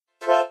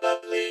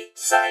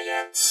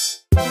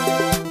Science.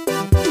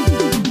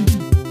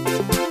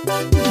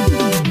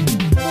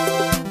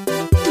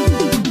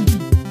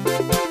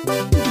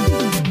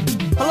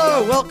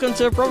 Hello, welcome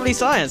to Probably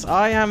Science.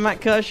 I am Matt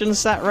Kirsch, and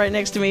sat right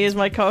next to me is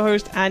my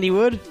co-host Andy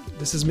Wood.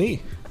 This is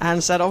me.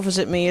 And sat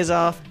opposite me is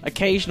our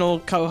occasional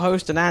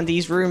co-host and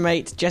Andy's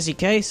roommate, Jesse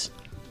Case.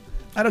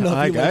 I don't know.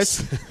 Hi, if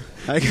guys.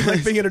 Hi, guys.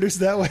 Like being introduced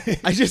that way.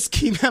 I just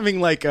keep having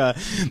like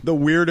the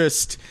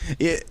weirdest.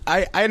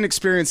 I had an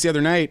experience the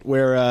other night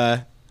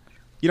where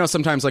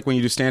sometimes like when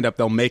you do stand up,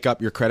 they'll make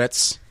up your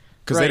credits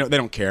because Right. they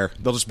don't care.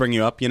 They'll just bring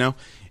you up,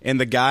 And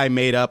the guy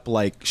made up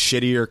like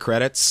shittier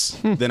credits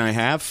than I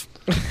have.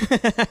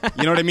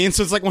 You know what I mean?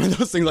 So it's like one of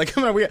those things. Like,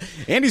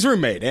 Andy's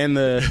roommate and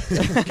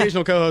the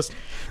occasional co-host.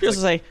 You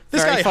also say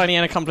this very guy- funny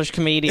and accomplished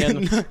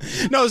comedian.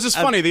 No, it's just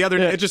funny.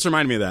 It just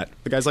reminded me of that.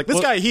 The guy's like, this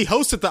guy, he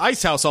hosts at the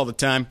Ice House all the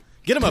time.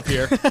 Get him up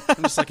here.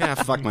 I'm just like,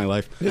 fuck my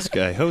life. This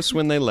guy hosts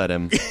when they let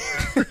him.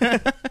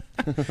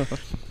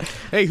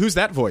 Hey, who's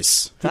that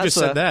voice? Who just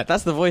said that?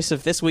 That's the voice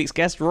of this week's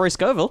guest, Rory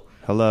Scoville.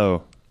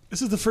 Hello.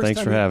 This is the first Thanks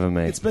time. for having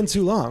me. It's been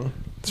too long.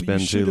 It's been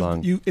too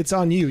long. It's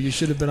on you. You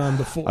should have been on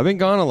before. I've been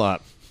gone a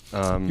lot.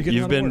 getting a lot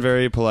You've of been work.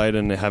 very polite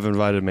and have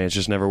invited me. It's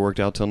just never worked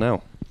out till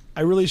now.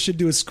 I really should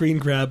do a screen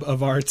grab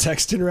of our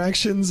text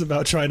interactions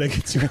about trying to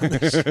get you on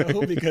the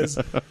show because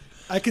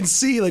I can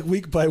see like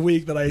week by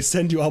week that I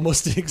send you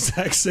almost the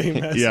exact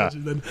same message. Yeah.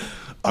 And then,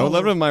 I would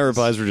love it if my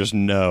replies were just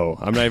no.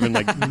 I'm not even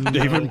like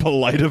even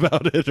polite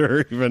about it,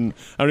 or even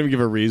I don't even give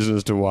a reason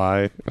as to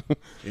why.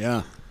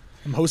 Yeah.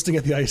 I'm hosting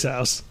at the Ice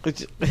House.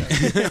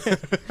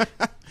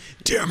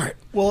 Damn it.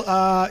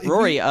 Well,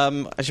 Rory,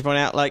 I should point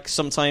out, like,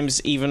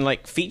 sometimes even,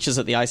 like, features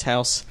at the Ice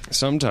House.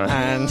 Sometimes.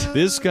 And-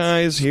 This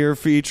guy's here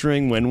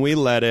featuring When We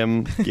Let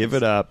Him. Give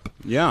it up.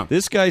 Yeah.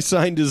 This guy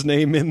signed his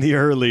name in the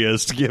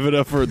earliest. Give it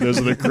up for those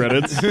are the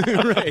credits.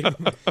 Right.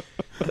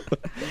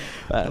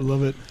 I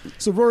love it.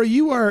 So, Rory,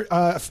 you are,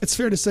 it's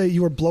fair to say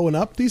you are blowing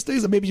up these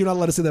days. Maybe you're not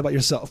allowed to say that about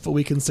yourself, but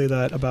we can say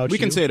that about you. We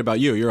can say it about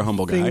you. You're a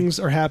humble guy. Things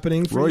are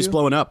happening for Rory's you.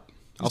 blowing up.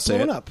 I'll He's say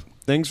blowing it. up.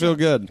 Things feel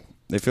good.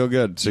 They feel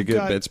good. It's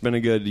got- it's been a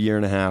good year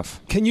and a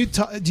half. Can you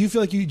do you feel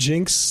like you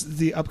jinx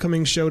the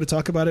upcoming show to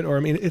talk about it, or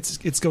I mean,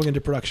 it's going into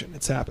production.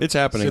 It's happening. It's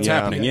happening. It's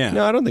happening, yeah.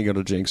 No, I don't think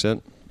it'll jinx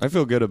it. I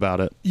feel good about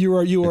it. You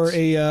are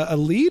a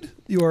lead.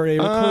 You are a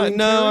recurring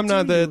no, I'm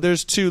not. character?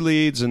 There's two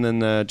leads, and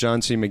then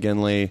John C.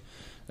 McGinley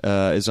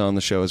is on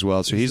the show as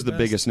well. So he's the best.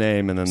 biggest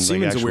name, and then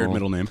Seaman's like a weird actual-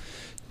 middle name.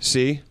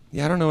 C?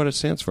 Yeah, I don't know what it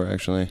stands for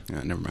actually.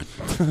 Yeah, never mind.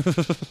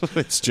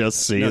 It's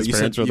just C. No, His you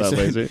parents said- were you that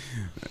said- lazy.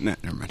 Nah,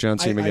 never mind. John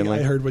C. McGinley.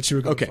 I heard what you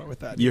were going Okay. for with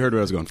that. You heard what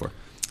I was going for.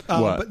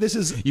 What? But this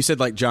is You said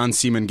like John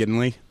Seaman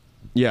Ginley,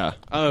 Yeah,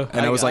 Oh,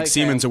 and I was like, okay.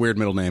 Seaman's a weird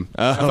middle name.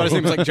 I thought his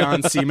name was like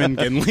John Seaman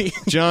Ginley.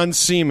 John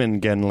Seaman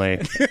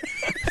Genley.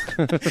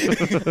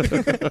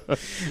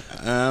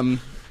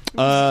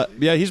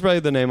 Yeah, he's probably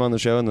the name on the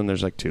show, and then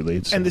there's like two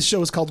leads. and this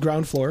show is called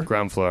Ground Floor,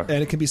 Ground Floor.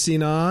 and it can be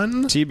seen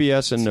on.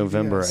 TBS in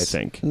November, I TBS.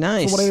 think.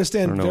 Nice. From what I I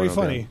understand, don't know very what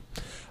it'll funny.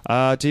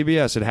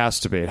 TBS, it has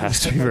to be. It has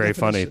to be very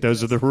funny.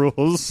 Those are the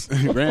rules.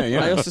 Right,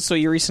 yeah. I also saw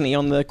you recently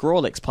on the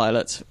Grawlix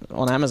pilot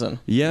on Amazon.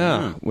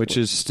 Yeah, which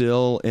is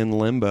still in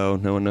limbo.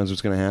 No one knows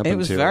what's going to happen. It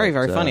was to very, it.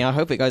 very funny. I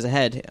hope it goes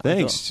ahead. I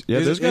Thanks. thought- Yeah,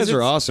 Is those it- guys is it-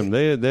 are awesome.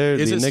 They're is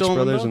the it Nix still in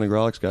brothers limbo? and the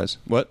Grawlix guys.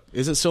 What?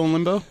 Is it still in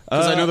limbo?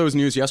 Because I know there was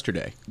news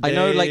yesterday. I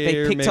know, like, they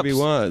There picked up. maybe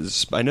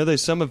was. I know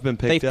some have been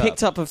They picked up.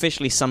 picked up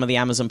officially some of the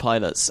Amazon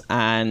pilots,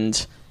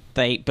 and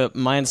but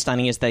my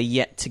understanding is they're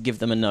yet to give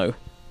them a no.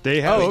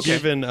 They have Oh, okay.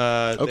 given.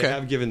 Okay. They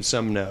have given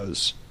some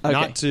no's.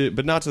 Okay.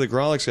 But not to the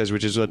Grawlix guys,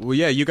 which is what. Well,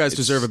 yeah, you guys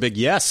deserve a big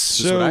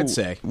yes, is so what I'd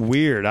say.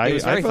 weird. It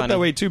was very I thought funny. that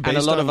way too. And a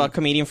based lot of on- our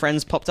comedian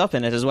friends popped up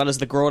in it, as well as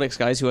the Grawlix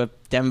guys, who are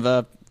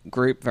Denver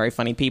group, very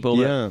funny people.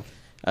 Yeah.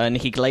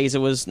 Nikki Glazer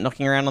was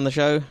knocking around on the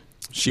show.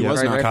 She Yeah. was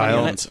Very, not very funny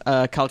Kyle.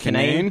 on it. Kyle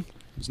Kinane.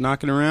 was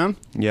knocking around.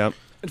 Yep.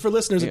 And for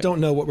listeners that don't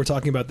know what we're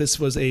talking about, this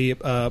was a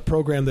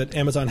program that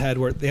Amazon had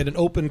where they had an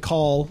open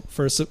call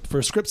for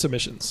script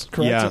submissions.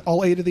 Correct? Yeah.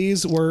 All 8 of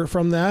these were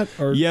from that.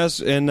 Or Yes,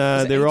 and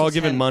it they were 8 all to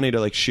given 10? money to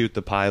like shoot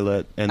the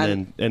pilot, and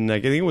then like,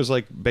 I think it was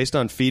like based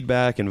on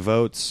feedback and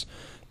votes.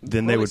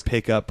 Then they Grawlix- would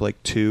pick up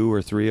like 2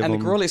 or 3 of And the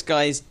them. Grawlix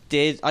guys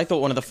did, I thought,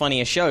 one of the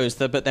funniest shows,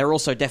 but they're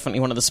also definitely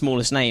one of the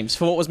smallest names.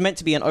 For what was meant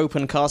to be an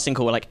open casting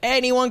call, where, like,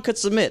 anyone could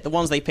submit, the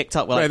ones they picked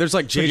up were Right, like, there's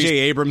like J.J.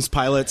 Abrams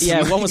pilots.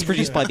 yeah, one was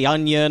produced by The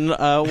Onion.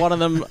 One of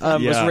them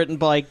was Yeah. written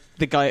by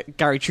the guy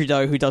Gary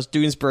Trudeau, who does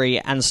Doonesbury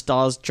and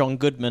stars John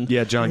Goodman.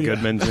 Yeah, John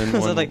Goodman's in So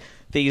one. like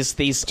these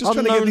just trying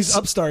to get unknown these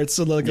upstarts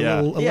so like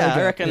Yeah. a little. yeah, leg I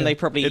up. reckon Yeah. they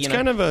probably It's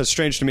kind of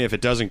strange to me if it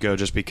doesn't go,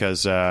 just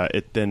because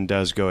it then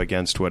does go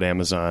against what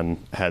Amazon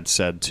had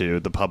said to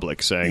the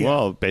public, saying, Yeah.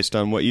 well, based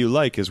on what you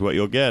like is what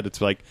you'll get.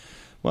 It's like,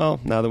 well,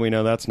 now that we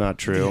know that's not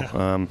true,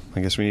 Yeah. I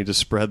guess we need to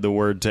spread the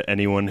word to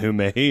anyone who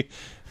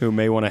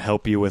may want to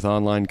help you with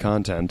online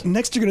content.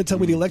 Next, you're going to tell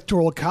me the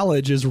Electoral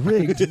College is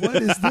rigged.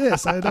 What is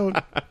this? I don't.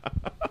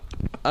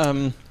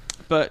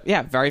 But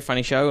yeah, very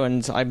funny show,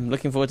 and I'm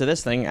looking forward to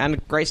this thing,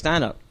 and great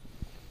stand-up.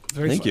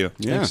 Very Thank fun. you.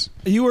 Yeah. Thanks.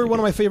 You were one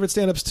of my favorite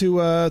stand-ups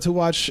to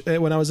watch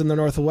when I was in the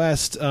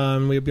Northwest.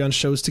 We'd be on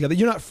shows together.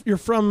 You're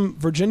from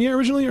Virginia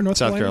originally, or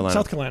South Carolina.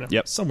 South Carolina.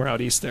 Yep. Somewhere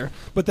out east there.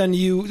 But then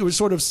you were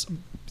sort of.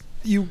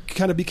 You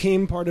kind of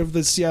became part of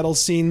the Seattle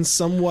scene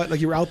somewhat.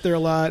 Like you were out there a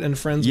lot and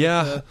friends.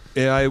 Yeah,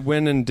 with I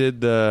went and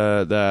did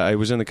the. I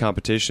was in the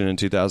competition in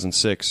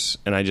 2006,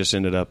 and I just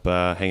ended up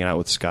hanging out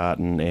with Scott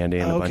and Andy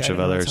and a bunch of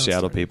other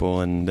Seattle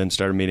people, and then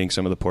started meeting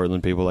some of the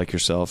Portland people like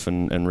yourself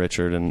and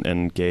Richard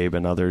and Gabe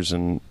and others,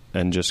 and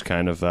just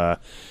kind of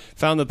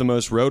found that the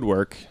most road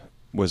work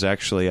was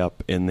actually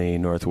up in the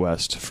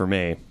Northwest for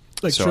me.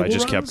 Like so I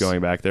just dribble kept runs? going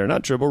back there.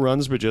 Not dribble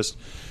runs, but just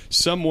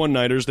some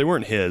one-nighters. They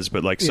weren't his,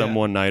 but like some Yeah.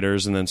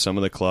 one-nighters, and then some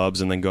of the clubs,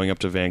 and then going up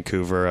to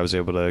Vancouver. I was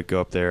able to go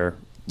up there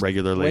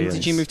regularly. When and-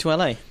 did you move to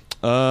LA?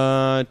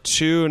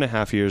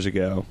 2.5 years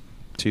ago.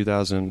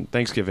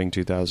 Thanksgiving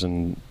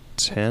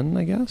 2010,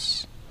 I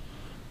guess.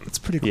 It's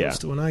pretty close Yeah.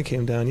 to when I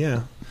came down,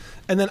 yeah.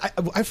 And then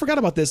I forgot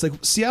about this. Like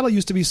Seattle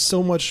used to be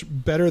so much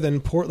better than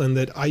Portland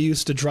that I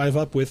used to drive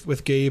up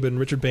with Gabe and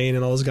Richard Bain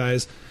and all those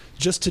guys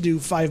just to do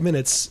 5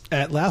 minutes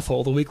at Laugh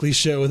Hole, the weekly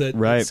show that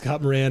Right.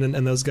 Scott Moran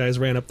and those guys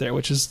ran up there,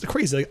 which is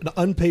crazy. Like an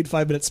unpaid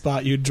 5-minute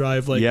spot, you'd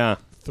drive like Yeah.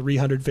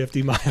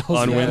 350 miles On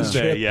round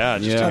Wednesday, trip yeah.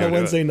 Just Yeah. to on go a do it.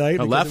 Wednesday night.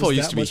 Well, because Laugh it Hole was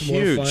used that to be much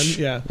more huge.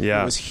 fun. Yeah,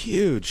 Yeah. It was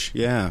huge.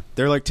 Yeah.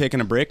 They're like taking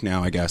a break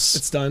now, I guess.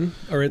 it's done.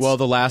 Or it's Well,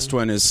 the last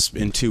one is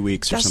in 2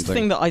 weeks or That's something. the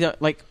thing that I don't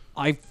like.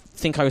 I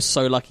think I was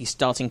so lucky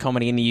starting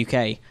comedy in the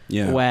UK,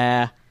 Yeah.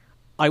 where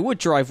I would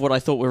drive what I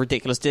thought were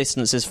ridiculous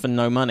distances for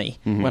no money.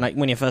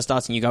 When you're first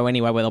starting, you go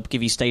anywhere where they'll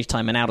give you stage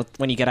time, and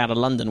when you get out of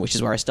London, which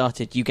is where I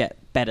started, you get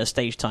better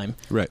stage time.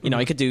 Right. You know,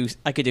 I could do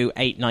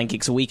 8-9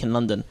 gigs a week in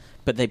London,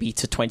 but they'd be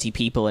to 20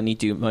 people, and you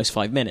do at most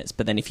 5 minutes.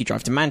 But then if you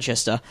drive to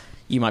Manchester,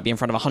 you might be in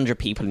front of 100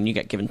 people, and you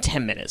get given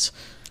 10 minutes.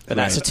 But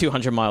that's a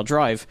 200-mile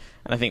drive,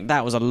 and I think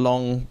that was a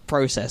long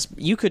process.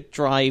 You could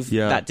drive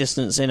that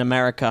distance in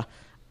America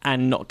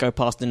and not go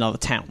past another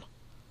town.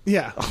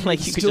 yeah,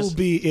 Like, you could still just-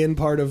 be in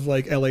part of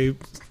like LA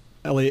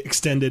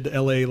extended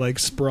LA like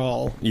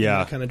sprawl.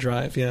 Yeah. kind of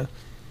drive. Yeah,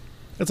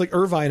 it's like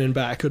Irvine and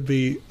back could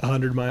be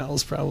 100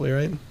 miles probably,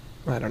 right?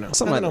 I don't know.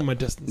 Something I don't like know my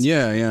distance.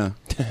 Yeah, yeah.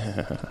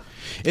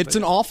 It's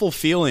an awful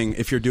feeling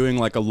if you're doing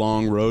like a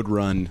long road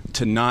run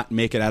to not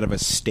make it out of a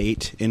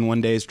state in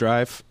one day's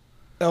drive.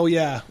 Oh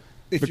yeah,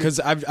 If Because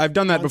I've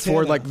done that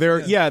before. Montana,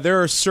 Like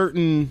there are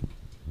certain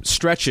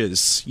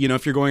stretches, you know,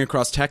 if you're going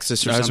across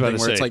Texas or I was about something,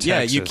 to where it's say, like,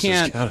 yeah, you Texas has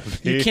can't gotta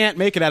be- you can't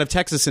make it out of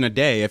Texas in a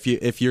day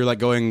if you're like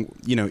going,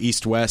 you know,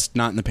 east west,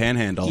 not in the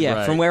Panhandle. Yeah,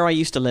 Right. from where I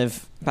used to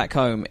live back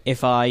home,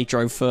 if I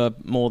drove for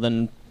more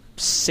than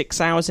 6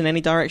 hours in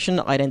any direction,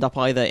 I'd end up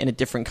either in a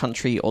different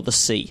country or the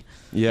sea.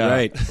 Yeah.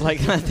 Right. Like,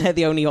 they're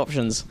the only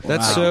options.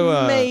 That's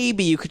Wow. so.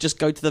 Maybe you could just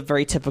go to the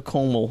very tip of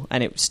Cornwall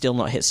and it would still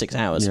not hit 6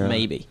 hours. Yeah.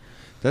 Maybe.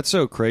 That's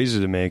so crazy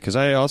to me because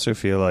I also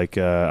feel like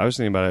I was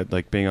thinking about it,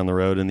 like being on the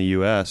road in the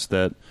U.S.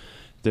 that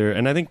there,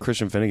 and I think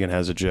Christian Finnegan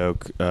has a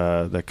joke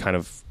that kind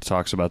of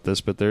talks about this,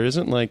 but there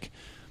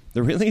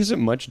really isn't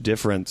much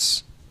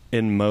difference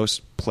in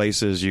most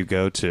places you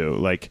go to.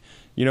 Like,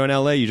 you know, in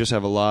L.A. you just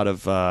have a lot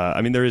of. I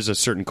mean, there is a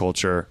certain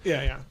culture.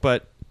 yeah.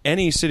 But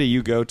any city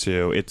you go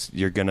to,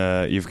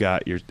 you've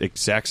got your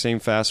exact same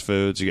fast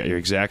foods, you got your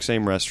exact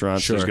same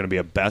restaurants. Sure. There's going to be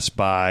a Best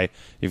Buy.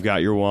 You've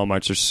got your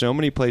Walmarts. There's so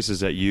many places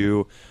that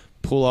you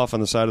pull off on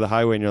the side of the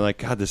highway, and you're like,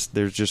 God,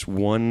 there's just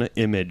one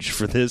image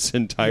for this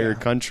entire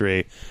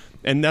country,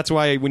 and that's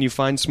why when you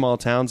find small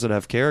towns that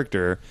have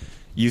character,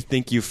 you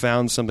think you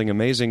found something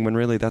amazing when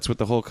really that's what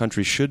the whole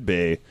country should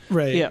be.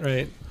 Right. Yeah.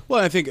 Right.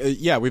 Well, I think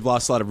we've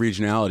lost a lot of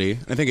regionality.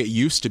 I think it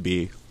used to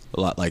be a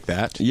lot like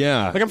that.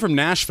 Yeah. Like I'm from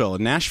Nashville,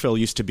 and Nashville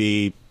used to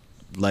be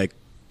like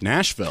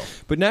Nashville.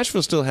 But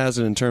Nashville still has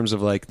it in terms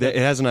of like it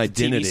has an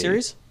identity.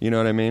 series? You know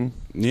what I mean?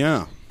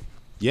 Yeah.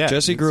 Yeah.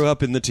 Jesse grew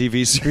up in the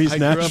TV series I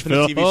Nashville.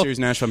 grew up in the TV series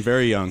Nashville. I'm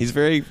very young. He's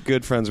very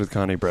good friends with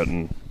Connie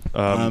Britton.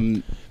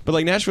 But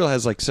like Nashville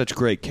has like such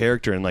great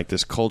character and like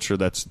this culture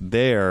that's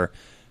there.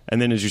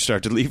 And then as you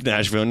start to leave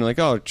Nashville, and you're like,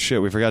 oh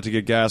shit, we forgot to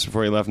get gas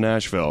before you left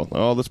Nashville.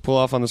 Oh, let's pull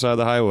off on the side of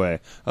the highway.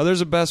 Oh,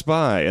 there's a Best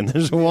Buy, and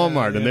there's a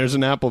Walmart, and there's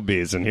an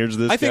Applebee's, and here's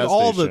this. I think gas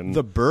all station.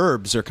 the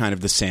burbs are kind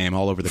of the same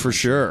all over the for country,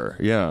 sure,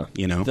 yeah.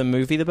 You know, The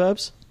movie The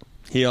Burbs?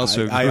 He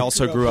also I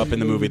also grew up in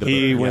the movie. The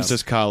he Burbs, went yes.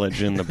 to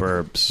college in the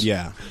burbs.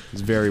 Yeah,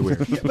 it's very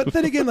weird. But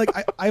then again, like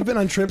I've been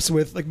on trips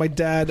with like my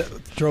dad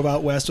drove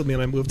out west with me,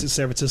 and I moved to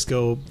San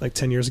Francisco like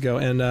 10 years ago,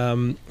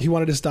 and he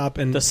wanted to stop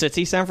and The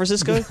city, San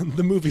Francisco?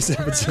 the movie San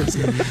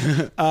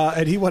Francisco,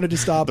 and he wanted to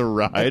stop The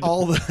ride? at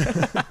all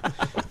the.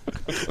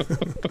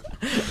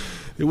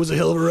 It was a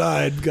hell of a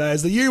ride,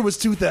 guys. The year was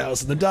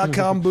 2000. The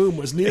dot-com boom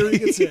was nearing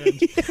its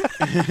end.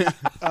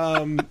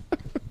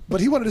 But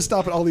he wanted to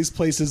stop at all these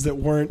places that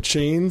weren't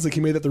chains. Like he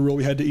made that the rule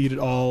we had to eat at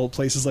all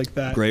places like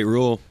that, Great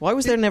rule. Why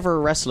was there never a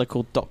wrestler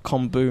called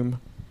 .com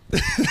Boom? or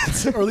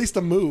at least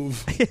a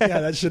move. Yeah,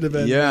 that should have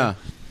been. Yeah,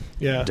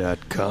 yeah.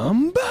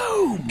 .com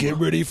boom. Get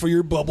ready for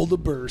your bubble to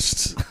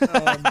burst.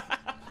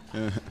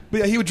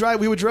 But yeah,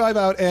 we would drive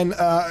out, and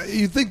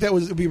you'd think that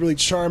would be really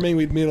charming.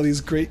 We'd meet all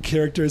these great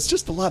characters.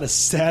 Just a lot of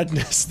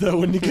sadness, though,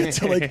 when you get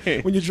to, like,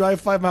 when you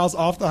drive 5 miles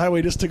off the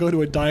highway just to go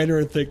to a diner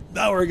and think,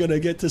 now we're going to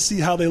get to see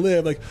how they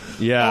live. Like,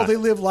 Yeah. oh, they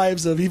live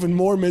lives of even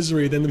more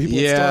misery than the people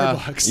Yeah. at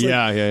Starbucks.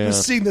 Yeah. You're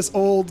seeing this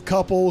old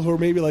couple who are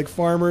maybe like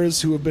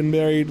farmers who have been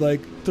married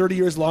like 30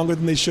 years longer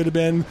than they should have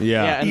been.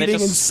 Yeah. Yeah, and they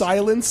Eating in just-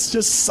 silence,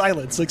 just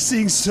silence. Like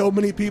seeing so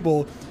many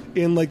people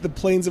in like the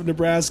plains of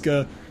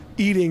Nebraska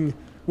eating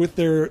with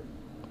their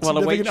While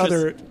the significant waitress-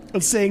 other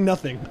and saying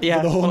nothing Yeah,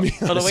 for the whole well, meal.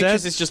 well, the waitress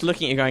says- is just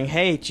looking at you going,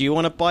 hey, do you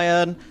want to buy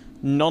a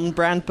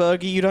non-brand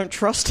burger you don't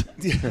trust?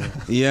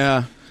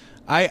 Yeah.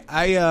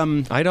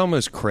 I'd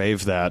almost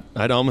crave that.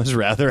 I'd almost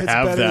rather It's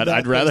have better that. than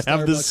I'd rather Starbucks,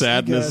 have the I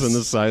sadness and guess.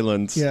 the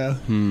silence. Yeah.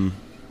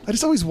 I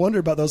just always wonder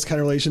about those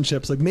kind of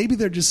relationships. Like maybe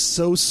they're just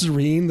so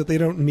serene that they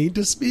don't need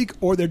to speak,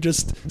 or they're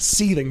just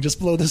seething just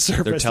below the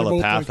surface. They're both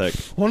like, telepathic.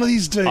 one of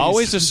these days.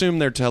 Always assume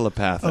they're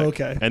telepathic. Oh,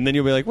 okay. And then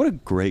you'll be like, what a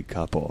great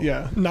couple.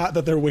 Yeah, not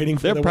that they're waiting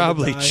for They're the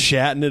probably one to die.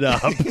 chatting it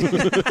up.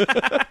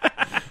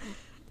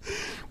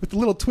 With the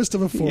little twist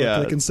of a fork, Yeah.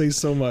 they can say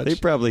so much. They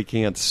probably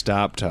can't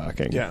stop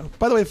talking. Yeah.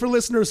 By the way, for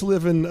listeners who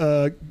live in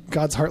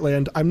God's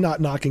heartland, I'm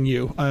not knocking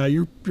you.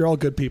 You're all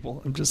good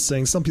people. I'm just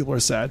saying some people are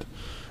sad,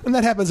 and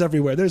that happens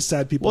everywhere. There's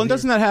sad people. Well, and here.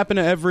 doesn't that happen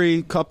to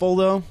every couple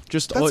though?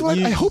 Just That's why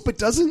I hope it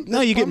doesn't. No,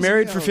 That you get bums me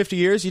married for out. 50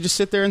 years. You just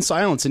sit there in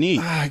silence and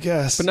eat. I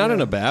guess, But not yeah.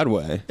 in a bad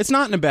way. It's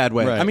not in a bad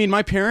way. Right. I mean,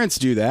 my parents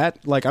do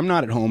that. Like, I'm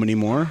not at home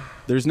anymore.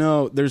 There's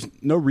no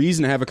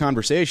reason to have a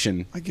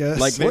conversation. I guess.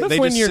 Like, What they if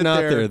when just you're sit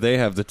not there, they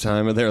have the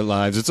time of their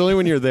lives? It's only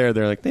when you're there,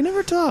 they're like, they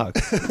never talk.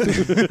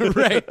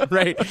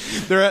 right.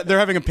 They're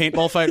having a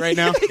paintball fight right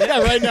now.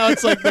 Yeah, right now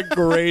it's like the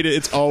great.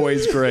 It's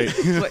always great.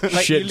 like you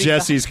Shit, leave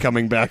Jesse's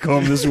coming back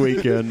home this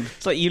weekend.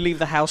 It's like you leave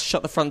the house,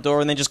 shut the front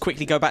door, and then just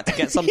quickly go back to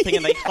get something,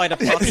 and they hide a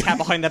party hat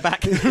behind their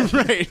back.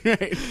 right.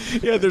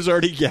 Yeah, there's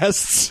already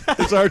guests.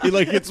 It's already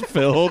like it's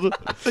filled.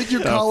 Like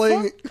you're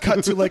calling,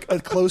 cut to like a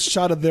close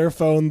shot of their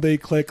phone. They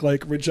click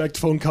like reject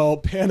phone call.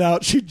 Pan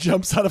out. She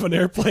jumps out of an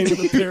airplane with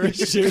a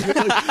parachute.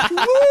 Like,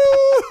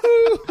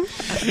 woo!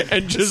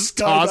 And just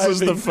tosses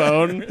the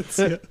phone.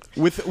 Yeah.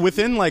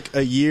 Within like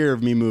a year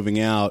of me moving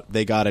out,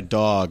 they got a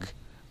dog.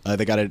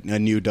 They got a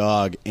new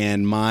dog,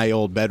 and my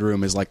old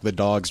bedroom is like the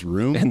dog's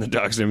room. And the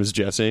dog's name is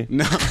Jesse.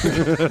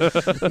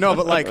 No,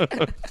 but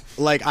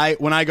like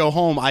when I go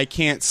home, I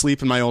can't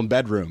sleep in my own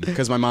bedroom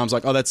because my mom's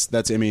like, "Oh,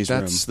 that's Emmy's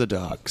room. That's the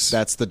dog's.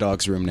 That's the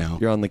dog's room now."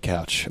 You're on the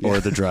couch or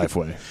the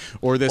driveway.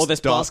 Or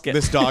this basket.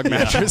 this dog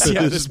mattress.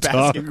 Yeah, this this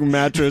basket. dog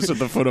mattress at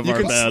the foot of You our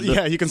can, bed.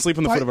 yeah, you can sleep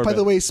on the foot of our By bed.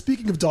 the way,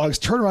 speaking of dogs,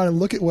 turn around and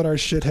look at what our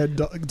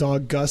shithead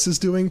dog Gus is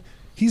doing.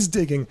 He's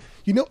digging.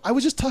 You know, I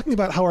was just talking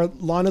about how our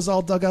lawn is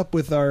all dug up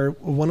with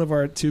one of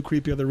our two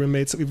creepy other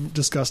roommates that we've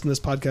discussed in this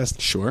podcast.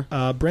 Sure.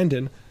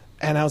 Brendan.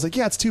 And I was like,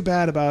 yeah, it's too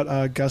bad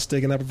about Gus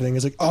digging up everything.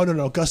 He's like, oh,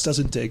 no, Gus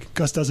doesn't dig.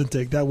 Gus doesn't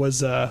dig. That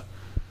was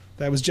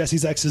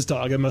Jesse's ex's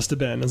dog. It must have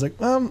been. I was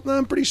like,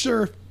 I'm pretty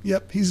sure.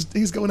 Yep, he's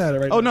going at it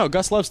right now. Oh no,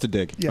 Gus loves to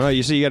dig. Yeah. Oh,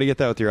 you see, you got to get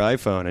that with your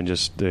iPhone and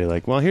just be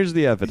like, well, here's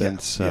the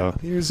evidence. Yeah, So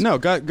here's- No,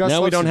 Gus. now we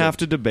loves don't to have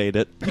dig. to debate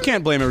it. You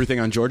can't blame everything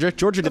on Georgia.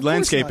 Georgia did Of course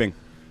landscaping. not.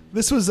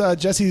 This was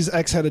Jesse's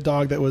ex had a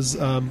dog that was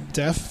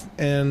deaf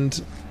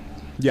and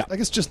Yeah, I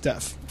guess just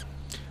deaf.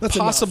 That's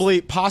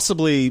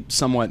possibly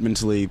somewhat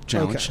mentally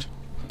challenged.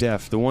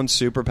 Deaf, the one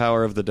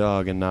superpower of the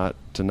dog, and not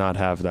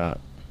have that.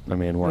 I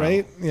mean, wow.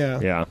 right? Yeah.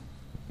 Yeah.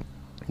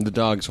 The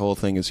dog's whole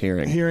thing is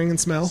hearing. Hearing and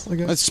smell, I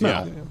guess. It's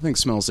smell. Yeah. I think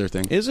smell's their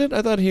thing. Is it?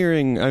 I thought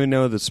hearing. I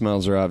know that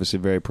smells are obviously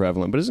very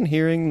prevalent, but isn't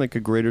hearing like a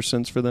greater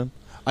sense for them?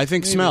 I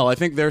think smell. I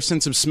think their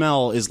sense of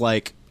smell is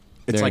like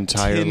it's Their like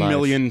entire 10 life.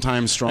 million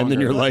times stronger. And then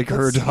you're like,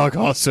 her dog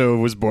also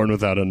was born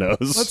without a nose.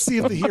 Let's see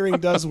if the hearing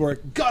does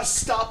work. Gus,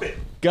 stop it.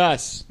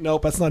 Gus.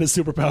 Nope, that's not his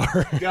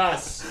superpower.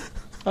 Gus.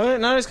 Oh,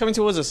 no, it's coming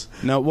towards us.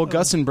 no. Well,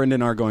 Gus and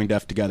Brendan are going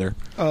deaf together.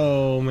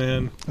 Oh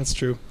man, that's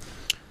true.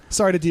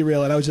 Sorry to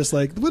derail it. I was just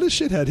like, what a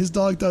shithead. His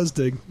dog does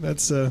dig.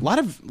 That's A lot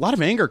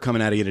of anger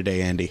coming out of you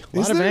today, Andy. A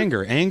lot of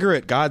there? anger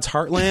at God's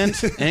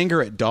heartland,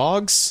 anger at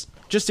dogs.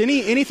 Just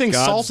anything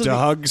God's salt of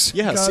dogs. The,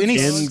 yes, God's any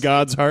dogs. In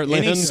God's heartland.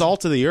 any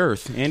salt of the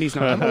earth. Andy's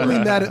not. I'm only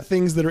mad at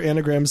things that are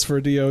anagrams for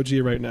DOG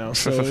right now.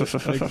 So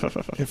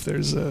if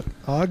there's a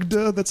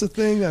Ogda, that's a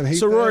thing. I hate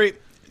So that. Rory,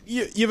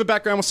 you have a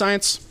background with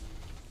science?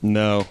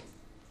 No.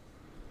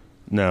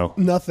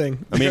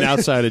 Nothing. I mean,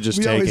 outside of just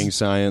We taking always-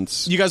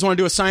 science. You guys want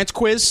to do a science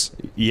quiz?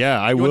 Yeah,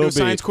 I You want will to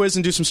do a be. science quiz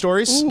and do some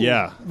stories? Ooh.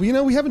 Yeah. Well, you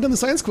know, we haven't done the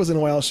science quiz in a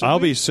while. Should I'll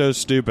we? be so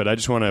stupid. I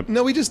just want to.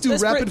 No, we just do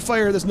Let's rapid bring-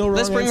 fire. There's no wrong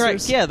Let's bring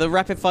answers. the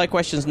rapid fire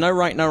questions. No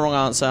right, no wrong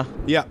answer.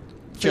 Yeah.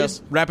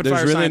 Just rapid There's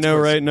fire really science no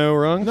quiz. right, no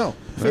wrong. No.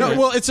 No,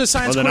 well, it's a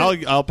science Well, then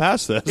quiz. I'll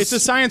pass this. It's a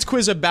science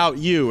quiz about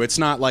you. It's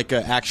not like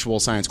an actual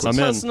science quiz.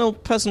 I'm in.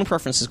 Personal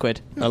preferences quid.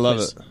 I love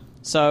Quiz. it.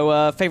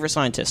 So, favorite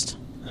scientist?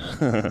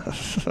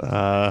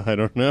 I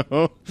don't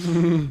know.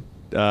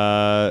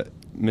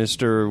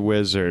 Mr.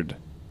 Wizard.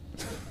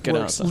 Good Or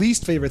answer.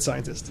 least favorite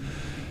scientist.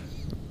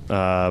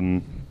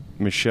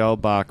 Michelle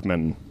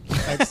Bachmann.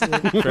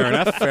 Excellent. Fair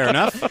enough.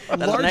 That's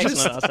an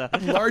excellent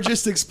answer.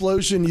 Largest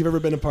explosion you've ever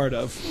been a part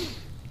of.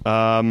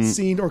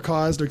 seen or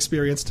caused or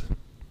experienced?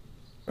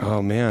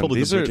 Oh man, Probably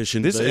these the are British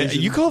this.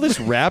 invasion. You call this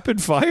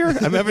rapid fire?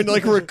 I'm having to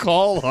like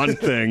recall on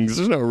things.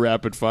 There's no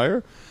rapid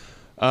fire.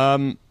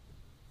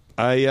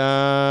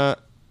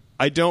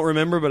 I don't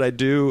remember, but I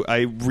do.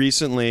 I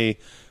recently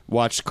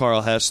watched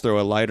Carl Hess throw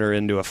a lighter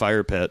into a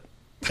fire pit,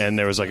 and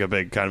there was like a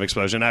big kind of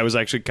explosion. I was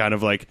actually kind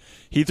of like,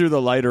 he threw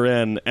the lighter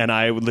in, and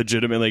I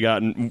legitimately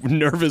got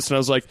nervous, and I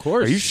was like,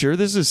 course. "Are you sure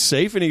this is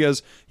safe?" And he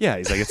goes, "Yeah."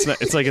 He's like, "It's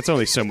not. It's like it's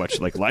only so much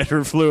like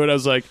lighter fluid." I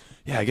was like,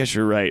 "Yeah, I guess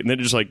you're right." And then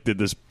it just like did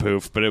this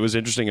poof, but it was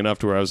interesting enough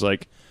to where I was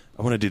like,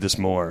 I want to do this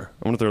more.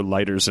 I want to throw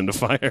lighters into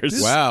fires.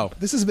 Wow.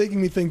 This is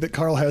making me think that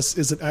Carl Hess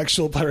is an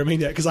actual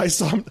pyromaniac, because I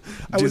saw him.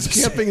 I was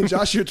camping in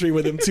Joshua Tree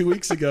with him 2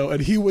 weeks ago,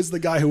 and he was the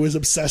guy who was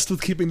obsessed with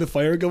keeping the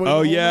fire going. Oh the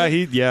whole yeah,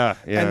 night. yeah.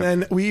 And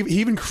then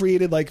he even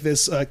created like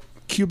this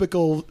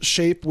cubicle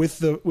shape with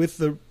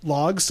the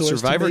logs, so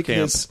Survivor as to make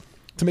camp.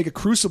 to make a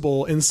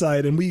crucible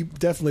inside. And we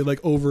definitely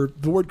like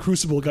the word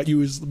crucible got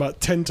used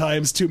about 10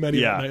 times too many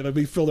Yeah. that night. Like,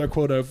 we filled our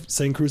quota of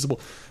saying crucible,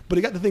 but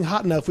he got the thing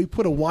hot enough. We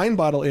put a wine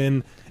bottle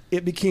in.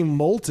 It became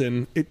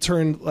molten. It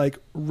turned like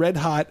red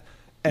hot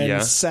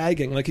and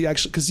sagging. Like he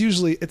actually, because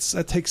usually it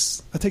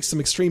takes some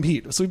extreme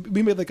heat. So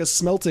we made like a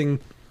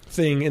smelting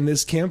thing in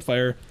this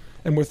campfire,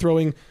 and we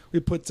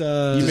put.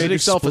 You made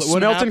yourself a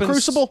smelting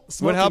crucible?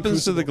 What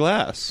happens to the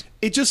glass?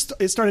 It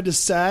started to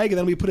sag, and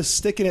then we put a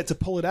stick in it to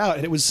pull it out,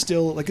 and it was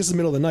still like, this is the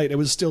middle of the night. It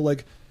was still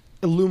like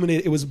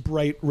illuminated. It was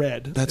bright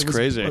red. That's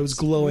crazy. It was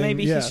glowing.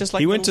 Maybe yeah. he's just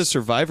like He went to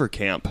Survivor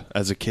camp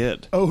as a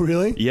kid. Oh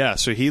really? Yeah,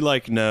 so he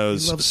like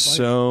knows He loves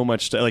so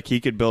much. Like he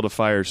could build a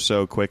fire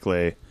so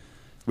quickly.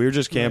 We were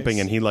just camping,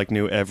 Nice. and he like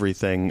knew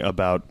everything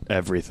about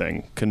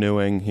everything.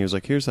 Canoeing, he was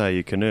like, "Here's how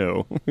you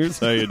canoe. Here's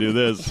how you do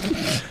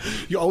this."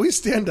 You always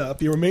stand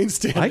up. You remain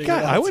standing.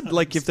 I would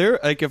like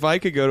if I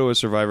could go to a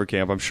Survivor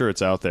camp. I'm sure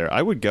it's out there.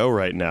 I would go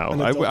right now. An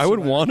I adult would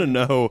Survivor want to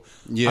know.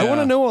 Yeah. I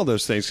want to know all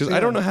those things because I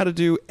don't know how to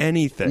do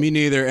anything. Me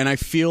neither, and I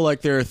feel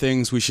like there are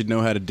things we should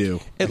know how to do.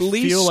 At I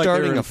least feel like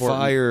starting they're a important.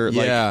 fire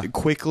Yeah. like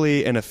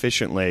quickly and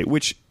efficiently,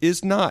 which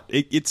is not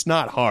it's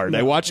not hard. No,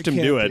 I watched it him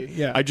can't do be, it.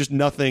 yeah. I just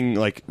nothing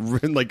like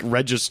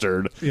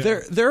registered. Yeah.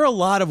 There are a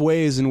lot of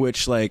ways in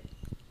which like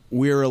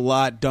we're a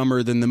lot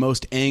dumber than the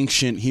most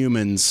ancient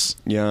humans.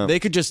 Yeah. They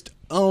could just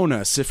own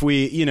us if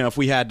we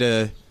had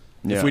to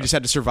Yeah. if we just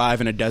had to survive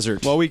in a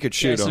desert. Well, we could I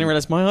shoot suddenly them.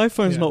 realized my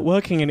iPhone's Yeah. not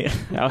working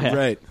out here.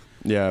 right.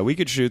 Yeah, we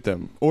could shoot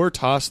them or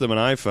toss them an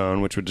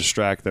iPhone, which would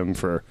distract them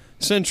for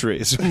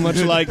centuries,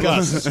 much like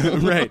us.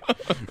 right.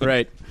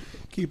 Right.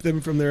 Keep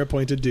them from their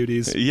appointed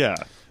duties. Yeah.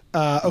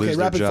 Okay, Lose their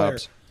rapid fire.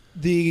 jobs.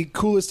 The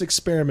coolest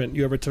experiment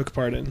you ever took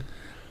part in?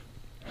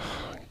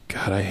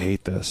 God, I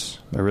hate this.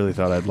 I really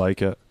thought I'd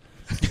like it.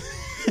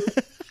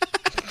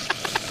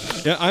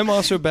 Yeah, I'm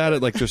also bad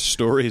at like just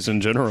stories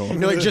in general. You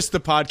know, like just the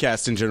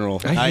podcast in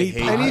general. I hate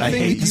Anything I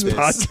hate that you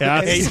podcasts.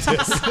 I hate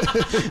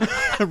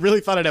this. I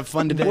really thought I'd have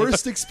fun today.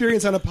 Worst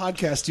experience on a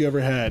podcast you ever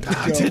had?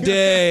 Go.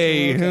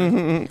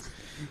 Today.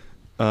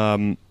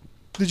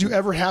 Did you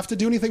ever have to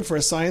do anything for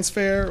a science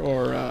fair,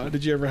 or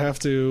did you ever have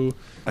to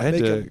I had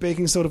make to- a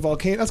baking soda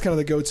volcano? That's kind of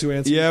the go-to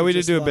answer. Yeah, we did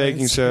Just do a lines.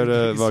 baking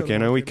soda Baking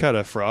volcano. We cut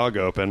a frog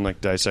open,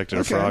 like dissected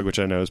a Okay. frog, which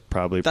I know is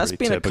probably That's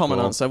pretty been typical. a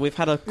common answer. We've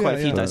had quite a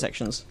few yeah.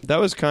 dissections. That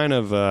was kind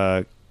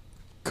of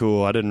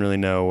cool. I didn't really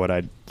know what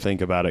I'd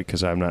think about it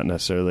because I'm not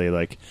necessarily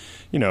like,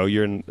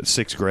 you're in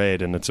 6th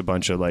grade and it's a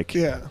bunch of like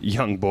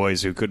young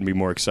boys who couldn't be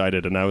more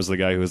excited, and I was the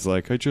guy who was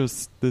like,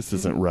 this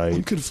isn't I'm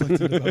right.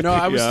 conflicted about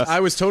No, Yeah. I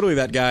was totally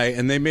that guy,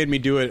 and they made me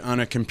do it on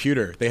a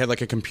computer. They had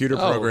like a computer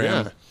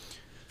program yeah.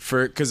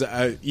 for because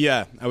I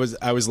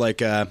was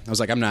like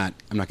I'm not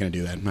going to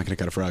do that. I'm not going to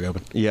cut a frog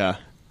open. Yeah.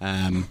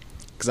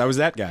 Because I was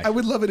that guy. I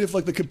would love it if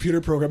like the computer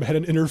program had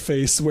an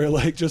interface where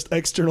like just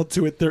external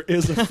to it there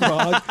is a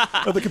frog.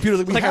 But the computer's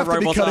like, we Like a have to be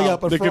robot cutting arm.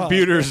 up a The frog.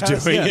 computer's It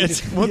has- doing yeah.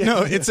 it. Well,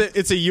 no, it's a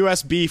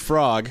USB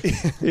frog,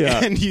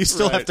 Yeah. and you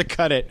still Right. have to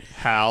cut it.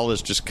 Hal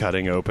is just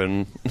cutting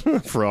open a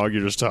frog.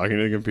 You're just talking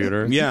to the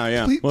computer. Yeah,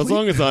 yeah. Please- Well, as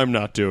long as I'm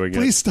not doing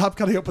Please stop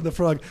cutting open the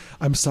frog.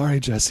 I'm sorry,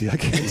 Jesse. I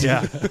can't. it.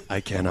 Yeah.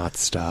 I cannot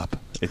stop.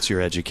 It's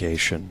your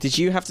education. Did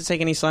you have to take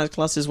any science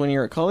classes when you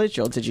were at college,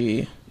 or did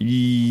you?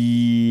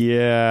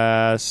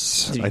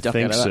 Yes, Did you I duck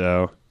think out of that?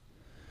 so.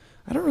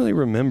 I don't really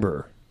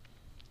remember.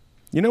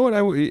 You know what?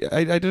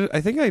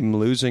 I think I'm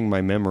losing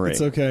my memory.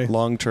 It's okay.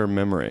 Long-term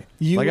memory.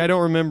 You- I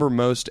don't remember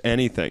most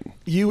anything.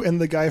 You and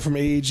the guy from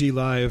AAG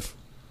Live.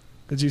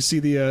 Did you see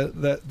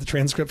the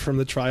transcript from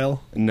the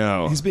trial?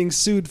 No. He's being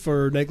sued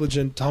for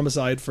negligent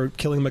homicide for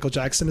killing Michael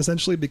Jackson,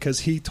 essentially,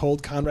 because he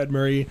told Conrad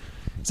Murray,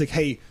 "It's like,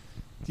 hey,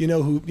 you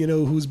know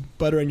who's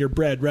buttering your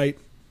bread, right?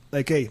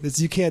 Like, hey,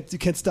 you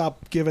can't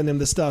stop giving him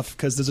the stuff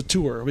because there's a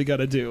tour we got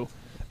to do."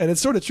 And it's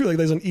sort of true. Like,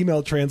 there's an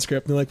email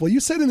transcript, and they're like, "Well, you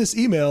said in this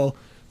email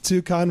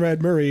to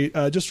Conrad Murray,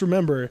 just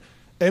remember,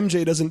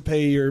 MJ doesn't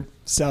pay your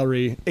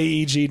salary,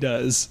 AEG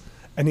does."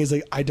 And he's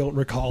like, "I don't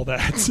recall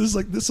that."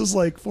 This is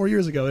like 4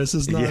 years ago. This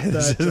is not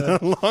Yes,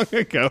 that. long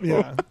ago.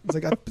 Yeah, it's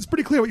like it's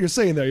pretty clear what you're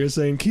saying there. You're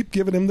saying keep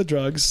giving him the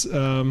drugs,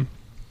 and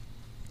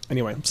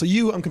Anyway, so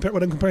what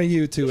I'm comparing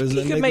you to is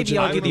He could maybe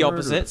argue the I'm a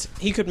opposite.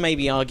 He could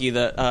maybe argue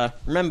that,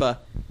 remember,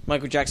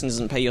 Michael Jackson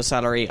doesn't pay your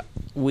salary,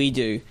 we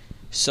do,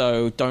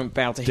 so don't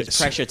bow to his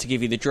pressure to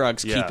give you the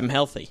drugs, Yeah. keep him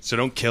healthy. So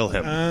don't kill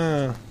him.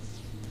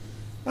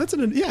 That's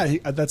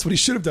that's what he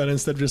should have done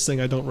instead of just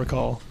saying I don't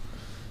recall.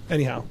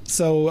 Anyhow,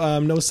 so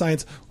no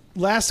science.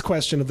 Last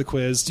question of the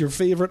quiz: your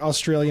favorite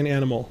Australian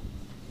animal?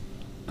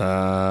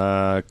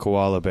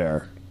 Koala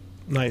bear.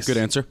 Nice, Good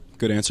answer.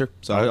 Good answer.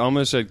 So I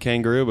almost said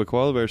kangaroo, but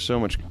koala bear's so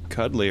much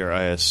cuddlier,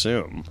 I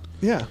assume.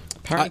 Yeah,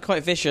 Apparently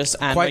quite vicious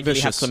and quite regularly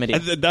vicious. have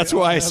chlamydia. That's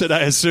why I said I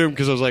assume,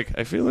 because I was like,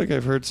 I feel like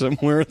I've heard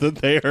somewhere that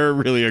they are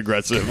really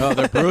aggressive. Oh,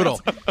 they're brutal.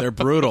 They're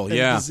brutal. and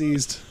Yeah.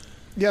 diseased.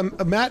 Yeah,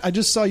 Matt, I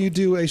just saw you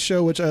do a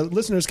show which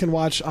listeners can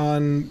watch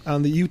on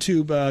the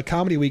YouTube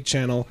Comedy Week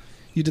channel.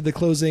 You did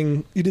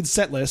You did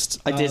set list.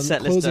 I did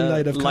set list closing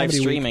night of live Comedy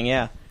Week. streaming,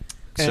 yeah.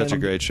 Such a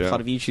And great show. Part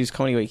of YouTube's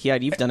Comedy Week. Yeah,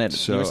 you've done it.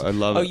 So I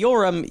love Oh, it.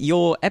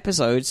 your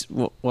episodes,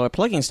 well,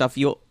 plugging stuff,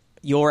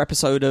 your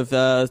episode of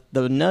the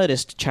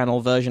Nerdist channel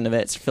version of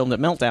it, filmed at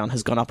Meltdown,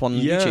 has gone up on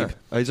YouTube.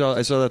 I saw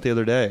that the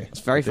other day. It's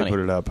very They funny.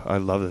 put it up. I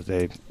love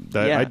that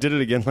Yeah. I did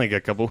it again like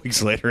a couple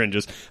weeks later, and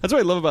just that's what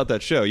I love about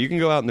that show. You can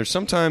go out and there's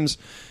sometimes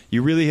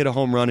you really hit a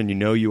home run and you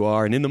know you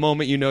are, and in the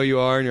moment you know you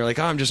are, and you're like,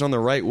 I'm just on the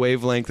right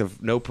wavelength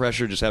of no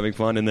pressure, just having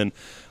fun. And then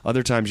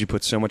other times you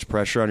put so much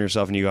pressure on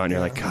yourself and you go out and you're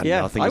like, God,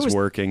 Yeah, nothing I is was-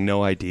 working,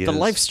 no ideas. The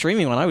live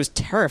streaming one, I was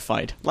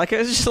terrified. Like, it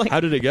was just like...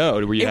 How did it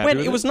go? Were you happy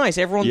with It was nice.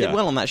 Everyone Yeah. did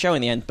well on that show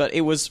in the end, but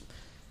it was...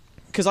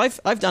 Because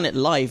I've done it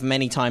live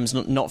many times,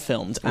 not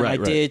filmed. And Right,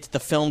 I right. did the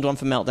filmed one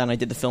for Meltdown, I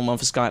did the filmed one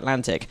for Sky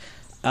Atlantic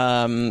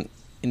in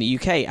the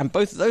UK. And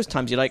both of those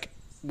times you're like,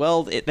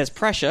 well, there's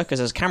pressure because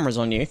there's cameras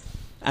on you,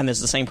 and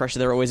there's the same pressure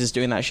there always is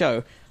doing that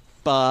show.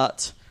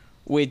 But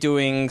we're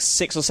doing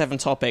 6 or 7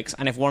 topics,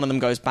 and if one of them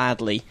goes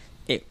badly,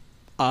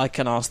 I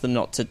can ask them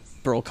not to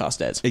broadcast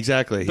it.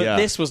 Exactly, But yeah.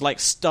 this was like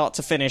start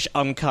to finish,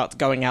 uncut,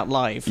 going out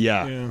live.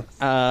 Yeah.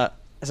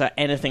 So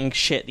anything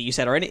shit that you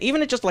said, or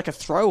even just like a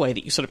throwaway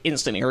that you sort of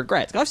instantly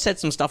regret. I've said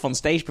some stuff on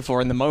stage before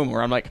in the moment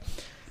where I'm like,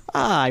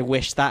 I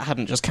wish that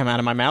hadn't just come out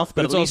of my mouth,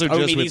 but it's at least also just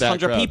only with these that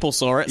 100 crowd. people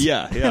saw it.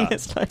 Yeah, yeah. And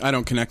it's like, I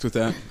don't connect with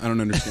that. I don't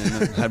understand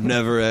that. I've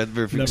never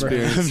ever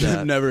experienced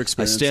that. Never I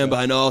experienced stand that.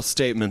 behind all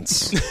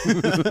statements.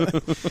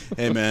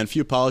 Hey, man, if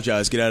you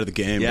apologize, get out of the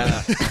game.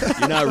 Yeah.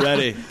 You're not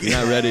ready. You're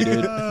not ready,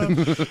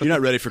 dude. You're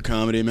not ready for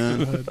comedy,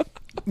 man.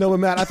 No, but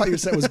Matt, I thought your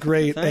set was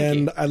great, Thank and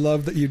you. I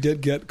love that you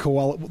did get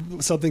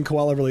something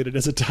koala related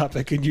as a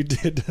topic, and you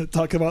did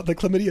talk about the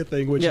chlamydia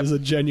thing, which Yep. is a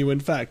genuine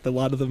fact. A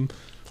lot of them,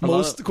 A lot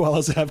most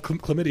koalas have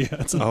chlamydia.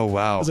 It's Oh,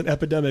 wow. It's an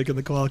epidemic in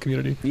the koala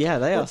community. yeah,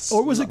 they are.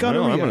 Or was it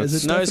gonorrhea? I'm gonna-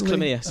 Is it No, it's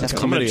definitely- chlamydia. It's Okay.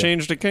 definitely I'm going Chlamydia. to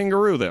change to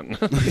kangaroo then.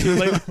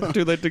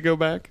 Too late to go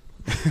back.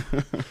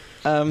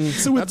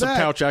 So with That's a that,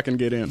 pouch I can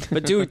get in.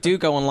 But do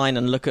go online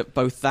and look at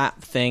both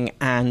that thing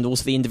and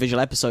also the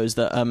individual episodes.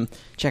 That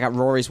check out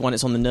Rory's one.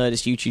 It's on the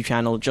Nerdist YouTube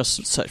channel.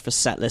 Just search for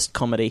Setlist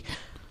Comedy,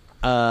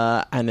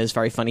 and there's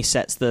very funny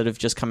sets that have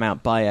just come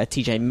out by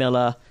T.J.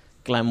 Miller,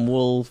 Glenn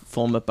Wool,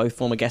 both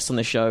former guests on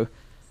the show.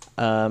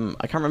 I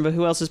can't remember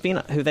who else has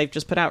been who they've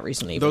just put out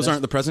recently. but Those there's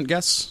aren't the present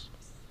guests?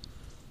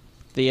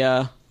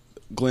 the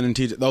Glenn and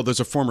TJ. Oh, those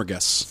are former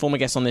guests. former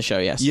guests on this show.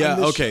 Yes. Yeah,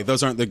 On this okay.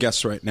 Those aren't the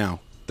guests right now.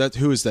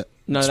 Who is that?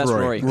 No, It's that's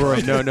Rory.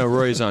 Rory, no,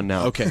 Rory's on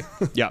now. Okay.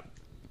 Yeah.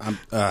 All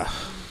it's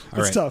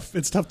right. tough.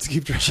 It's tough to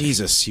keep track.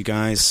 Jesus, you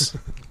guys.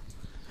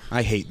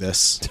 I hate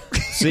this.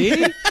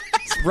 See?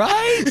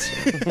 Right?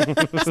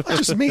 It's not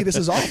just me. This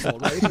is awful,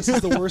 right? This is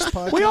the worst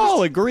podcast. We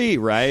all agree,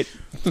 right?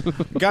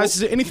 Guys,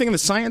 is there anything in the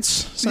science?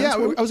 So yeah, I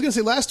was going to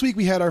say last week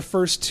we had our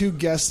first 2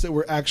 guests that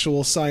were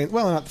actual science.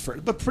 Well, not the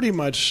first, but pretty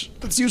much.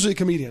 It's usually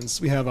comedians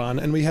we have on,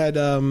 and we had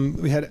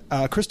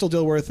Crystal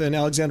Dilworth and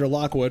Alexandra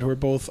Lockwood, who are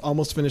both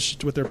almost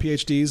finished with their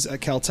PhDs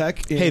at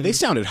Caltech. Hey, they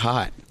sounded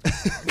hot.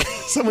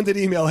 Someone did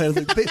email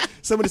him.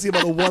 Someone did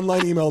about a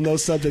 1-line email, no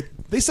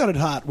subject. They sounded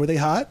hot. Were they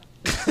hot?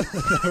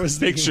 That was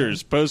the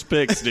Pictures. Post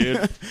pics, dude.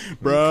 email.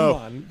 Bro.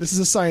 Come on, this is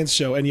a science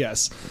show, and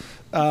yes.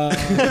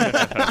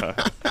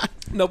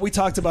 No, we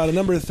talked about a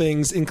number of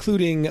things,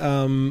 including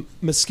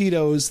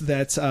mosquitoes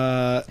that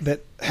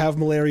have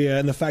malaria,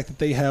 and the fact that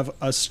they have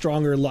a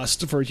stronger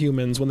lust for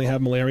humans when they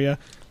have malaria,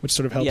 which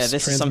sort of helps. Yeah, this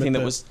is transmit something that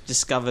the- was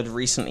discovered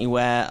recently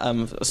where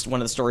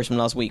one of the stories from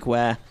last week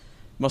where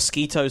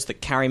mosquitoes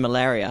that carry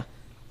malaria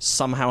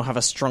somehow have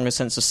a stronger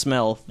sense of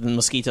smell than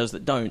mosquitoes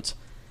that don't,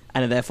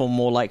 and are therefore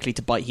more likely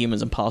to bite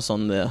humans and pass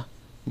on the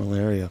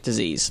Malaria.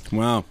 disease.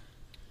 Wow.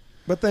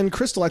 But then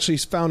Crystal actually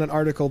found an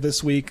article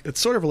this week that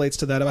sort of relates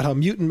to that about how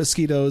mutant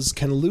mosquitoes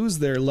can lose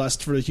their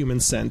lust for a human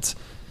scent.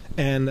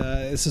 And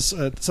this is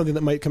something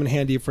that might come in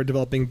handy for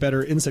developing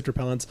better insect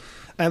repellents.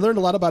 I learned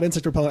a lot about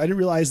insect repellent. I didn't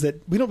realize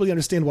that we don't really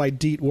understand why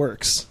DEET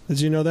works. Did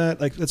you know that?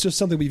 Like, it's just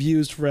something we've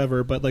used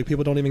forever, but like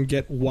people don't even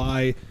get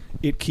why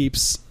it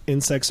keeps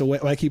insects away,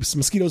 why it keeps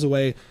mosquitoes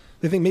away.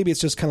 They think maybe it's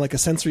just kind of like a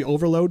sensory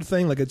overload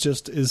thing, like it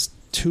just is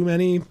too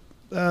many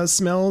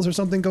smells or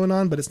something going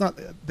on. But it's not.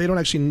 They don't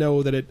actually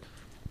know that it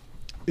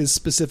is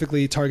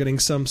specifically targeting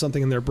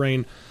something in their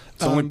brain.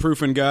 It's the only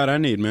proof in God I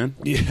need, man.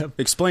 Yeah.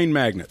 Explain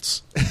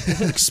magnets.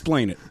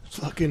 Explain it.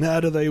 Fucking how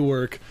do they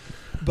work?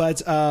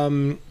 But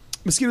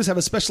mosquitoes have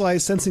a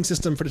specialized sensing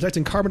system for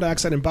detecting carbon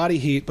dioxide and body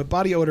heat, but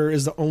body odor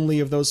is the only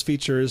of those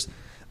features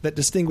that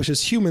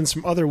distinguishes humans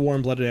from other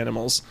warm-blooded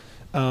animals.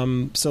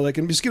 So, like,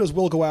 mosquitoes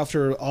will go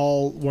after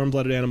all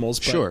warm-blooded animals,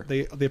 but Sure.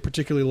 they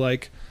particularly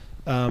like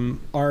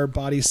our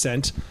body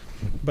scent.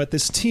 But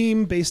this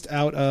team based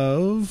out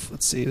of,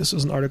 let's see, this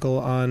was an article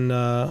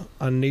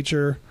on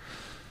Nature.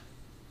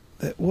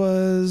 It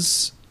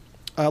was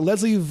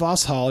Leslie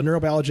Vosshall, a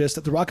neurobiologist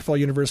at the Rockefeller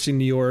University in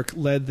New York,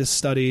 led this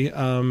study.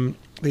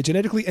 They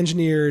genetically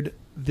engineered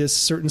this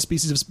certain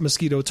species of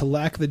mosquito to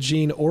lack the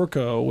gene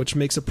Orco, which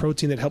makes a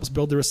protein that helps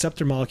build the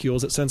receptor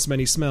molecules that sense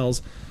many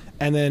smells.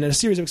 And then a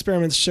series of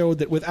experiments showed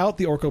that without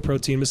the Orco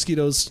protein,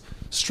 mosquitoes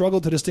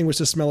struggled to distinguish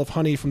the smell of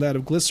honey from that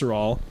of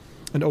glycerol,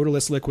 an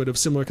odorless liquid of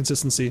similar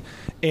consistency,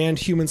 and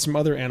humans from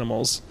other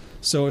animals.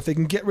 So if they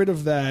can get rid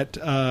of that,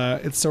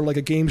 it's sort of like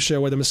a game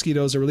show where the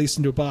mosquitoes are released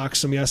into a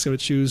box and we ask them to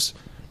choose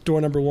door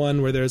number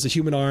 1 where there's a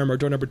human arm, or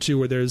door number 2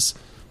 where there's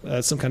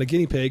some kind of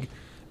guinea pig.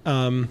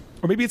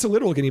 Or maybe it's a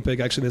literal guinea pig,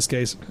 actually, in this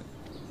case.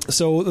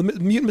 So the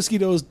mutant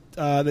mosquitoes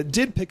that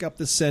did pick up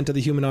the scent of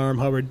the human arm,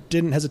 however,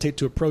 didn't hesitate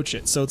to approach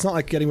it. So it's not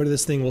like getting rid of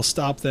this thing will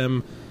stop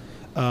them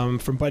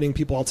from biting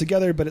people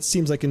altogether, but it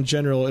seems like in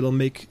general it'll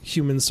make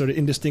humans sort of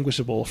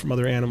indistinguishable from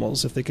other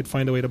animals if they could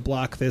find a way to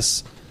block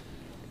this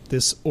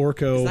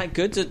Orco. Is that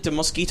good? Do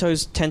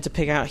mosquitoes tend to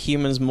pick out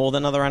humans more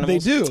than other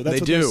animals? They do. That's They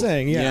what do. they're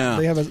saying. Yeah.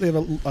 Yeah. They have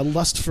a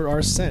lust for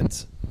our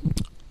scent.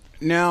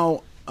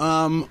 Now,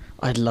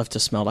 I'd love to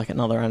smell like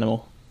another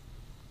animal.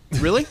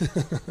 really?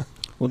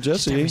 Well,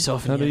 Jesse, every so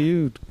often, how do yeah.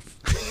 you?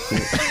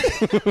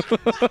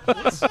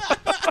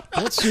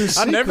 What's your I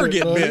secret, never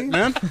get buddy? bit,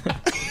 man.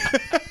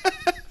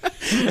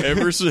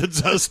 Ever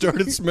since I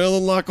started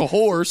smelling like a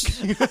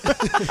horse,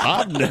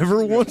 I've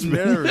never once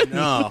been.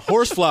 No,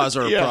 horseflies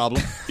are a Yeah.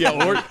 problem.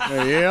 Yeah,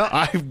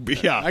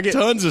 Yeah, I get-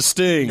 tons of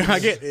sting. I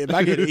get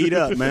eat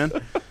up, man.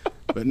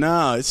 But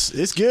no,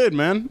 it's good,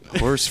 man.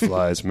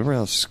 Horseflies. Remember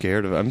how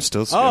scared of? I'm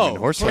still scared. Oh,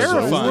 Horseflies are the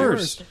terrifying.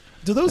 worst.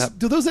 Do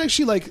those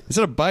actually, like, Is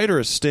it a bite or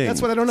a sting?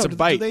 that's what I don't know. It's a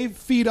bite. Do they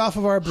feed off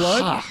of our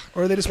blood,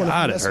 or they just want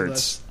God, to it mess with hurts.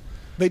 us?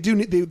 They do.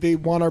 They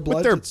want our blood.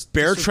 With their to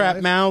bear survive?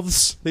 trap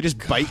mouths, they just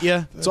bite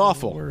you. It's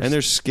awful. worst. And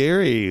they're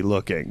scary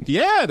looking.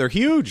 Yeah, they're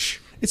huge.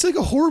 It's like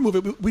a horror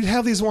movie. We'd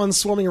have these ones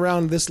swarming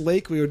around this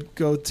lake we would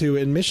go to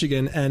in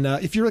Michigan, and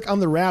if you're like on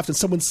the raft and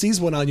someone sees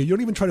one on you, you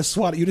don't even try to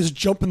swat it. You just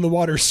jump in the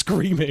water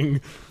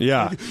screaming.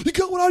 Yeah. You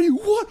got one on you?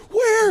 What?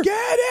 Where?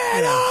 Get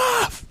it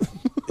off!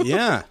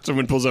 Yeah.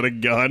 Someone pulls out a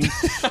gun.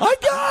 I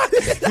got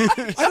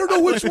it. I don't know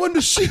which one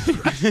to shoot.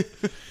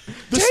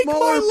 Take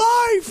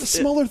my life! The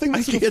smaller thing. I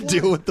That's can't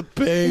deal with the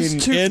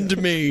pain.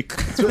 End me.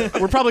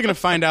 We're probably going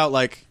to find out,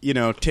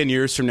 10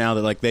 years from now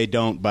that, they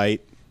don't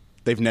bite.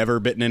 They've never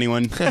bitten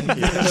anyone.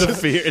 The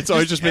fear. It's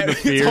always just been the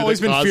fear. It's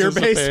always that been causes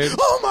the fear-based. pain.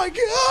 Oh, my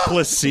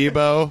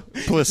God!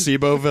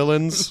 Placebo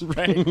villains.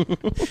 Right.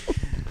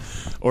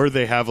 Or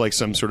they have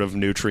some sort of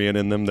nutrient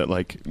in them that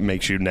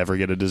makes you never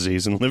get a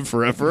disease and live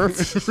forever.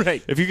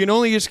 Right. If you can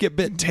only just get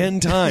bit 10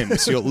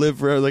 times, you'll live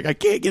forever. I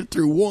can't get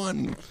through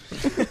one.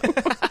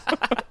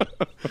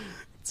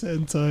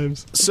 10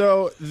 times.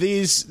 So so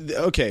there's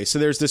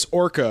this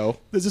Orco.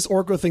 There's this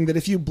Orco thing that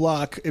if you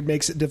block, it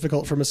makes it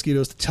difficult for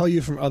mosquitoes to tell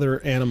you from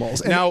other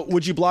animals. And Now,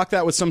 would you block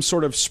that with some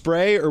sort of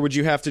spray, or would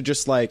you have to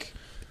just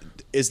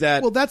is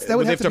that? well, that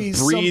would they have to breed be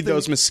something-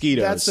 those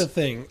mosquitoes. That's the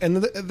thing, and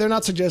they're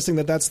not suggesting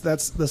that that's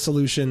the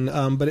solution.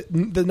 But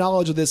the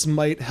knowledge of this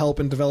might help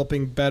in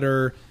developing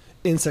better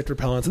insect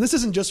repellents. And this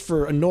isn't just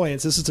for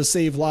annoyance. This is to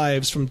save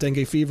lives from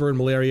dengue fever and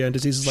malaria and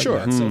diseases like Sure.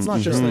 that. So it's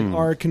not just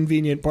our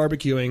convenient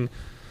barbecuing,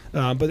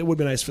 but it would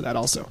be nice for that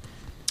also.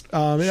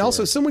 And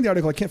also, somewhere in the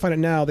article, I can't find it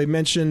now, they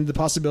mentioned the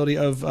possibility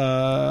of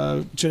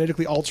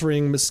genetically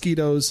altering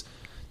mosquitoes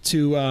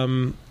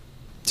to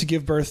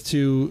give birth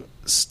to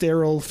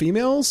sterile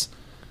females,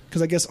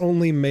 because I guess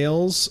only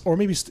males, or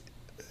maybe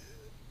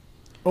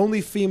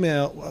only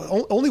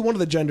one of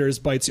the genders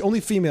bites you. Only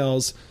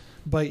females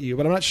bite you,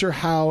 but I'm not sure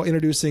how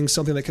introducing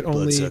something that could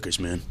only Bloodsuckers,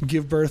 man.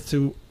 give birth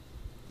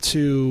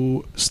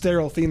to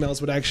sterile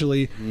females would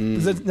actually.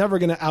 It's never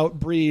going to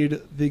outbreed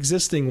the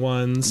existing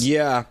ones.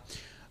 Yeah.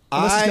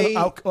 Unless it's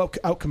going to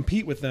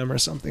outcompete with them or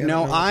something.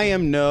 No, don't know. I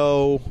am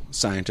no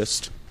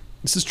scientist.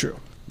 This is true.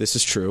 This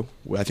is true.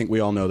 I think we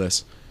all know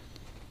this.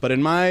 But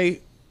in my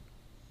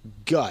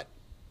gut,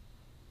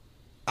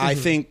 I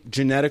think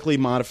genetically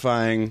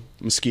modifying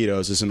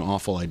mosquitoes is an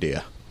awful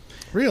idea.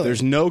 Really?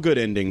 There's no good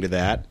ending to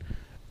that.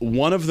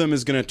 One of them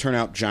is going to turn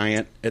out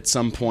giant at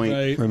some point.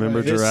 Right, Remember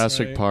right,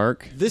 Jurassic right.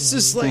 Park? This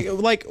is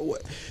like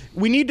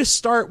we need to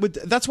start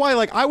with. That's why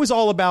I was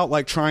all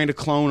about trying to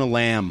clone a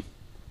lamb,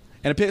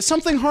 and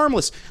something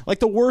harmless,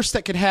 the worst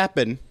that could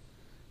happen.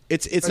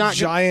 It's A not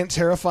giant,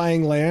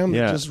 terrifying lamb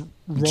Yeah. that just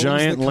roams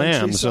giant the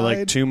lamb, so like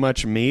countryside. too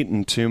much meat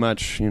and too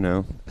much,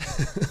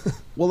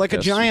 Well, like a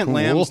That's giant cool.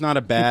 lamb's not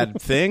a bad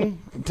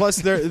thing. Plus,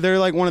 they're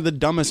like one of the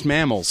dumbest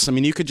mammals. I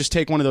mean, you could just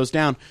take one of those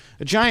down.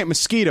 A giant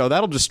mosquito,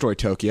 that'll destroy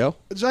Tokyo.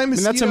 A giant I mean,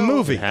 mosquito. that's a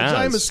movie. A giant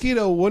Has.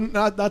 mosquito wouldn't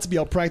not to be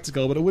all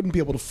practical, but it wouldn't be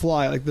able to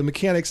fly. Like the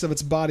mechanics of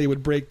its body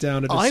would break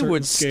down at a I certain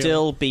would scale.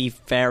 still be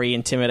very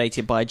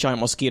intimidated by a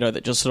giant mosquito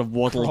that just sort of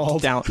waddled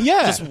Crawled. down.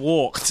 Yeah. Just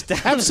walked down.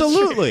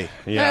 Absolutely.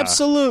 Yeah.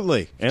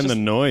 Absolutely. and the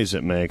noise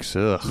it makes.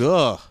 Ugh.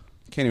 Ugh.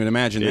 Can't even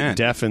imagine It that.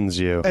 deafens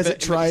you. as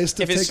it tries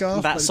to If it's take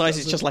off. that but it size,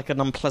 it's doesn't. just like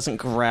an unpleasant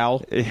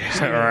growl.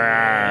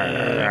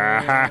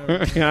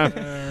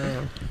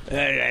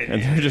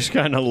 And they're just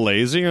kind of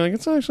lazy. You're like,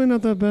 it's actually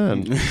not that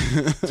bad.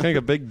 It's like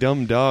a big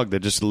dumb dog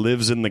that just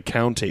lives in the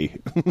county.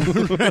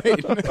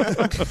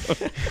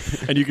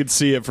 And you can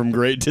see it from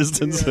great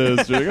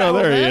distances. You're like, oh,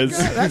 there he is.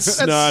 That's-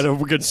 It's not a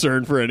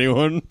concern for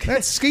anyone.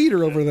 That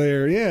Skeeter over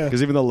there, yeah.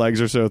 Because even the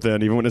legs are so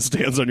thin, even when it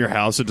stands on your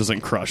house, it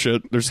doesn't crush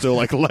it. They're still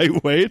like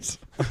lightweight.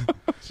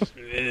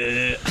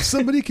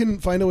 Somebody can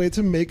find a way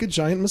to make a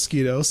giant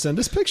mosquito. Send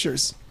us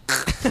pictures.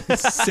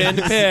 Send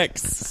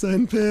pics.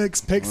 Send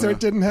pics. Pixar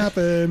didn't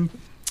happen.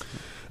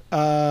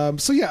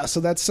 So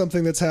that's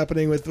something that's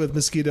happening with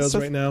mosquitoes So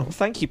right now.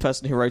 Thank you,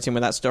 person who wrote in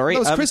with that story. That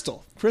was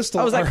Crystal.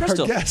 Crystal, Oh, was that our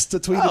Crystal? guest,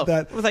 tweeted Oh,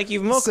 that. well, thank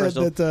you more, said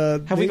Crystal.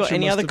 that, Have we got nature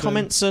any must other have been-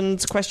 comments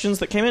and questions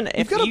that came in?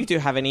 If got a you do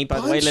have any, by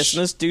the way, bunch.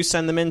 listeners, do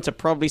send them in to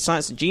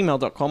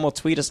probablyscience@gmail.com or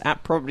tweet us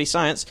at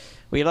probablyscience.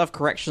 We love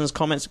corrections,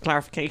 comments, and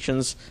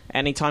clarifications.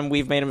 Anytime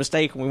we've made a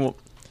mistake and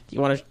you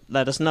want to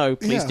let us know,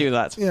 please Yeah, do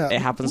that. yeah.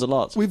 It happens a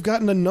lot. We've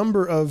gotten a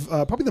number of,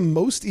 probably the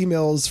most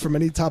emails from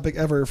any topic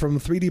ever from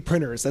 3D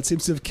printers. That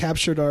seems to have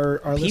captured our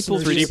People's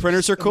listeners' 3D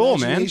printers are cool,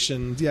 man.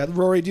 imagination. Yeah,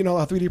 Rory, do you know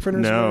how 3D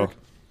printers No. work?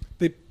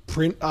 They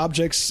print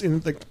objects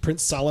print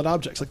solid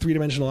objects, like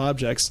three-dimensional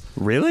objects.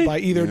 Really? By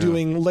either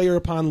doing layer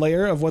upon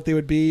layer of what they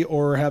would be,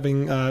 or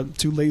having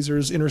two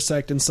lasers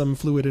intersect in some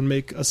fluid and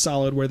make a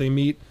solid where they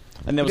meet.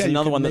 And there was Yeah, you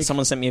another can one that make-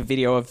 someone sent me a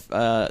video of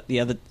a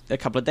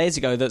couple of days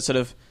ago that sort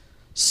of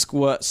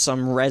squirts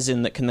some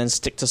resin that can then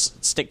stick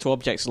to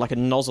objects like a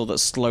nozzle that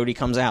slowly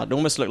comes out. It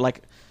almost looked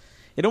like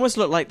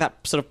that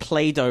sort of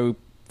Play-Doh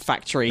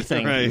factory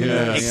thing, Right,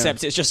 yeah.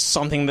 except it's just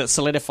something that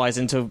solidifies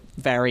into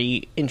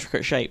very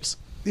intricate shapes.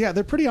 Yeah,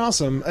 they're pretty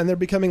awesome, and they're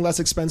becoming less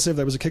expensive.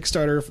 There was a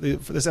Kickstarter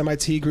for this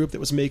MIT group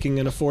that was making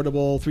an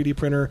affordable 3D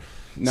printer.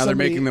 Now they're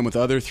making them with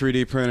other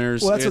 3D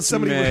printers. Well, that's It's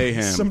what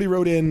mayhem. somebody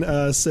wrote in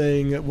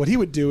saying what he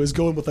would do is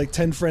go in with like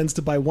 10 friends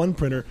to buy one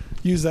printer,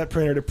 use that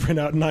printer to print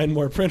out 9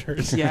 more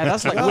printers. Yeah,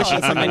 that's like Oh,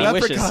 wishing that's for a many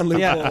wishes. leprechaun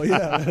loophole. Yeah.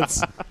 Yeah,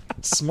 that's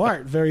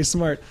smart, very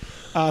smart.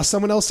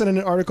 Someone else sent in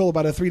an article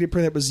about a 3D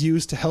printer that was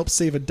used to help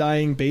save a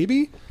dying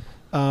baby.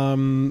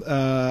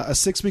 A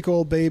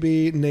 6-week-old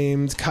baby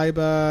named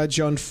Kaiba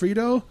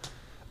Gianfrido.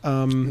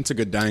 It's a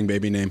good dying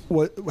baby name.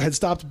 Had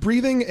stopped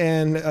breathing,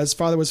 and his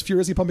father was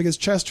furiously pumping his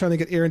chest, trying to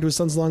get air into his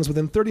son's lungs.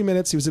 Within 30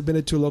 minutes, he was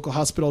admitted to a local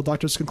hospital.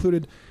 Doctors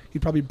concluded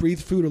he'd probably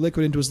breathed food or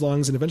liquid into his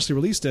lungs and eventually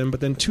released him. But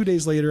then 2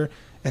 days later,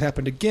 it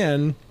happened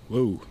again.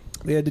 Whoa.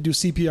 They had to do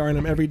CPR on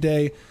him every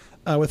day.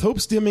 With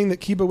hopes dimming that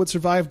Kiba would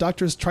survive,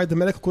 doctors tried the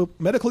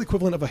medical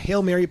equivalent of a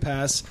Hail Mary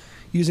pass.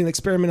 Using an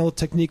experimental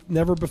technique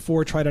never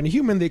before tried on a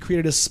human, they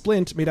created a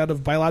splint made out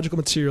of biological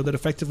material that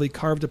effectively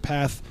carved a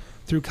path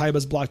through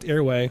Kaiba's blocked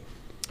airway.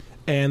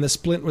 And the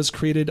splint was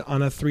created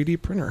on a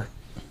 3D printer.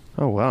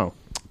 Oh, wow.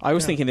 I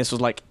was thinking this was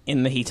like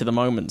in the heat of the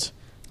moment.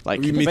 Like,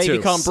 Me the baby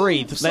too. can't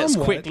breathe. Let's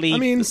Somewhat. quickly. I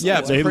mean,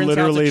 Yeah, They print out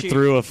the literally tube.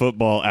 threw a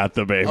football at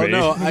the baby. Oh,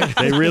 no,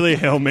 They really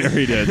Hail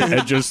Married it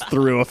and just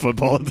threw a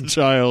football at the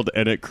child,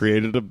 and it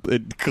cleared the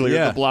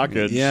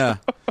blockage. Yeah.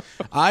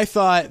 I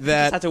thought Just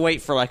that had to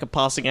wait for like a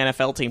passing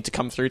NFL team to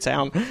come through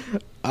town.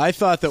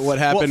 what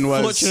happened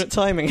what was fortunate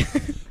timing.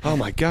 Oh,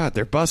 my God,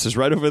 their bus is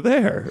right over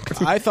there.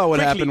 I thought what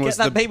Quickly, happened get was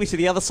that baby to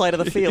the other side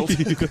of the field.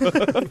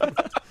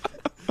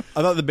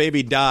 I thought the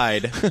baby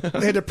died.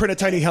 They had to print a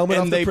tiny helmet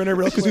And off they- the printer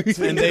real quick.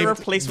 and They they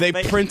replacement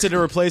baby. printed a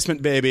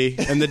replacement baby,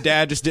 and the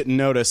dad just didn't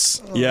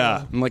notice.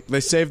 Yeah. I'm like,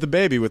 they saved the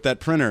baby with that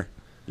printer,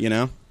 you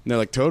know? And they're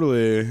like,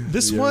 totally.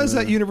 This yeah. was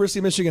at University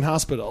of Michigan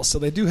Hospital, so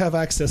they do have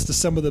access to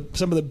some of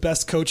the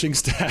best coaching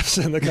staffs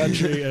in the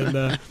country.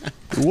 And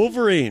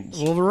Wolverines.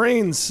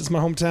 Wolverines is my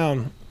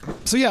hometown.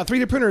 So yeah,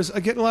 3D printers are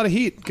getting a lot of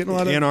heat, getting a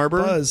lot of Ann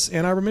Arbor? buzz.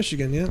 Ann Arbor,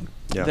 Michigan. Yeah.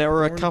 Yeah. There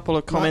were a Born- couple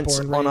of not comments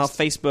born, on our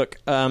raised.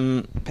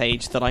 Facebook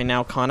page that I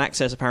now can't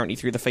access apparently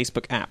through the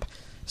Facebook app.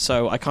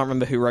 So I can't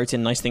remember who wrote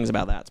in nice things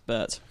about that,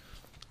 but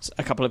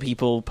a couple of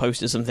people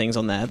posted some things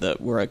on there that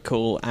were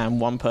cool,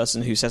 and one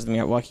person who says something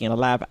about working in a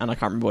lab, and I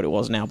can't remember what it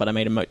was now, but I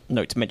made a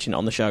note to mention it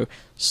on the show.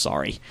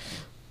 Sorry.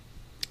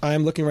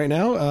 I'm looking right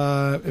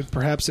now. If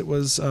perhaps it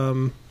was.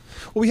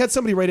 We had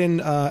somebody write in.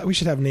 We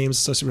should have names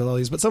associated with all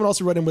these, but someone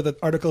also wrote in with an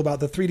article about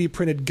the 3D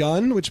printed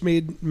gun, which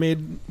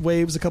made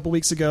waves a couple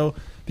weeks ago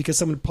because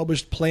someone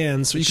published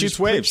plans. So He you could shoots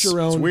just print waves. your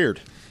own. It's weird.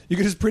 You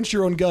could just print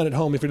your own gun at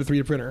home if you had a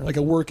 3D printer, like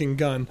a working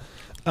gun.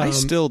 I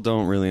still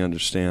don't really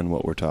understand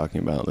what we're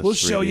talking about. This We'll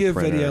show 3D you a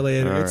printer. video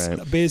later. All It's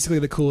right. basically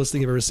the coolest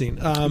thing you've ever seen.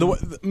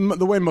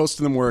 The way most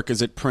of them work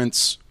is it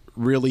prints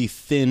really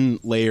thin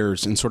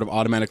layers and sort of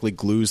automatically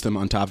glues them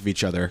on top of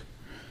each other.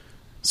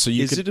 So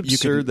Is it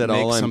absurd that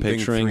all I'm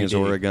picturing is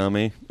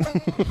origami?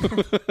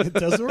 It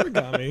does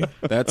origami.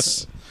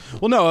 That's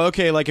well, no,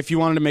 okay. Like if you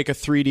wanted to make a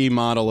 3D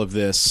model of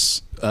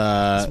this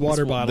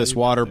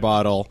water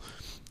bottle,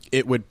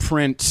 it would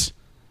print.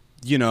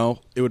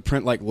 It would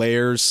print like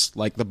layers,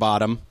 like the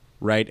bottom,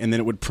 right, and then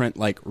it would print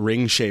like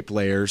ring-shaped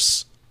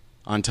layers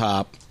on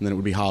top, and then it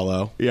would be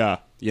hollow. Yeah.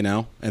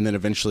 And then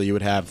eventually you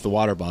would have the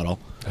water bottle.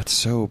 That's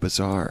so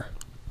bizarre.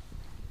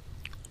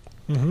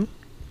 Mm-hmm.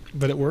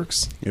 But it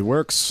works. It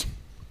works.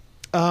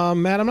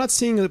 Matt, I'm not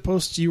seeing the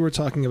post you were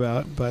talking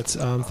about, but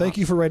thank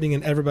you for writing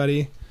in,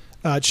 everybody.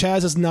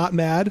 Chaz is not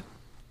mad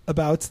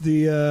about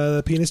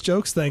the penis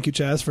jokes. Thank you,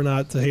 Chaz, for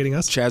not hating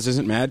us. Chaz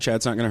isn't mad.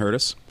 Chad's not going to hurt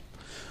us.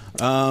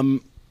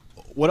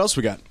 What else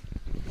we got?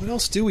 What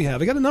else do we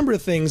have? We got a number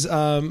of things.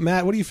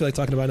 Matt, what do you feel like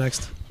talking about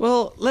next?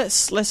 Well,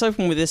 let's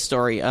open with this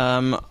story.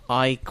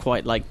 I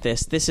quite like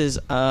this. This is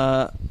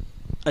a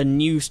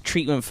new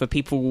treatment for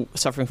people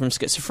suffering from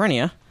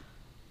schizophrenia,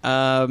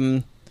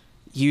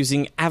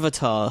 using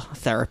avatar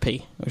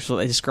therapy, which is what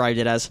they described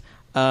it as.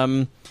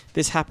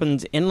 This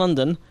happened in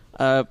London.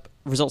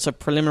 Results of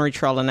preliminary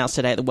trial announced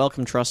today at the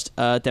Wellcome Trust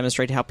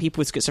demonstrated how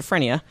people with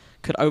schizophrenia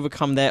could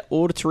overcome their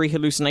auditory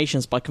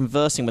hallucinations by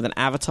conversing with an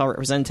avatar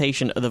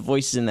representation of the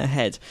voices in their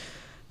head.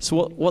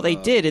 So what they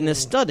did in this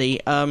study,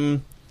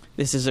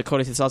 this is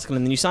according to this article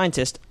in The New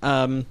Scientist,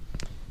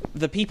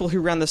 the people who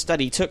ran the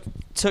study took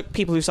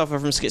people who suffer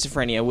from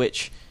schizophrenia,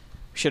 which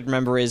we should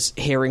remember is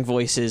hearing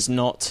voices,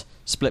 not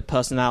split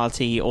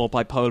personality or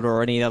bipolar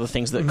or any other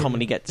things that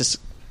commonly get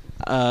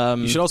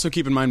you should also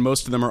keep in mind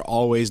most of them are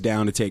always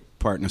down to take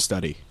part in a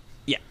study.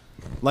 Yeah.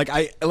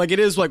 It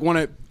is like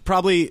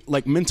probably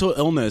like mental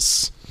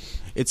illness.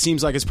 It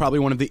seems like it's probably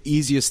one of the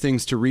easiest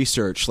things to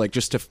research, like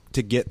just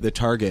to get the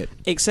target.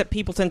 Except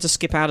people tend to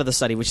skip out of the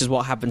study, which is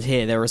what happened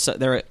here.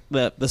 After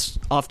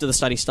the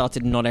study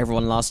started, not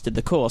everyone lasted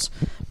the course.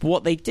 But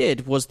what they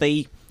did was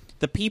the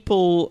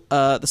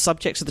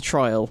subjects of the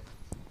trial,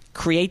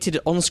 created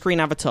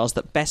on-screen avatars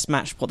that best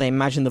matched what they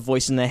imagined the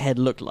voice in their head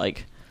looked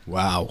like.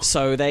 Wow.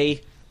 So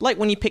they, like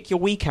when you pick your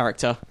Wii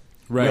character,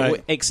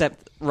 right?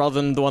 Except rather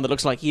than the one that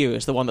looks like you,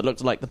 it's the one that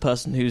looks like the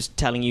person who's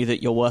telling you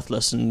that you're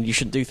worthless and you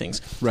shouldn't do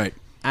things. Right.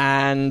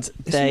 And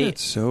Isn't that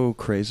so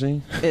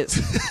crazy? It's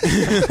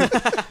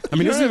I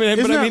mean, isn't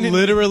that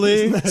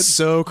literally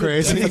so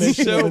crazy?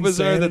 It's so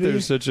bizarre that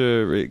there's such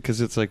a,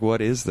 because it's like, what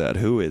is that?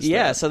 Who is that?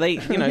 Yeah, so they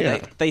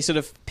they sort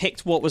of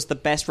picked what was the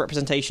best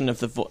representation of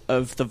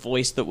the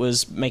voice that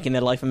was making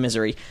their life a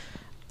misery.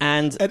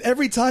 And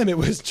every time it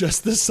was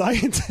just the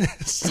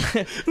scientist.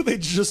 They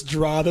just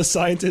draw the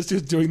scientist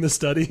who's doing the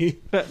study.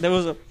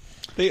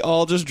 They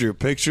all just drew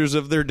pictures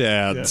of their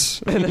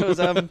dads. Yeah. There was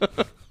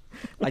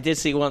I did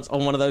see once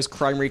on one of those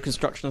crime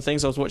reconstruction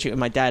things. I was watching it with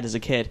my dad as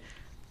a kid,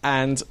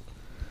 and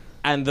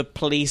the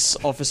police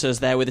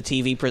officer's there with a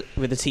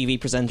TV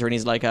presenter, and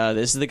he's like,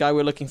 "This is the guy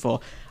we're looking for."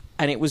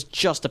 And it was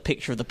just a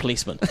picture of the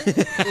policeman.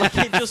 Like,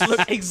 it just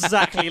looked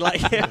exactly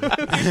like him.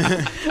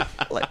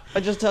 Like, I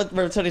just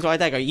remember turning to my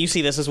dad, go, "You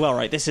see this as well,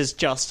 right? This is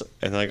just..."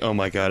 And like, oh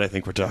my God, I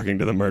think we're talking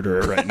to the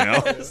murderer right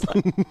now.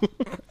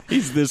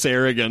 He's this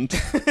arrogant.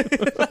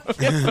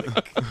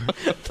 The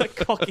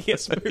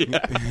cockiest move.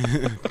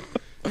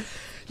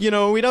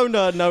 We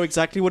don't know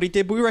exactly what he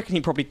did, but we reckon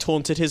he probably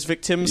taunted his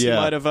victims. Yeah.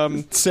 He might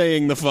have...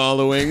 saying the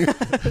following.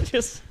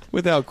 Just...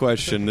 Without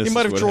question, this he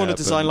might is have what drawn happened.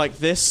 a design like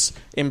this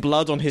in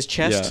blood on his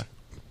chest. Yeah.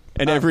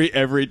 And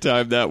every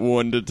time that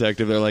one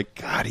detective, they're like,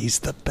 God, he's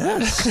the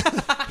best.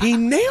 He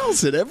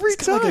nails it every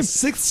time. Like a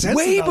sixth sense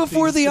way about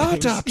before the these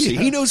things. autopsy.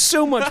 Yeah. He knows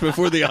so much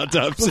before the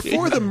autopsy.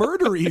 Before the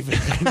murder, even.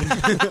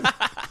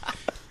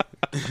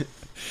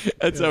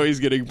 That's how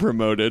he's getting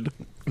promoted.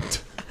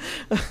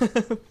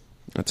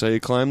 That's how you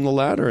climb the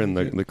ladder in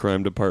the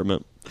crime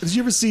department. Did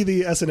you ever see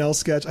the SNL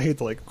sketch? I hate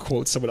to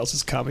quote someone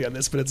else's copy on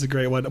this, but it's a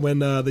great one. When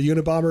the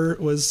Unabomber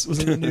was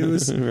in the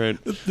news, Right.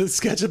 the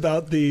sketch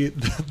about the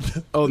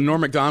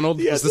Norm Macdonald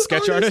was the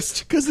sketch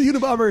artist? Because the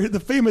Unabomber, the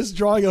famous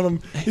drawing of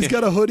him, he's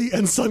got a hoodie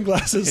and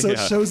sunglasses, so it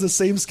Yeah. shows the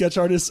same sketch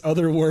artist's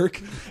other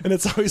work, and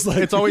it's always like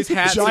It's always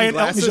hats and giant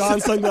Elton glasses.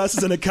 John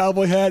sunglasses and a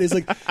cowboy hat. He's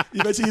like,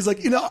 eventually he's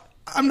like,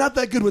 I'm not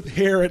that good with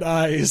hair and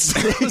eyes.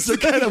 Those are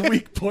kind of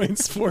weak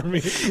points for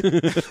me.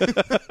 This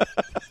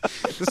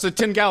is a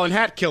 10-gallon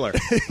hat killer.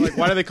 Like,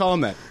 why do they call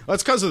him that? Well,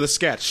 it's because of the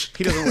sketch.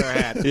 He doesn't wear a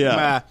hat.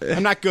 Yeah.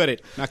 I'm not good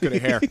at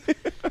hair.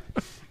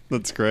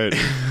 That's great.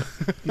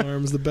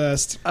 Norm's the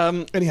best.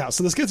 Anyhow,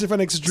 so the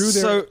schizophrenics drew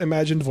their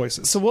imagined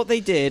voices. So what they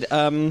did,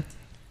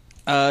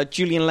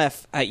 Julian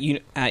Leff at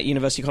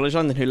University College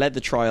London, who led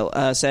the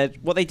trial, said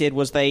what they did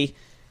was the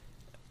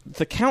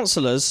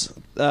counsellors,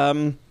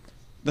 the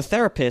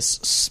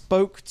therapists,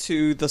 spoke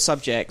to the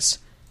subjects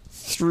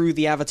through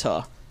the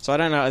avatar. So I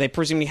don't know, they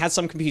presumably had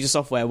some computer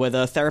software where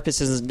the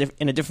therapist is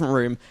in a different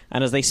room,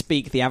 and as they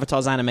speak, the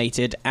avatar's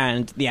animated,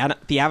 and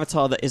the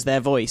avatar that is their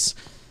voice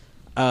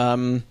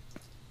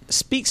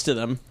speaks to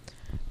them.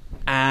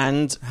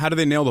 And how do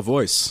they nail the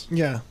voice?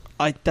 Yeah.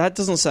 that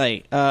doesn't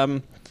say.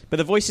 But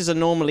the voices are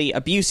normally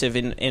abusive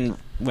in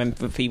when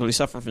for people who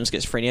suffer from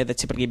schizophrenia. They're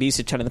typically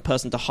abusive, telling the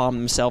person to harm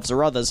themselves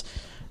or others.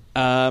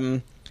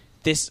 It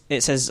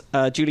says,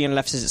 Julian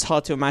Leff says, it's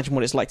hard to imagine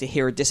what it's like to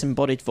hear a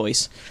disembodied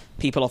voice.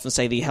 People often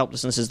say the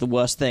helplessness is the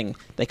worst thing.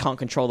 They can't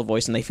control the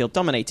voice and they feel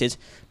dominated.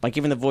 By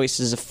giving the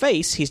voices a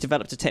face, he's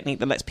developed a technique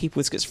that lets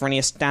people with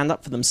schizophrenia stand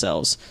up for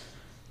themselves.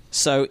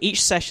 So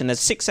each session,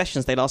 there's 6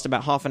 sessions, they last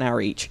about half an hour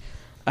each.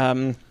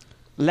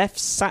 Leff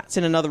sat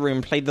in another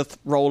room, played the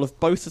role of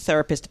both the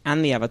therapist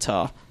and the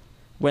avatar.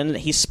 When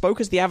he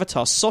spoke as the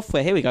avatar,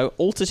 software, here we go,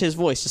 altered his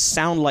voice to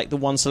sound like the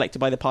one selected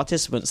by the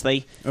participants.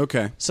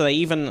 So they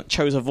even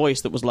chose a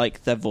voice that was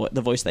like the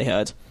voice they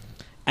heard.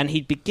 And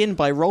he'd begin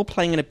by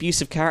role-playing an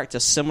abusive character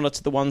similar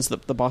to the ones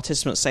that the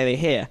participants say they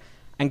hear,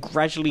 and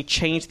gradually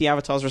change the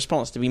avatar's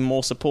response to be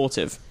more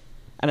supportive.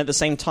 And at the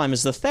same time,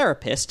 as the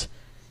therapist,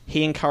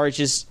 he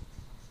encourages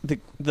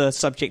the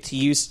subject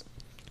to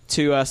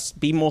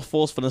be more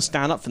forceful and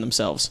stand up for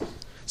themselves.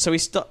 So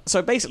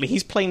basically,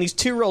 he's playing these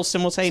 2 roles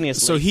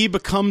simultaneously. So he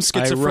becomes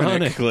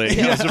schizophrenic.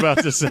 Ironically, I was about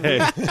to say.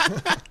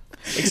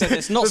 Except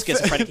it's not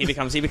schizophrenic he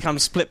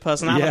becomes split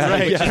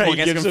personality, which is what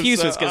gets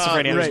confused with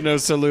schizophrenia. There's no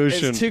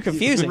solution. It's too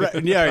confusing.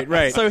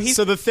 Right.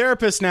 So the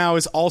therapist now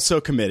is also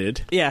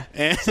committed. Yeah.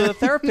 So the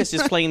therapist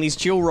is playing these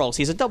dual roles.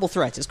 He's a double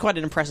threat. It's quite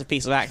an impressive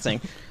piece of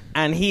acting.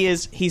 And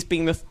he's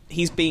being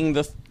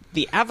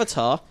the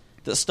avatar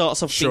that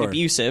starts off being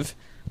abusive,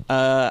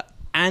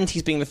 and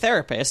he's being the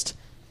therapist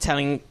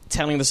telling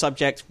the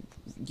subject,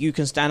 you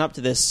can stand up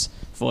to this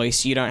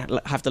voice, you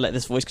don't have to let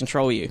this voice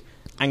control you.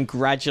 And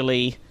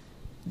gradually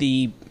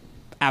the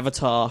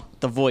avatar,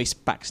 the voice,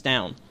 backs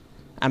down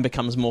and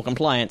becomes more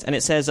compliant. And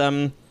it says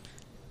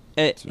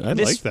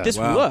this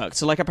worked.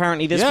 So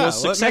apparently this was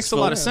successful. That makes a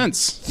lot of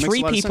sense.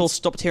 3 people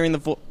stopped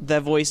hearing their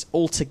voice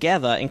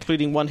altogether,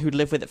 including one who'd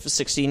lived with it for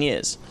 16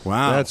 years.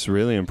 Wow, that's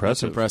really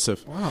impressive.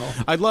 Wow,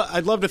 I'd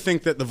love to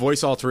think that the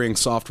voice altering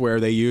software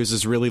they use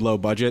is really low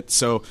budget.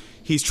 So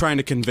he's trying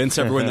to convince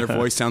everyone their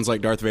voice sounds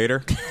like Darth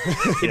Vader.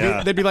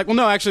 They'd be like, well,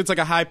 no, actually, it's like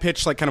a high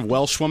pitched, like kind of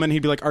Welsh woman.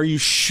 He'd be like, are you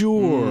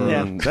sure?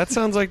 That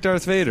sounds like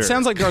Darth Vader. It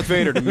sounds like Darth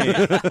Vader to me.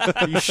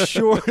 Are you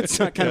sure it's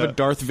not kind of a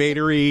Darth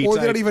Vader-y Or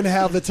type? they don't even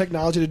have the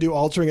technology to do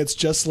altering. It's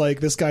just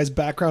like this guy's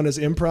background is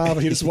improv,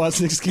 and he just wants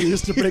an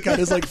excuse to break out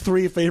his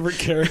 3 favorite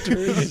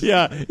characters.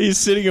 Yeah, he's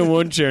sitting in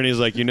one chair and he's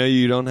like,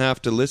 you don't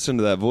have to listen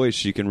to that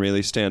voice. You can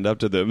really stand up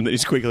to them. And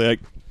he's quickly like...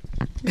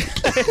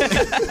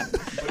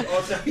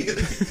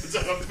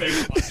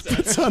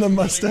 It's on a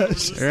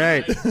mustache.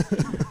 Right.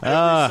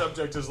 Every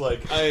subject is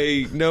like,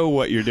 I know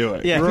what you're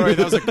doing. Yeah. Rory,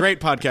 that was a great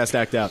podcast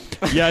act out.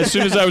 Yeah, as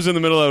soon as I was in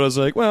the middle of it, I was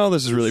like, well,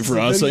 this is really for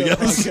us, I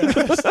guess.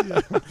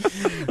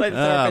 Like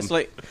the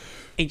therapist,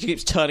 he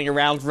keeps turning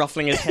around,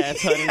 ruffling his hair,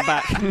 turning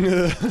back.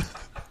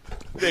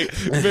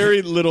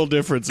 Very little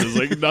differences,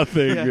 like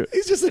nothing. Yeah.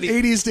 He's just an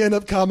 80s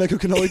stand-up comic who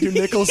can only do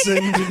Nicholson,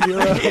 De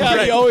Niro.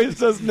 Yeah, he always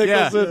does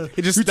Nicholson.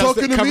 He just You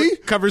talking to me?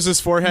 covers his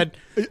forehead.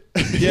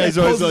 Yeah, he's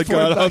always like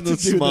got on the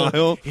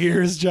smile.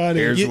 Here's Johnny.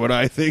 Here's what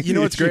I think. You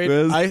know what's the issue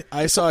great? is.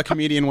 I saw a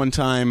comedian one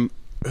time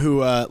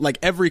who, like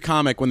every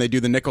comic, when they do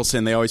the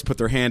Nicholson, they always put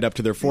their hand up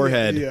to their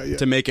forehead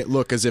to make it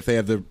look as if they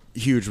have the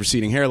huge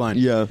receding hairline.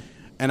 Yeah.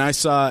 And I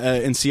saw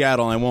in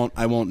Seattle,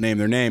 I won't name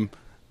their name,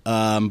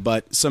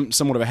 but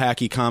somewhat of a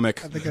hacky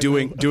comic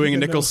doing a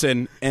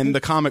Nicholson, and the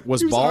comic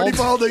was bald. already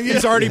balding, yeah.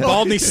 He's already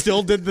bald, and he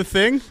still did the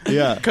thing.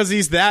 Yeah. because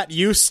he's that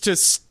used to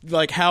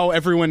how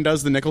everyone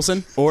does the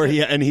Nicholson. Or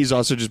he's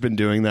also just been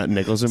doing that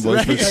Nicholson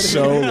voice for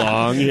so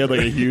long. He had like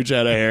a huge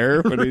head of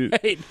hair when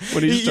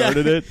he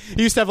started it.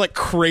 He used to have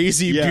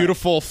crazy,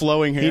 beautiful,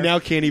 flowing hair. He now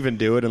can't even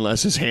do it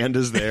unless his hand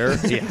is there.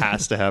 He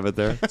has to have it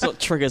there. That's what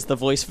triggers the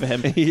voice for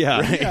him.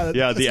 Yeah,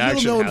 the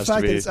action little known has fact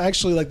to be. that it's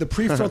actually the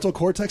prefrontal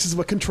cortex is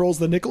what controls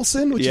the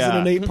Nicholson, which is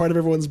an innate part of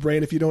everyone's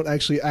brain if you don't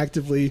actually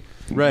actively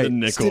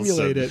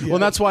stimulate it. Well,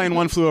 that's why in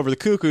One Flew Over the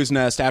Cuckoo's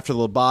Nest, after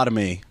the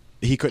lobotomy,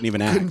 he couldn't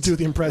even act. Couldn't do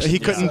the impression. He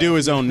couldn't do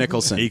his own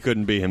Nicholson. He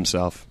couldn't be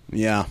himself.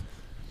 Yeah.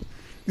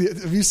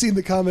 Have you seen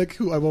the comic,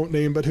 who I won't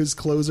name, but whose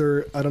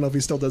closer, I don't know if he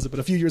still does it, but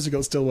a few years ago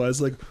it still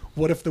was,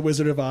 what if The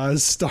Wizard of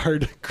Oz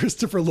starred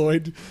Christopher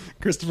Lloyd,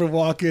 Christopher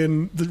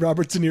Walken,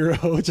 Robert De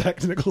Niro,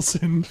 Jack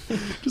Nicholson?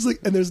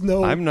 And there's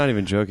no... I'm not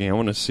even joking. I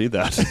want to see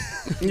that.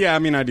 Yeah, I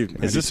mean, I do.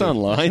 Is this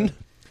online?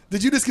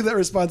 Did you just give that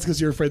response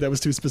because you're afraid that was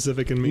too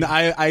specific and mean? No,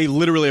 I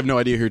literally have no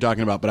idea who you're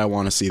talking about, but I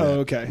want to see that. Oh,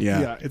 okay.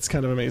 Yeah, it's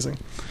kind of amazing.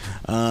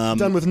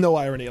 Done with no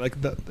irony.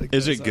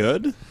 Is it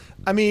good?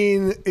 I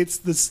mean, it's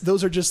this.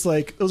 Those are just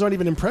those aren't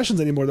even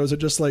impressions anymore. Those are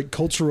just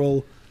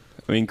cultural.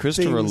 I mean,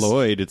 Christopher things.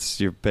 Lloyd.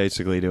 You're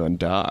basically doing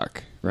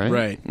Doc, right?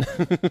 Right.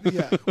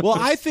 Yeah. Well,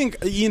 I think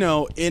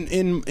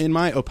in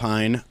my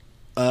opine,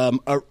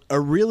 a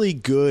really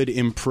good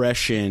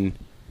impression.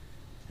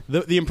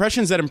 The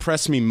impressions that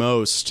impress me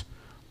most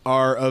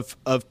are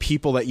of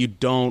people that you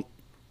don't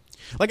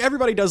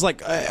everybody does all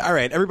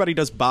right, everybody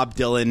does Bob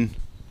Dylan.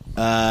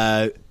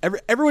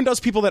 Everyone does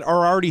people that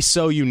are already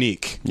so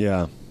unique.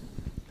 Yeah.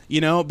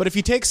 But if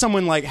you take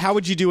someone how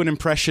would you do an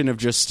impression of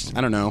just,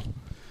 I don't know,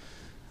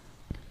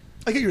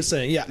 I get what you're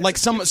saying. Yeah, Like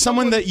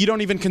someone that you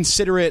don't even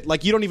consider it,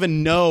 like you don't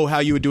even know how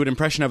you would do an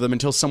impression of them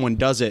until someone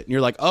does it, and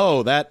you're like,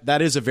 oh,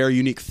 that is a very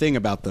unique thing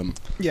about them.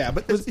 Yeah,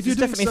 but if It's you're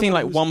doing definitely a thing someone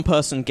like who's- one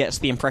person gets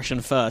the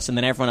impression first, and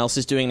then everyone else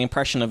is doing an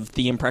impression of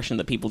the impression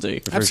that people do.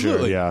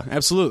 Absolutely, sure, yeah.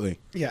 absolutely.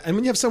 Yeah, and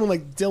when you have someone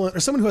like Dylan, or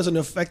someone who has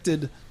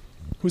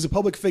who's a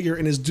public figure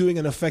and is doing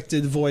an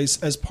affected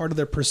voice as part of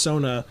their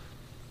persona,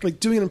 like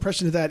doing an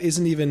impression of that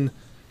isn't even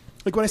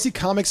like when I see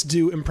comics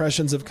do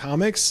impressions of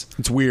comics,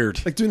 It's weird.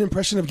 like doing an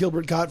impression of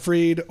Gilbert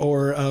Gottfried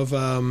or of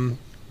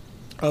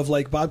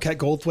like Bobcat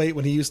Goldthwait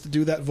when he used to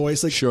do that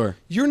voice. Like, Sure.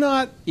 you're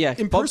not Yeah,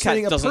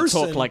 impersonating Bobcat a doesn't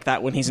person. talk like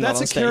that when he's not That's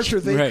on a stage. character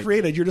they Right.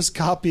 created. You're just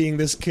copying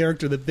this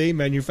character that they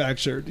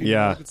manufactured. You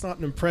Yeah. know? It's not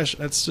an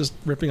impression. That's just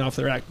ripping off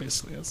their act,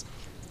 basically.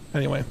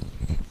 Anyway,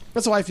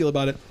 that's how I feel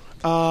about it.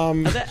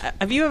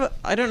 Have you ever?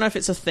 I don't know if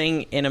it's a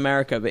thing in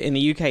America, but in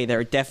the UK,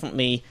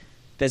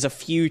 there's a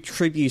few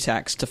tribute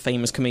acts to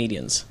famous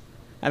comedians,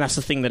 and that's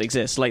the thing that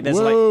exists. Like there's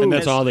Whoa. And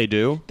that's there's- all they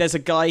do? There's a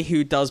guy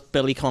who does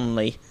Billy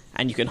Connolly,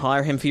 and you can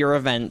hire him for your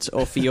event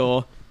or for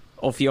your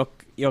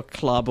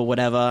club or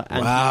whatever,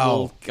 and Wow. he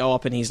will go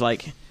up and he's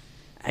like.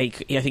 I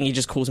think he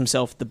just calls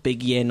himself the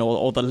Big Yin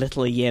or the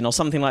Little Yin or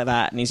something like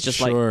that, and he's just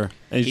Sure. like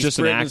And he's just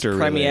an Britain's actor,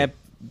 premier really.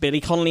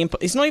 Billy Connolly.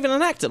 He's not even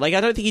an actor. Like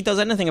I don't think he does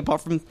anything apart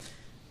from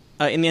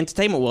in the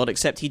entertainment world,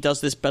 except he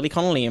does this Billy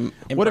Connolly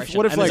impression. What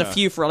if, and there's like- a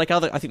few for like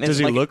other? I think there's Does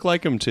he like, look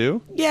like him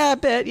too? Yeah, a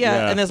bit. Yeah,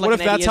 Yeah. and there's like What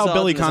if an Eddie that's how Izzard,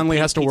 Billy and there's a Conley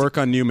Pete has to Peter- work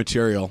on new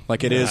material?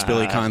 Like it is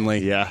Billy Conley.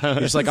 Yeah. You're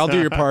just like, I'll do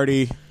your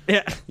party.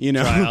 Yeah, You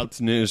know. Try out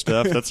new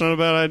stuff. That's not a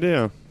bad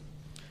idea.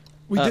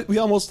 We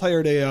almost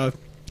hired a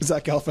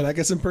Zach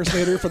Galifianakis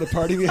impersonator for the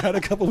party we had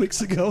a couple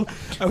weeks ago.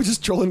 I was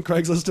just trolling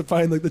Craigslist to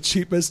find like the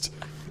cheapest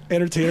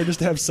entertainer just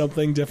to have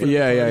something different.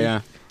 Yeah, at the yeah, party.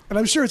 yeah. And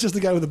I'm sure it's just the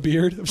guy with a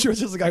beard. I'm sure it's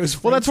just the guy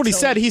who's. Well, that's what he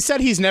said. He said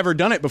he's never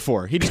done it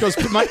before. He just goes,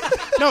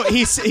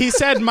 he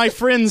said, my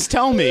friends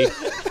tell me.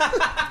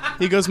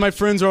 He goes, my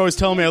friends are always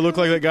telling me I look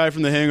like that guy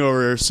from The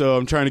Hangover, so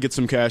I'm trying to get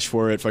some cash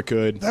for it if I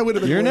could. That would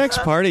have been Your worth next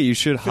party, you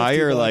should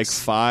hire $50. like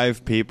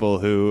 5 people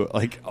who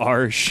like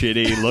are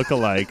shitty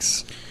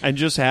lookalikes, and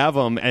just have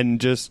them.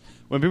 And just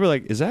when people are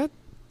like, "Is that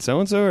so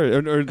and so?"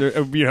 or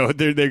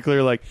they're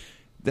clear like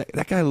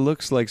that guy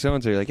looks like so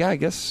and so. You're like, yeah, I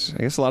guess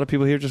a lot of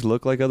people here just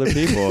look like other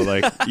people.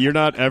 Like you're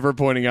not ever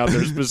pointing out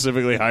they're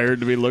specifically hired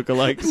to be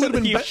lookalikes.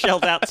 you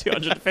shelled out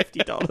 $250. It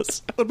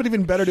would have been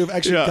even better to have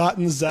actually Yeah.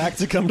 gotten Zach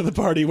to come to the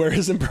party where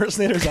his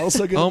impersonator is also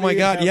going to Oh my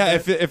god, have yeah!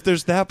 that. If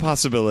there's that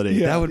possibility,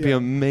 Yeah, that would be yeah.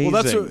 amazing.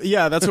 Well,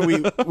 that's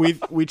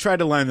what we tried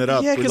to line that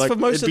up. Yeah, We'd because like- for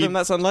most it'd of be- them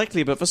that's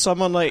unlikely, but for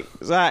someone like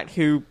Zach,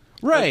 who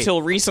Right.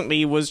 until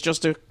recently was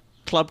just a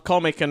club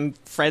comic and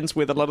friends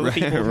with a lot of the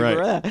people who right.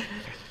 were there.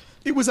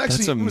 It was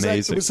actually That's it was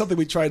amazing. something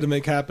we tried to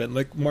make happen.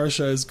 Like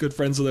Marsha is good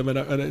friends with him,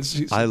 and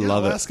she's I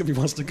love I'll it. ask if he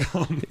wants to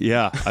come.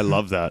 Yeah, I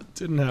love that.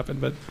 Didn't happen,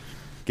 but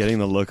Getting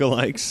the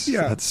lookalikes.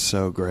 Yeah. That's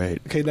so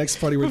great. okay.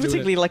 Next party we're doing.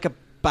 Particularly like a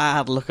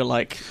bad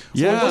lookalike.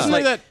 Yeah. Wasn't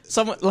Like- like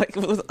someone like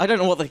I don't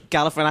know what the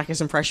Galifianakis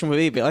impression would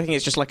be, but I think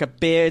it's just like a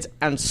beard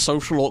and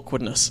social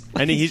awkwardness.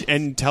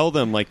 And tell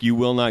them like you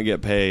will not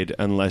get paid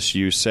unless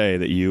you say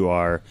that you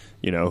are,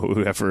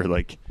 whoever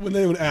like When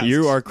they would ask,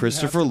 you are have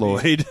Christopher to be.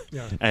 Lloyd,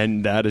 Yeah.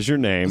 and that is your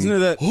name. Isn't there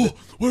that? Oh,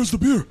 where's the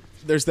beer?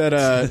 There's that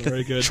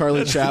Very good.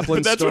 Charlie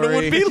Chaplin That's story.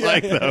 what it would be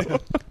like, though.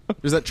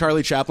 There's that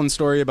Charlie Chaplin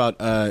story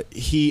about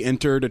he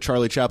entered a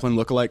Charlie Chaplin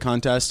lookalike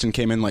contest and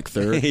came in like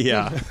third.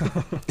 Yeah,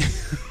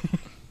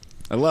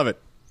 I love it.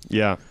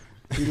 yeah.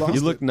 He lost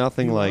You look it.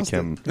 nothing He like lost it.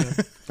 him. Yeah.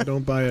 I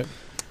don't buy it.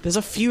 There's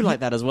a few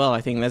like that as well.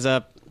 I think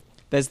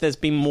there's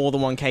been more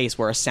than one case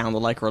where a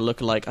sound-alike or a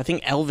look-alike. I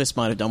think Elvis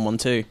might have done one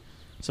too,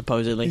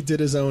 supposedly. He did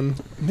his own.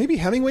 Maybe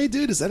Hemingway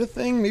did. Is that a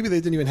thing? Maybe they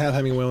didn't even have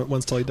Hemingway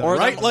once till he died. Or,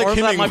 Right, that, like or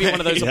that might be Hemingway. one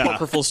of those Yeah.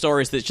 apocryphal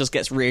stories that just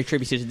gets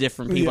reattributed to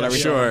different people Yeah, every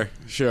sure. time.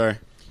 Sure.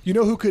 You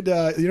know who could?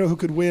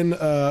 Win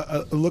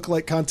a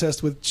lookalike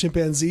contest with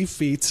chimpanzee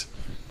feet?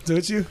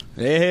 Don't you?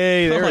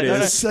 Hey, there it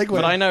That's is. a segue.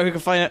 But I know who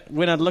can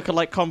win a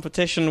look-alike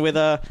competition with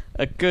a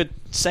good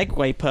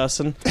Segway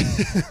person.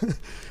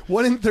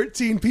 1 in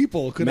 13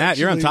 people could. Matt,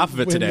 you're on actually top of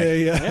it win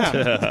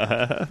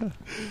today.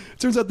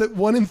 Turns out that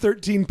 1 in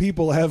 13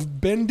 people have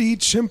bendy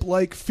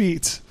chimp-like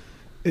feet.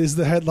 Is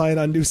the headline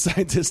on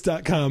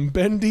NewScientist.com.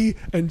 Bendy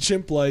and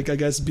chimp-like, I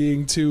guess,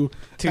 being two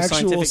actual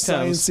scientific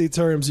terms. sciencey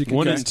terms. You can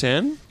 1 in guess.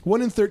 10.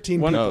 1 in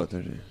 13 people. Oh,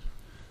 30.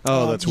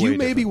 Oh, that's way you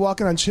may be different.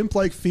 walking on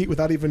chimp-like feet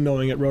without even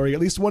knowing it, Rory. At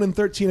least 1 in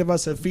 13 of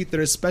us have feet that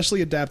are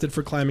specially adapted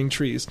for climbing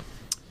trees.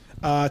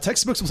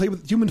 Textbooks will say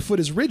that the human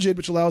foot is rigid,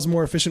 which allows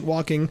more efficient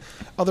walking.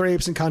 Other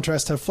apes, in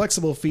contrast, have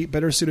flexible feet,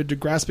 better suited to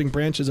grasping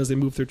branches as they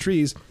move through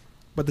trees.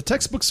 But the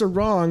textbooks are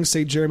wrong,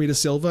 say Jeremy Da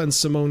Silva and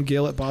Simone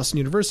Gale at Boston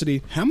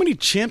University. How many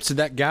chimps did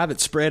that guy that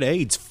spread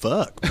AIDS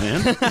fuck,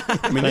 man?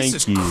 I mean, this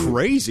is Thank you.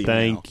 crazy.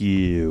 Thank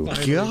you.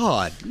 now.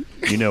 God.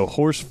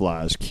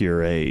 Horseflies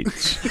cure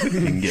AIDS. You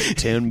can get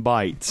 10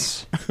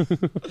 bites.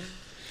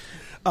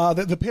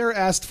 The pair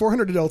asked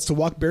 400 adults to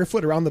walk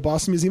barefoot around the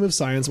Boston Museum of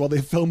Science while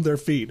they filmed their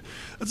feet.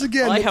 That's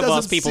again. I it have doesn't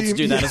asked people to seem-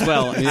 do that as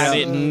well, Yeah. and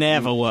it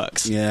never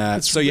works. Yeah.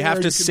 It's So you have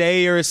rare to you can-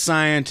 say you're a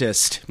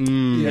scientist.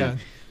 Yeah.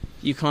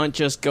 You can't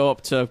just go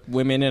up to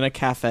women in a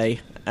cafe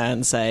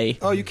and say,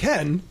 Oh, you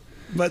can,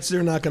 but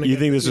you're not going to. You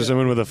think this is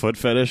someone with a foot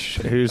fetish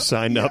who's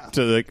signed up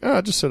to like,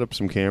 just set up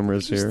some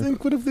cameras Just here,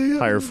 think, what if they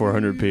hire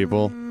 400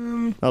 people?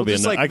 That'll be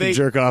just enough. like I can they-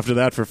 jerk off to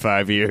that for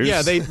 5 years.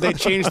 Yeah, they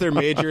changed their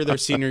major their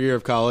senior year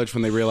of college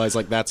when they realized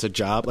like that's a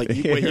job. Like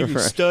you can right.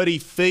 study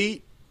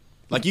feet,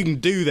 like you can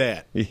do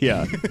that.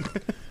 yeah.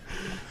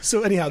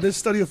 So anyhow, this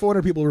study of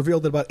 400 people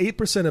revealed that about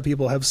 8% of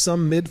people have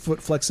some midfoot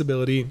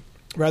flexibility,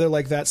 rather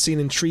like that seen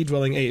in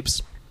tree-dwelling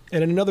apes.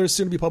 And in another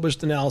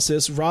soon-to-be-published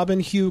analysis, Robin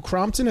Hugh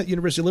Crompton at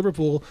University of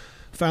Liverpool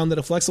found that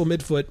a flexible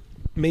midfoot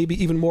may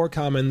be even more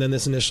common than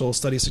this initial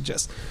study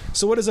suggests.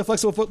 So what does a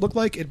flexible foot look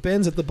like? It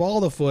bends at the ball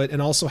of the foot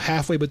and also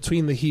halfway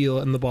between the heel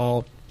and the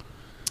ball.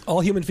 All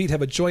human feet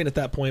have a joint at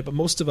that point, but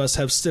most of us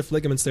have stiff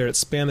ligaments there that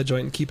span the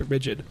joint and keep it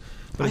rigid.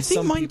 But I in think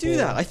some mine do people-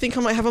 that. I think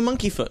I might have a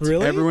monkey foot.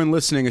 Really? Everyone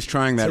listening is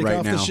trying that Take right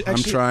off the now. shoe- I'm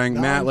actually, trying.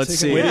 no, Matt, I'm let's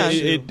taking see.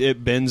 Wait, Yeah.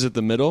 it bends at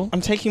the middle. I'm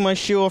taking my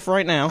shoe off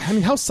right now. I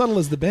mean, how subtle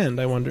is the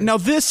bend, I wonder? Now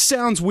this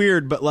sounds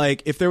weird, but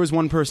like if there was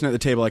one person at the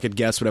table I could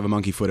guess would have a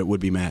monkey foot, it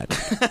would be Matt.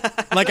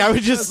 Like I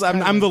would just,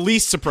 I'm the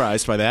least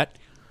surprised by that.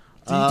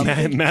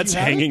 Matt's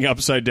hanging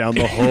upside down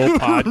the whole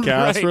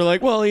podcast. Right. We're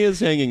like, well, he is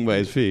hanging by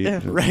his feet.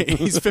 Right,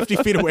 he's 50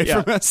 feet away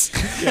from us.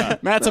 Yeah.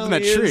 Matt's up in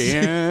that he is. tree.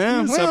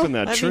 Yeah, He's up in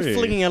that I've tree. been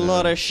flinging a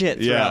lot of shit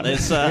throughout Yeah.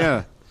 this.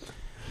 yeah.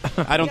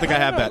 I don't think I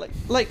have that.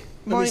 Like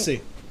Let me mine,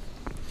 see.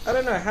 I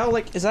don't know how.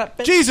 Like, is that?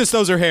 Jesus,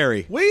 those are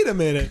hairy. Wait a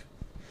minute.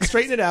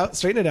 Straighten it out.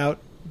 Straighten it out.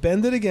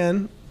 Bend it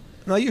again.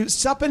 No, you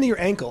stop bending your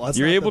ankle. That's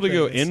You're not able the to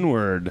go thing. It's-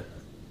 inward.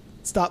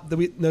 Stop.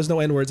 There's no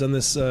N words on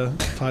this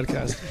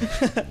podcast.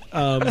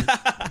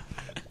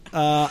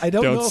 I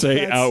don't know Don't if say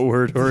that's-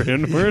 outward or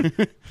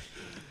inward.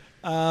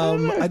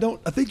 I don't.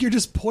 I think you're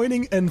just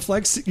pointing and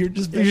flexing. You're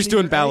just. You're just bending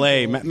doing your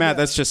ballet, ankle. Matt. Yeah.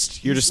 That's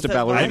just you're just a But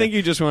ballerina. I think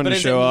you just wanted But to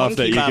is show it off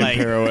that monkey you ballet?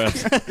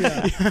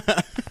 can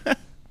pirouette.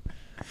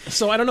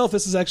 So I don't know if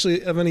this is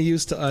actually of any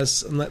use to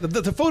us.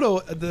 The photo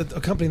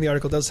accompanying the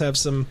article does have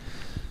some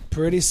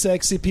pretty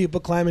sexy people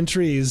climbing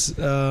trees,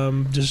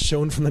 just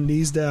shown from the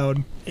knees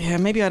down. Yeah,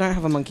 maybe I don't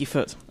have a monkey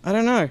foot. I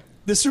don't know.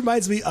 This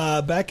reminds me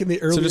back in the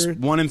So earlier. just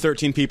 1 in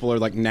 13 people are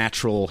like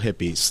natural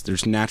hippies.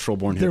 There's natural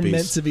born hippies. They're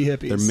meant to be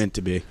hippies. They're meant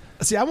to be.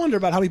 See, I wonder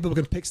about how many people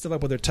can pick stuff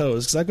up with their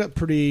toes because I've got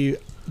pretty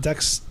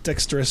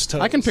dexterous toes.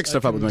 I can pick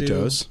stuff up with my do-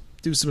 toes.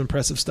 Do some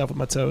impressive stuff with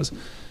my toes.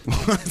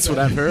 That's what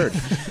I've heard.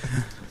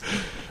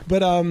 But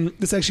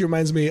this actually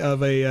reminds me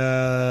of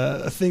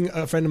a thing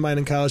a friend of mine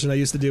in college and I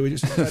used to do. We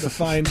just try to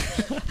find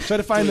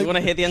Do you want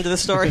to hear the end of the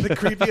story? the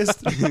creepiest.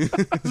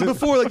 This is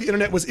before like the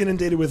internet was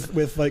inundated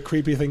with like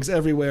creepy things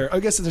everywhere. I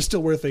guess there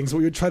still were things, but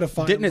we would try to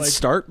find. Didn't it like,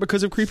 start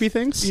because of creepy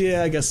things?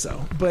 Yeah, I guess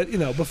so. But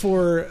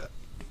before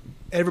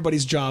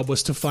everybody's job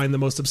was to find the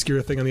most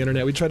obscure thing on the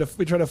internet, we try to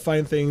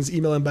find things,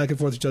 email them back and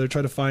forth to each other,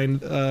 try to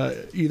find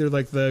either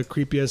like the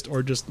creepiest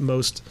or just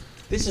most.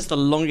 This is the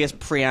longest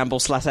preamble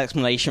 /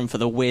 explanation for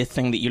the weird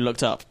thing that you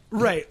looked up.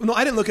 Right. No,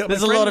 I didn't look it up. There's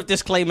My a friend- lot of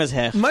disclaimers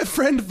here. My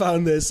friend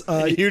found this.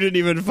 You didn't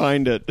even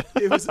find it.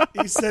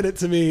 He sent it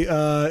to me.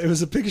 It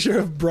was a picture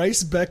of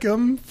Bryce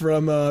Beckham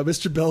from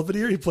Mr.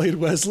 Belvedere. He played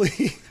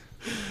Wesley,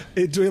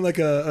 doing like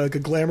a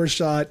glamour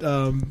shot,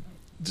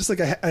 just like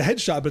a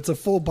headshot, but it's a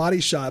full body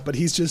shot. But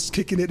he's just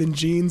kicking it in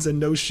jeans and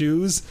no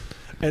shoes,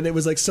 and it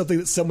was like something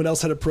that someone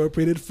else had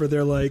appropriated for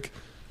their like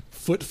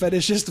foot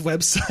fetishist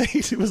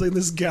website. It was like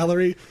this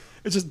gallery.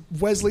 It's just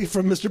Wesley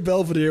from Mr.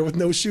 Belvedere with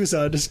no shoes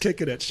on, just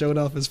kicking it, showing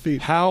off his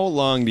feet. How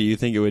long do you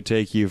think it would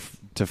take you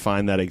to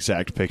find that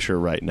exact picture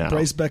right now?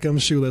 Bryce Beckham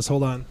shoeless.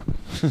 Hold on.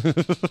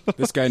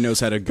 This guy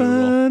knows how to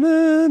Google.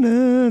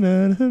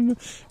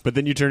 But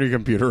then you turn your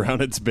computer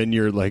around, it's been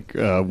your like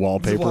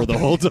wallpaper the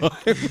whole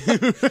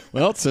time.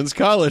 Well, since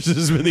college, this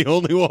has been the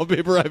only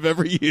wallpaper I've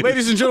ever used.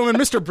 Ladies and gentlemen,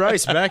 Mr.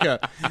 Bryce Becca.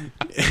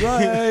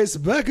 Bryce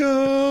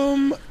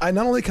Beckham. I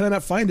not only can I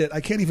not find it,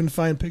 I can't even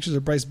find pictures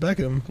of Bryce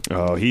Beckham.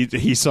 Oh,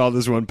 he saw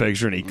this one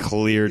picture and he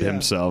cleared Yeah.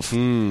 himself.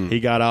 He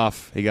got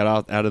off. He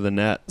got out of the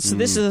net. So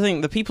this is the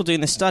thing. The people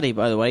doing this study,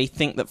 by the way,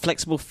 think that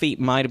flexible feet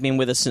might have been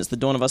with us since the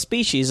dawn of our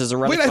species as a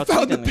relic. Wait, I of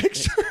found the our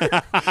picture.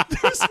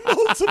 There's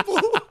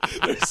multiple.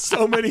 There's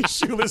so many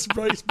shoeless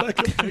Bryce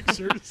Beckham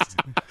pictures.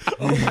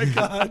 Oh my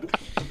god.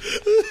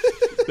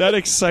 That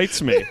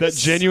excites me. That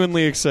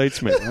genuinely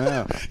excites me.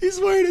 He's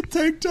wearing a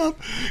tank top.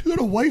 He's got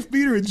a wife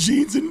beater and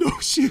jeans and no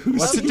shoes.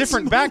 What's a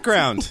different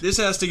background? This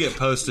has to get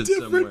posted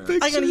Different somewhere.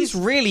 pictures. Hang on, he's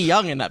really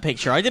young in that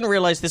picture. I didn't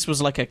realize this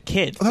was like a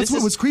kid. That's this what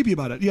is, was creepy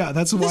about it. Yeah,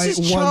 that's why This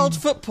is one. child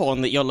foot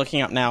porn that you're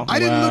looking up now. I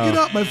didn't look it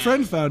up. My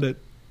friend found it.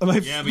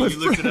 Yeah, but you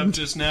looked it up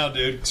just now,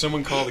 dude.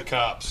 Someone call the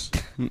cops.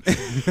 Man,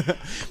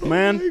 Oh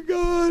my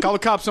god. call the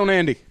cops on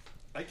Andy.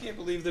 I can't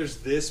believe there's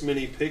this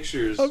many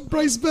pictures. Of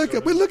Bryce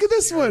Beckham. Wait, look at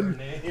this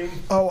one.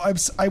 Oh,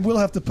 I will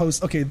have to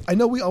post. Okay, I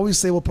know we always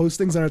say we'll post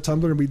things on our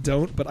Tumblr and we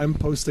don't, but I'm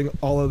posting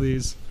all of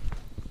these.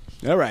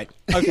 All right.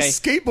 Okay,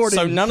 Skateboarding.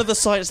 So none of the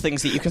science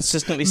things that you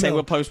consistently say No.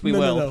 we'll post, we No,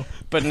 will. no.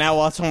 But now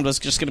our Tumblr's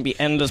just going to be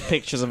endless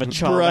pictures of a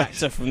child Right.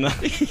 actor from the,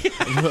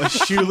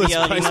 Shoeless the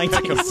early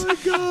bicycle. 90s. Oh my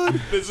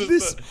god!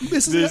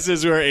 This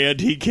is where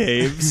Andy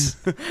caves.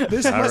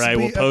 this All must right,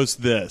 be we'll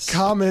post this. a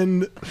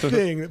common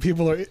thing that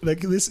people are like.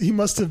 This he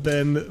must have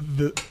been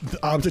the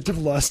object of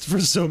lust for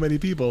so many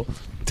people.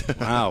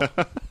 Wow.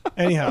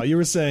 Anyhow, you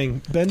were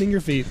saying bending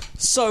your feet.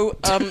 So,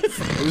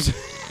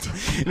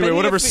 Anyway,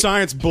 whatever feet-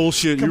 science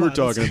bullshit you Come were on,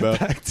 let's talking get about.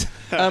 back to-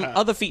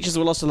 other features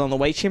were lost along the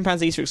way.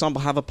 Chimpanzees, for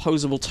example, have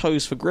opposable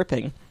toes for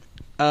gripping.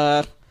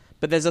 But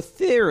there's a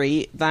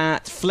theory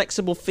that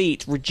flexible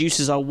feet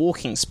reduces our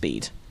walking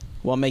speed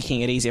while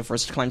making it easier for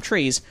us to climb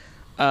trees.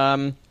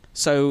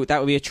 So that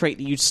would be a trait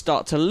that you'd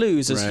start to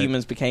lose as Right.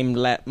 humans became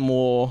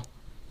more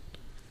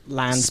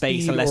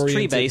land-based and less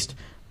Speed-oriented. tree-based.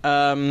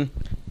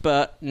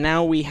 But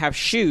now we have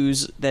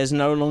shoes, there's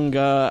no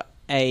longer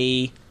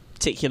a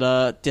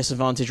particular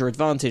disadvantage or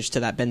advantage to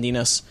that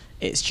bendiness.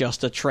 It's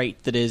just a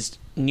trait that is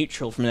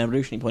neutral from an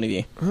evolutionary point of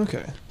view.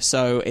 Okay.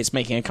 So it's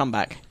making a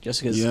comeback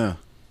just because. Yeah.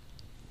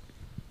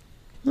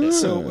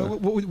 So,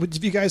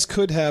 if you guys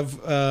could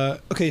have,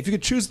 okay, if you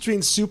could choose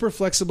between super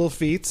flexible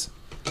feet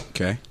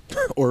Okay.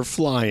 Or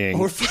flying.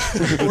 or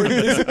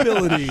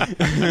invisibility,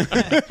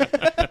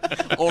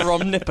 Or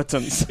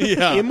omnipotence.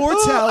 yeah.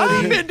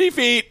 immortality, Bendy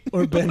feet.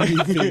 or bendy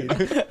feet.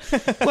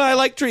 Well, I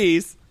like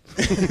trees.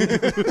 You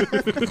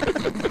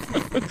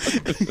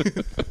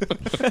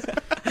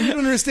don't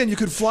understand. You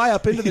could fly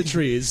up into the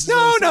trees. No.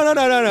 you could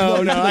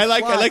I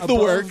like fly the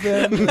work. above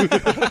them.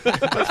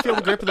 Let's feel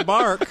the grip of the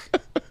bark.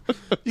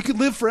 You could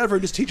live forever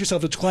and just teach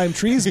yourself to climb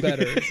trees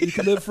better. You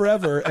could live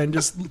forever and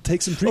just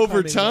take some tree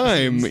Over climbing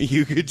time, lessons.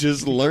 you could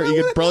just learn. Why You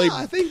would could probably not?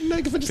 I think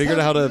Meg, if I just figure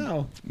out have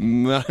how it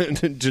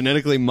to now.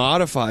 genetically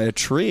modify a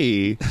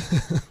tree.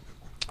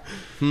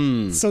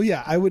 So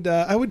yeah, I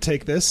would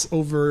take this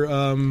over.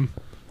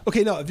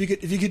 Okay, no, if you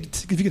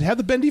could have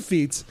the bendy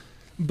feet,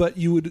 but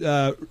you would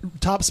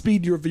top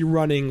speed your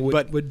running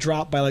would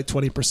drop by like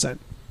 20%.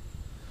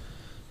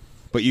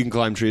 But you can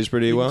climb trees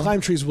pretty You can well.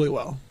 climb trees really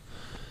well.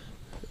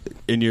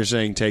 And you're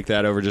saying take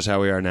that over just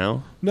how we are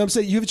now? No, I'm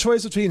saying you have a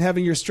choice between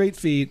having your straight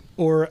feet,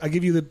 or I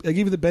give you the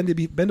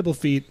bendable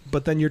feet,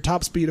 but then your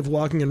top speed of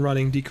walking and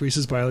running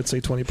decreases by let's say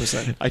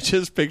 20%. I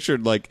just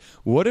pictured, like,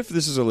 what if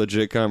this is a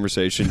legit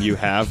conversation you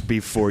have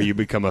before you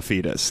become a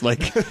fetus?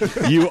 Like,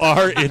 you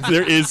are,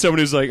 there is someone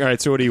who's like, all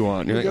right, so what do you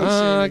want? You're like,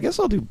 I guess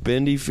I'll do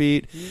bendy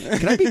feet.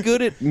 Can I be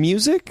good at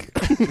music?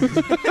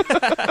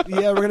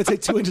 Yeah, we're gonna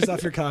take 2 inches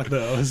off your cock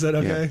though. Is that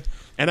okay? Yeah.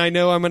 And I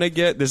know I'm going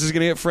to this is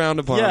going to get frowned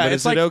upon, Yeah, but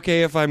it's is like- it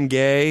okay if I'm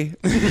gay?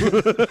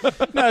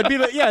 No,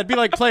 it'd be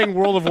like playing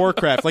World of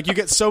Warcraft. Like you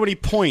get so many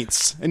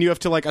points, and you have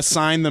to like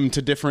assign them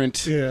to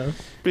different. Yeah.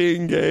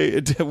 Being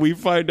gay, we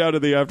find out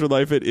in the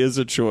afterlife it is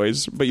a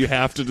choice, but you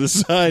have to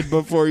decide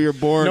before you're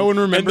born. No one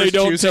remembers and they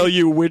don't choosing. tell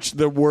you which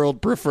the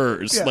world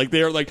prefers. Yeah. Like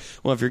they are like,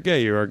 well, if you're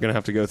gay, you are going to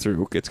have to go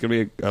through. It's going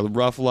to be a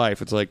rough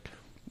life. It's like,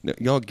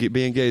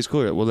 being gay is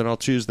cool. Well, then I'll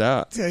choose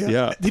that.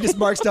 Yeah. He just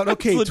marks down.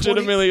 Okay,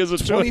 Legitimately is a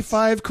choice.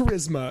 25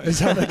 charisma is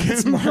how that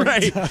gets marked.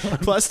 Right.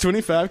 Plus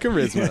 25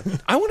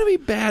 charisma. I want to be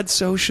bad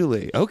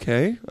socially.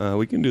 Okay,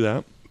 we can do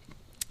that.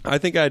 I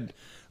think I'd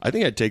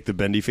take the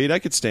bendy feet. I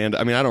could stand.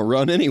 I mean, I don't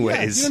run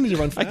anyways. you don't need to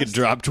run I could fast.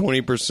 drop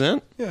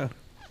 20%. Yeah.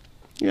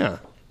 Yeah.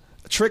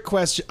 Trick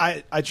question.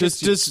 I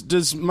tricked you.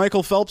 Does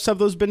Michael Phelps have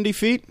those bendy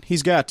feet?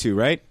 He's got to,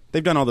 right?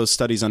 They've done all those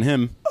studies on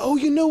him. Oh,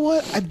 you know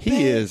what? I bet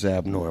He is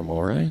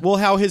abnormal, right? Well,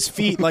 how his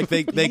feet like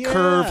they Yeah.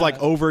 curve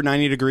like over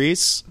 90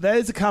 degrees. that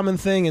is a common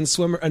thing in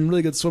swimmer and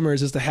really good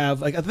swimmers is to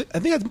have like I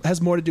think it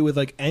has more to do with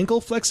like ankle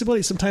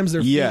flexibility. Sometimes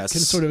their feet Yes.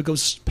 can sort of go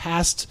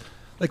past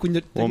like when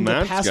they Well, can go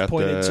Matt's past got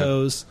pointed the-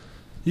 toes.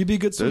 You'd be a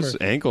good swimmer. Those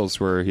ankles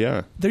were,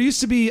 yeah. There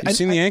used to be. You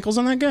seen the ankles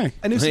on that guy?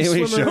 I knew some He's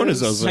swimmers. shown us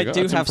those. I Like,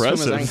 do that's have impressive.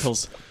 swimmers'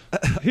 ankles.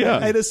 Yeah.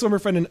 I had a swimmer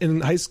friend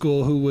in high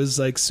school who was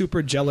like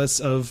super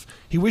jealous of.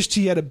 He wished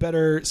he had a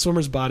better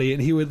swimmer's body,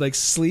 and he would like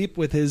sleep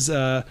with his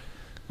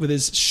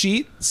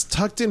sheets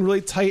tucked in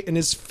really tight, and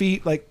his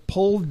feet like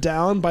pulled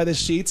down by the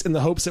sheets in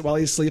the hopes that while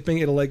he's sleeping,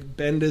 it'll like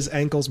bend his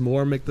ankles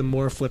more, make them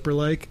more flipper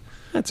like.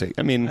 I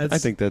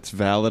think that's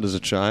valid as a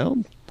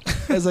child.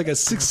 As like a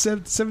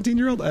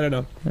 17-year-old, I don't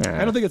know.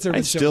 I don't think it's ever. I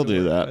been still shown do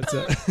anywhere.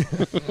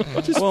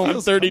 that. Well, I'm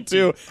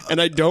 32,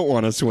 and I don't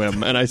want to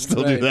swim, and I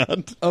still do Right.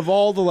 that. Of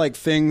all the like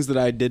things that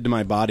I did to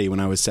my body when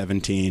I was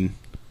 17,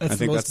 That's I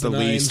think the that's most the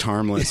benign. least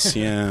harmless.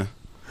 Yeah,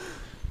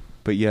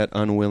 But yet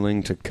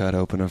unwilling to cut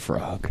open a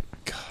frog.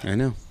 I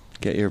know.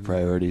 Get your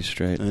priorities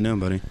straight. I know,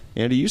 buddy.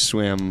 Andy, you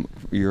swam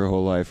your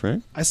whole life,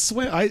 right? I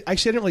swear, I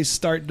actually didn't really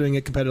start doing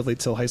it competitively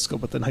till high school,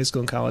 but then high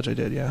school and college I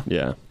did, yeah.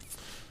 Yeah.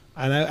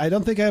 And I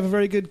don't think I have a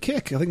very good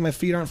kick. I think my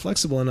feet aren't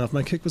flexible enough.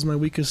 My kick was my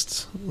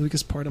weakest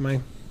part of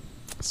my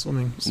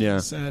swimming. So Yeah.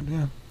 sad.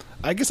 Yeah.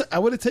 I guess I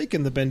would have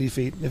taken the bendy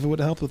feet if it would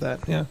have helped with that.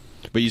 Yeah.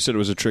 But you said it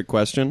was a trick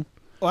question?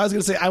 Well, I was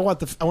going to say I want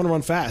to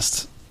run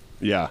fast,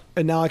 Yeah.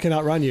 and now I can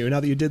outrun you. Now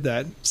that you did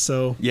that,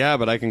 so Yeah,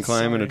 but I can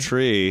climb in a Sorry.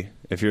 tree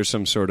if you're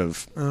some sort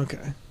of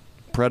okay.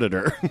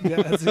 predator.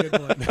 Yeah, that's a good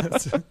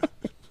one.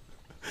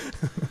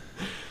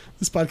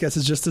 This podcast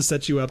is just to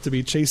set you up to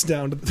be chased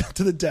down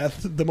to the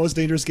death, the most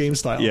dangerous game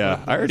style.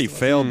 Yeah, I already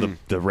failed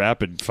the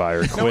rapid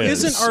fire quiz. Now,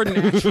 isn't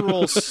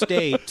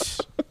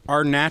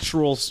our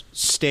natural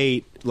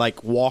state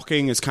like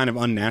walking is kind of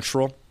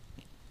unnatural?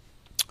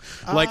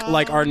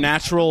 Like our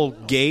natural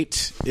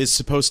gait is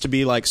supposed to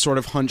be like sort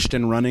of hunched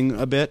and running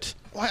a bit.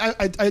 Well,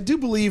 I do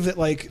believe that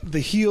like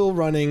the heel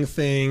running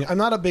thing. I'm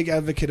not a big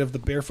advocate of the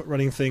barefoot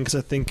running thing because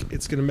I think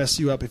it's going to mess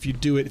you up if you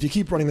do it. If you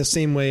keep running the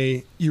same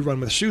way you run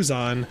with shoes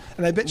on,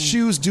 and I bet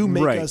shoes do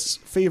make us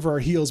favor our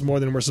heels more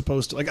than we're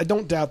supposed to. Like I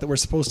don't doubt that we're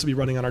supposed to be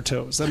running on our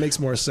toes. That makes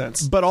more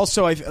sense. But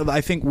also, I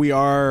think we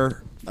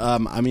are.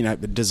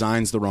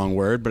 Design's the wrong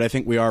word, but I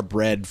think we are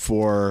bred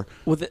for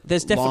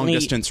there's definitely long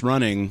distance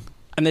running.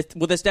 And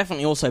there's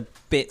definitely also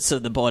bits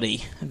of the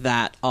body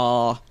that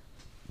are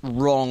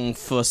wrong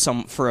for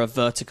a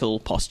vertical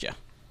posture.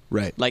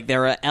 Right. Like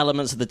there are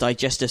elements of the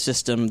digestive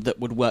system that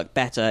would work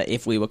better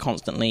if we were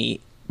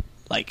constantly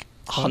like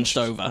hunched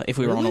over, if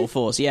we were on all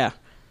fours. Yeah.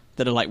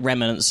 That are like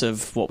remnants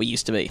of what we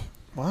used to be.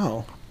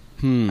 Wow.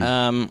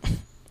 Wait,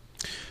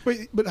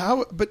 but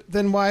how? But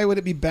then why would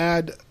it be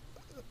bad?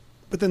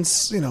 But then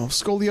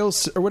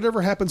scoliosis or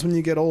whatever happens when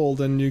you get old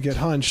and you get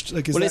hunched.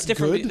 Like, is that it's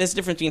different. good? There's a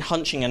difference between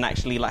hunching and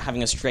actually like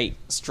having a straight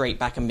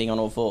back and being on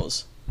all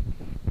fours.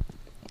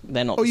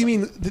 They're not. Oh, you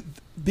mean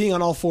being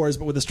on all fours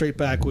but with a straight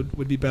back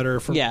would be better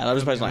for? Yeah, I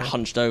was supposed like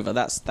hunched over.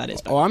 That is better.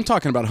 Oh, I'm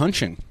talking about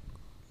hunching.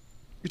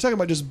 You're talking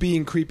about just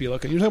being creepy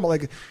looking. You're talking about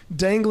like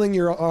dangling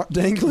your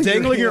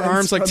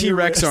arms like from your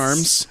T-Rex wrists.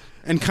 arms,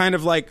 and kind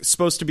of like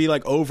supposed to be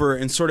like over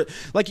and sort of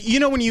like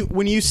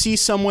when you see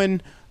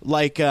someone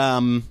like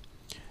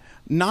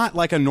not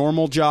like a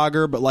normal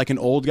jogger but like an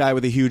old guy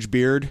with a huge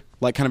beard,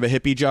 like kind of a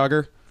hippie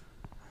jogger.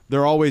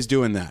 They're always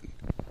doing that.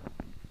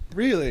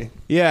 Really?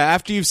 Yeah,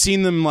 after you've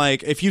seen them,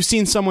 like if you've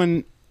seen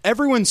someone,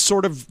 everyone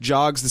sort of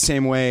jogs the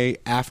same way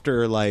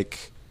after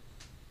like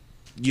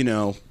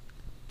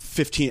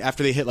 15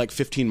 after they hit like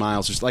 15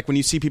 miles. Just like when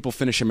you see people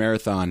finish a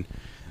marathon,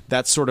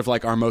 that's sort of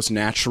like our most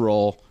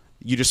natural.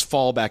 You just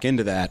fall back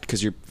into that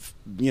because you're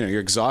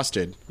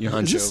exhausted. You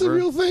hunch Is this over. a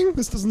real thing?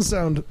 This doesn't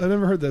sound. I've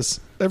never heard this.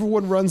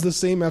 Everyone runs the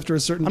same after a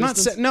certain I'm not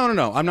distance? saying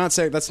no. I'm not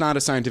saying that's not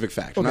a scientific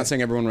fact. I'm Okay. not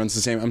saying everyone runs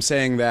the same. I'm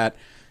saying that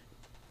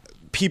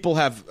people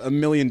have a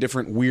million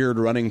different weird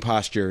running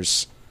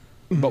postures,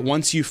 but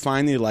once you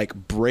finally like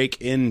break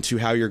into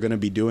how you're going to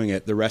be doing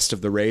it the rest of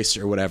the race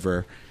or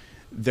whatever,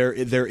 there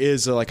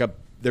is like a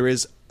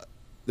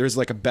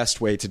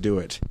best way to do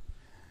it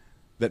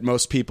that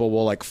most people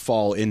will like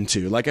fall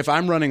into. Like if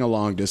I'm running a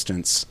long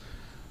distance,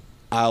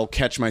 I'll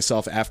catch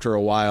myself after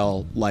a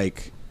while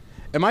like,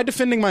 am I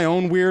defending my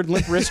own weird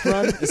limp wrist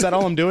run? Is that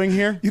all I'm doing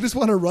here? You just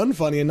want to run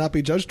funny and not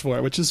be judged for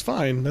it, which is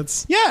fine.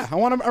 That's Yeah, I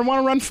want to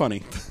run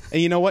funny.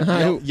 And you know what?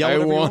 I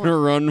whatever you want to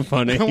run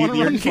funny. I wanna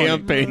You're run funny.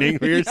 campaigning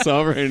for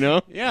yourself right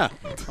now. Yeah,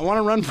 I want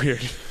to run weird.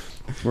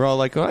 We're all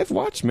like, I've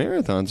watched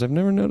marathons. I've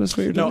never noticed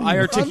what you're doing.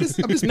 I'm just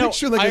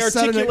picturing like I a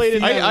Saturday Night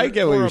articulated. Fever. I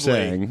get what you're horribly.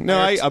 saying. No,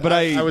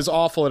 I was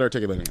awful at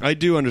articulating. I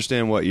do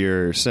understand what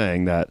you're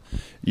saying, that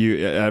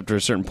you after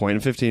a certain point,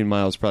 and 15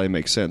 miles probably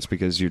makes sense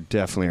because you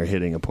definitely are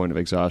hitting a point of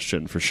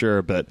exhaustion for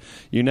sure, but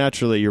you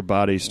naturally, your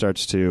body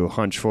starts to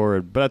hunch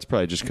forward, but that's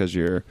probably just because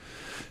you're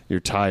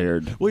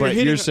tired. Well, but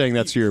you're saying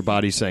that's your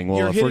body saying,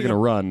 well, if we're going to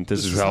run,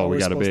 this is how we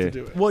got to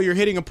be. Well, you're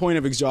hitting a point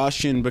of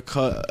exhaustion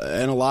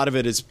and a lot of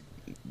it is,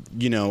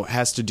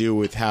 has to do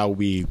with how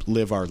we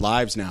live our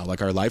lives now,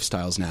 like our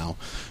lifestyles now.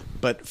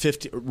 But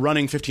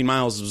running 15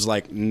 miles was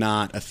like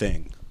not a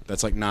thing.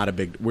 That's like not a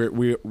big.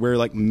 We're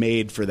like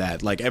made for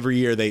that. Like every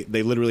year they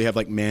literally have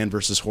like man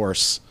versus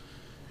horse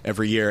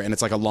every year, and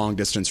it's like a long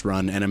distance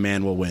run, and a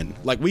man will win.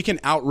 Like we can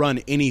outrun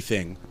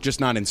anything, just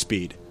not in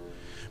speed.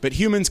 But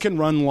humans can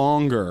run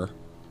longer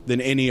than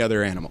any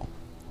other animal.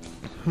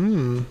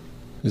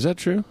 Is that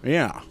true?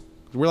 Yeah,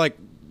 we're like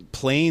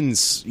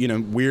plains,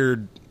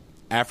 weird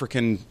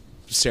African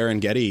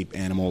Serengeti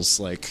animals.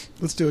 Like,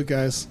 Let's do it,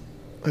 guys.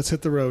 Let's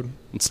hit the road.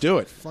 let's do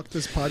it. Fuck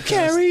this podcast.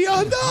 Carry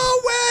on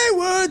the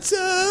wayward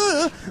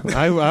son.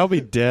 I'll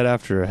be dead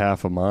after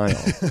half a mile.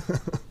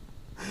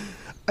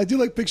 I do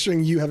like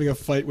picturing you having a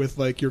fight with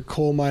like your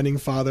coal mining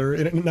father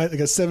in like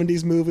a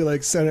 70s movie,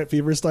 like Saturday Night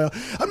Fever style.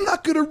 I'm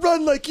not gonna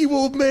run like you,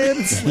 old man.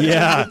 It's like-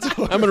 Yeah,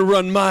 I'm going to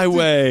run my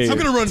way. I'm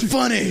gonna run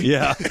funny.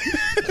 Yeah.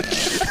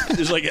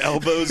 There's like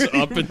elbows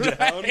up and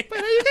down.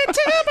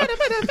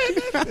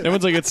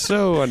 Everyone's like, it's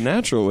so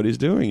unnatural what he's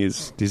doing.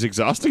 He's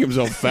exhausting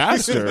himself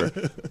faster.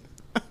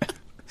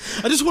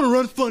 I just want to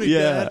run funny,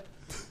 Yeah. Dad.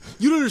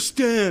 You don't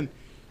understand.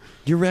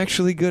 You're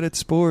actually good at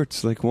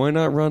sports. Like, why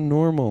not run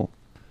normal?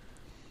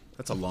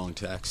 That's a long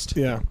text.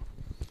 Yeah.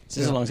 This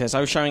is a long test. I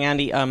was showing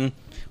Andy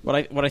what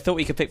I thought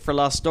we could pick for a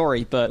last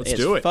story, but Let's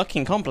it's do it.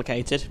 fucking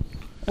complicated.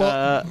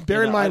 Well,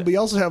 bear in mind, we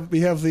also have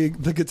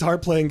the guitar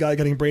playing guy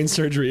getting brain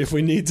surgery if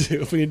we need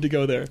to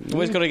go there.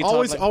 always got a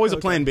guitar. Always a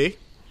plan B.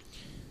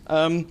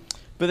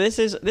 But this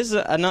is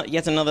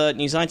yet another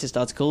New Scientist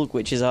article,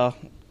 which is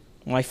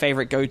my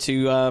favorite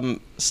go-to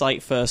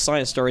site for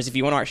science stories. If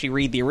you want to actually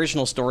read the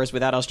original stories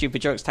without our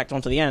stupid jokes tacked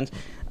onto the end,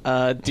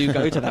 do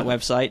go to that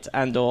website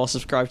and or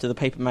subscribe to the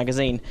paper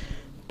magazine.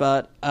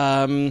 But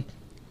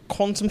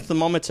quantum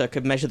thermometer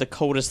could measure the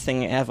coldest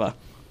thing ever.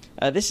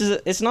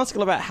 It's an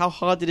article about how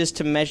hard it is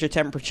to measure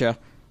temperature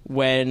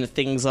when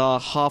things are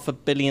 0.5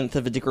 billionth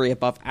of a degree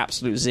above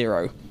absolute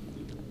zero.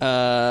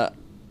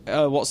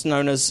 What's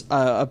known as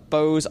a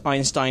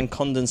Bose-Einstein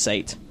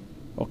condensate,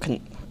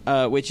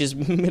 which is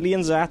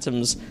millions of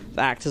atoms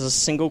that act as a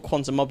single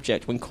quantum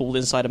object when cooled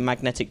inside a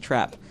magnetic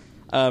trap.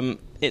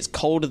 It's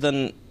colder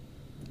than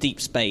deep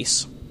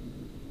space.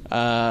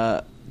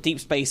 Deep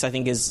space, I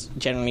think, is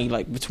generally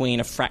like between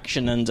a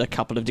fraction and a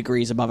couple of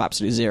degrees above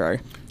absolute zero.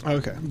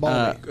 Okay.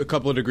 A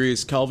couple of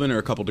degrees Kelvin or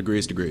a couple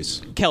degrees.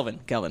 Kelvin.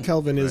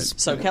 Kelvin is...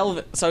 So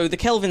the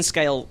Kelvin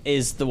scale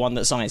is the one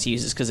that science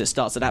uses because it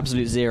starts at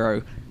absolute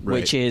zero,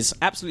 which is...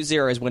 Absolute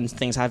zero is when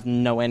things have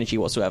no energy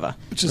whatsoever.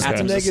 Which is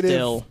Atoms are negative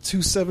still,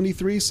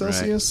 273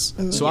 Celsius.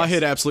 Right. So I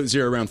hit absolute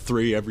zero around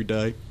 3 every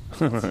day.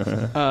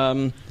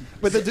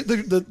 But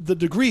the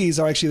degrees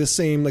are actually the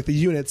same, like the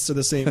units are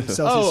the same,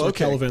 Celsius or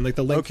Kelvin, like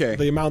the length,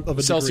 the amount of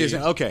a Celsius,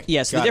 degree. okay.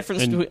 Yes, the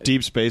difference... And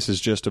deep space is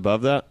just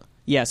above that?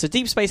 Yeah, so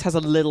deep space has a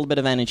little bit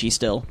of energy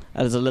still.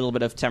 There's a little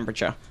bit of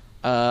temperature.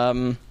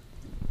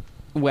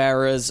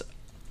 Whereas...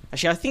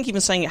 Actually, I think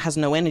even saying it has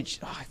no energy...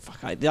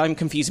 I'm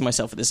confusing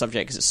myself with this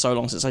subject because it's so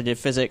long since I did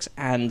physics,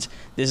 and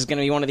this is going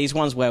to be one of these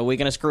ones where we're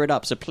going to screw it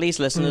up. So please,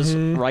 listeners,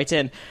 write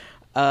in.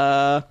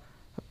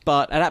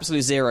 But at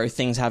absolute zero,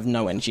 things have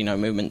no energy, no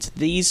movement.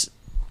 These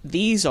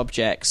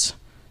objects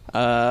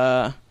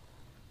are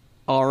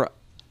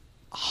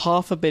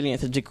 0.5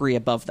 billionth of a degree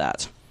above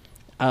that.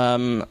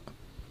 And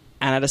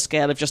at a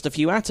scale of just a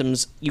few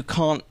atoms, you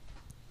can't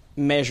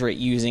measure it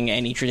using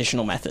any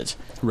traditional method.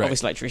 Right.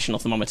 Obviously, like traditional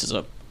thermometers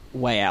are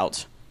way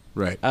out.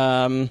 Right.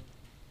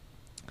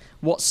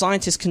 What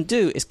scientists can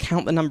do is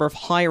count the number of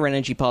higher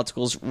energy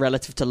particles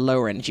relative to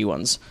lower energy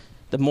ones.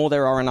 The more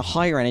there are in a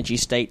higher energy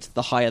state,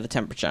 the higher the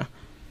temperature.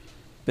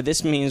 But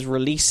this means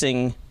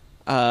releasing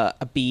a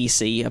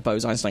BEC, a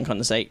Bose-Einstein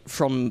condensate,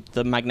 from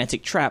the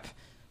magnetic trap,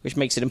 which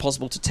makes it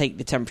impossible to take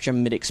the temperature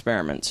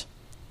mid-experiment.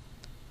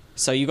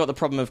 So you've got the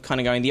problem of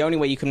kind of going, the only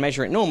way you can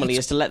measure it normally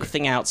is to let the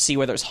thing out, see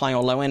whether it's high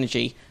or low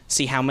energy,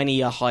 see how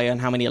many are high and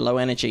how many are low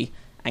energy,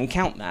 and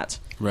count that.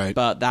 Right.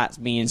 But that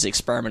means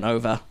experiment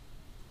over.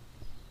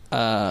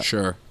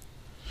 Sure.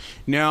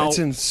 Now,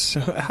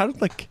 how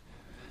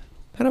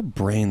do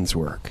brains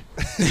work?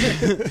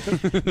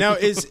 now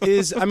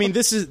I mean,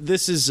 this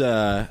is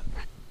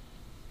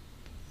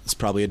it's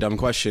probably a dumb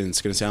question.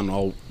 It's going to sound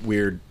all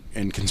weird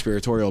and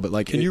conspiratorial, but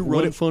like, can you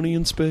run funny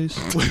in space?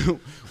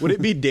 Would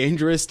it be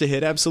dangerous to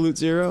hit absolute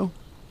zero?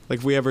 Like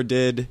if we ever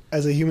did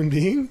as a human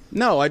being?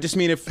 No, I just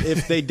mean if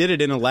they did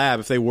it in a lab,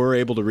 if they were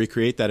able to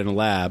recreate that in a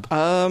lab,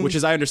 which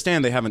as I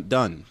understand they haven't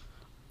done.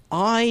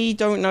 I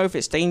don't know if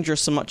it's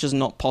dangerous so much as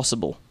not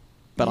possible,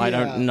 but I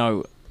don't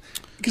know.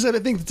 Because I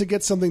think to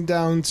get something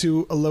down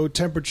to a low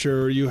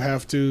temperature, you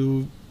have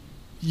to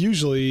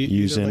usually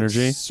use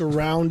energy,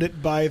 surround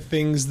it by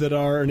things that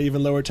are an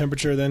even lower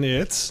temperature than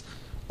it,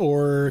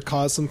 or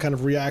cause some kind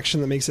of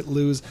reaction that makes it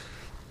lose.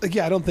 Like,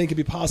 I don't think it'd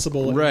be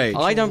possible. Right.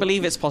 I don't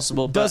believe it's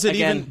possible. But does it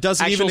again,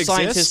 even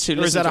exist,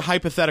 or is that a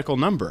hypothetical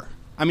number?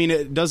 I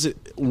mean,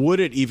 would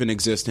it even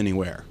exist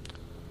anywhere?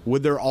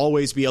 Would there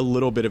always be a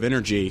little bit of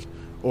energy?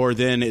 Or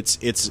then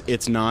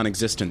it's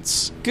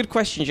non-existence. Good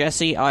question,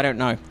 Jesse. I don't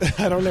know.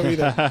 I don't know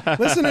either.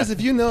 Listeners, if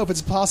you know if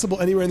it's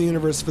possible anywhere in the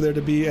universe for there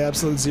to be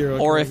absolute zero,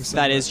 or if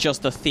that is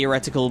just the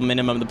theoretical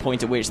minimum, the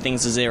point at which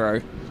things are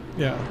zero.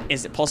 Yeah.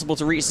 Is it possible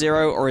to reach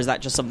zero, or is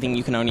that just something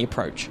you can only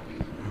approach?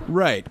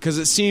 Right, because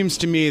it seems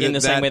to me that in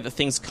the same way that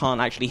things can't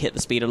actually hit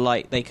the speed of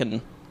light, they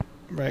can.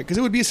 Right, because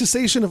it would be a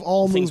cessation of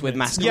all things movement. with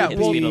mass. Yeah,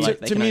 well,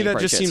 to me that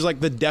just seems like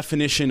the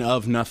definition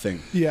of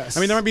nothing. Yes. I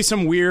mean, there might be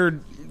some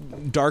weird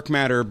dark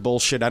matter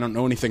bullshit I don't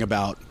know anything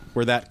about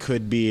where that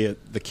could be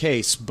the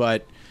case,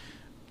 but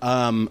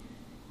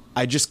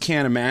I just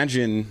can't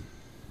imagine.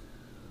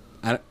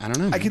 I don't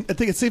know. I think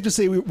it's safe to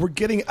say we're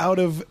getting out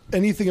of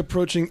anything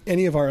approaching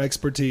any of our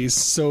expertise.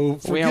 So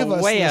forgive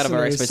us, way out of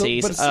our listeners.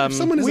 expertise. But if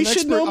someone is we an should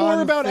expert know more on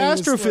about things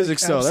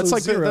astrophysics, like though. That's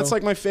absolute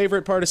like my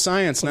favorite part of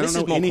science, and I don't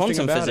know more anything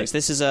quantum about physics.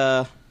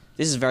 it.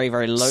 This is very,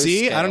 very low.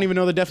 See, scale. I don't even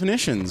know the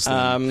definitions.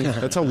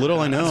 That's how little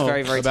I know it's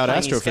very, very about tiny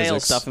astrophysics scale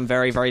stuff and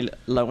very, very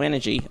low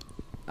energy.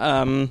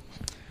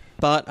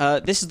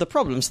 But this is the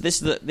problem. So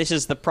this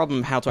is the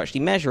problem. How to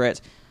actually measure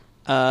it.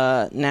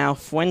 Now,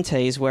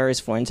 Fuentes, where is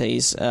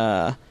Fuentes?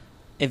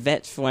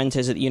 Yvette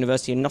Fuentes at the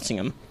University of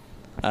Nottingham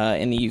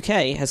in the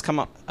UK has come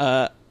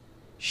up.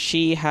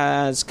 She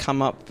has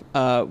come up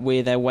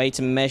with a way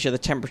to measure the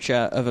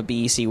temperature of a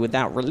BEC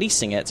without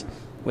releasing it,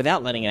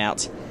 without letting it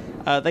out.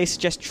 They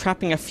suggest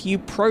trapping a few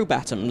probe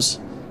atoms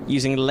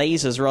using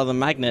lasers rather than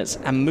magnets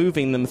and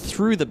moving them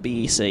through the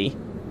BEC.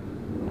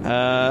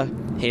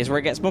 Here's where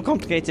it gets more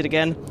complicated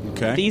again.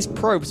 Okay. These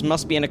probes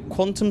must be in a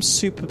quantum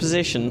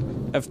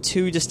superposition of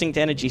two distinct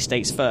energy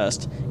states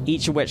first,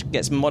 each of which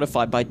gets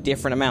modified by a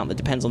different amount that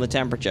depends on the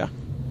temperature.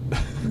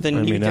 the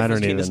new mean, I difference don't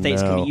between the even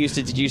states can know. be used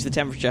to deduce the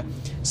temperature.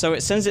 So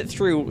it sends it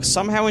through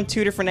somehow in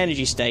 2 different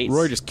energy states.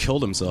 Roy just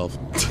killed himself.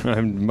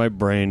 My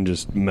brain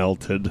just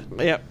melted.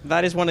 Yeah,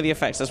 that is one of the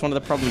effects. That's one of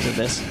the problems of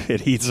this.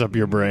 It heats up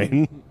your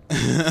brain.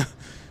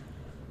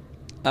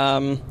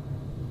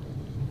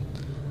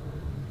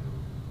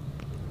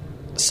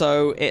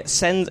 So it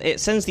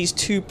sends these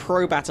 2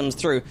 probe atoms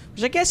through,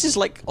 which I guess is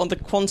like on the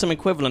quantum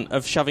equivalent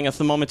of shoving a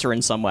thermometer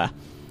in somewhere.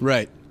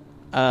 Right.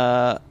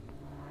 And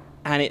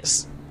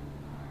it's...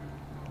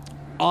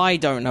 I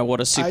don't know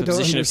what a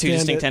superposition of 2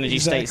 distinct energy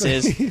states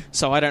is,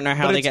 so I don't know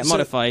how But they it's- get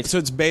modified. So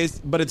it's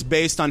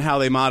based on how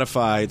they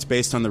modify. It's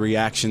based on the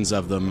reactions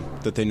of them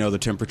that they know the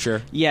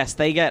temperature. Yes,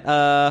 they get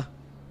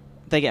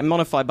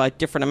modified by a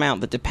different amount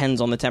that depends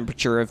on the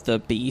temperature of the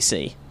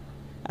BEC.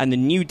 And the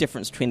new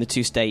difference between the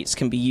 2 states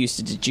can be used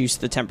to deduce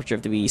the temperature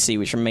of the BEC,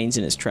 which remains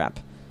in its trap.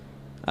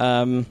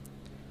 And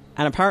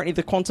apparently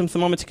the quantum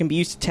thermometer can be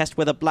used to test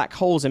whether black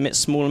holes emit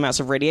small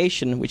amounts of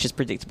radiation, which is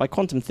predicted by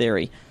quantum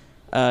theory.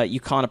 You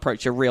can't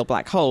approach a real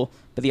black hole,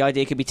 but the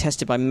idea could be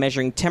tested by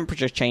measuring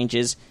temperature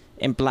changes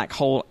in black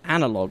hole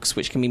analogs,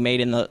 which can be made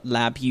in the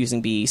lab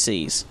using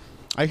BECs.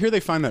 I hear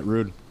they find that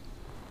rude.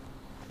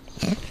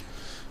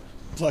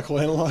 Black hole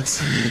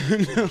analogs.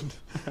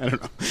 I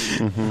don't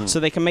know. So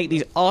they can make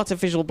these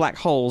artificial black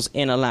holes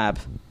in a lab,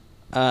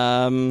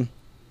 and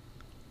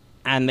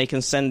they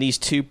can send these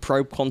 2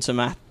 probe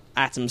quantum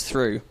atoms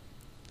through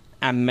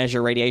and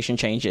measure radiation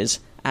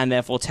changes, and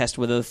therefore test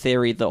whether the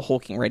theory that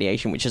Hawking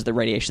radiation, which is the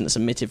radiation that's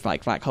emitted by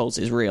black holes,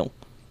 is real.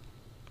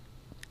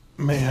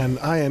 Man,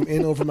 I am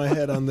in over my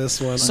head on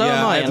this one. So Yeah,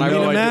 am I, I and have I no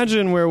really- idea.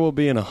 Imagine where we'll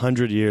be in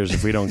 100 years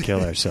if we don't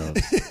kill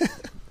ourselves.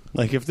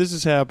 Like, if this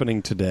is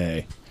happening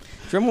today.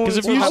 Remember when 'Cause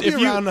if we- you- I'll be if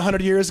you- around in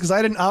 100 years because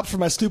I didn't opt for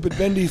my stupid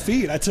bendy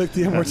feet. I took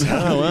the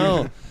immortality.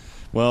 Oh,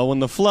 well, when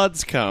the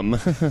floods come,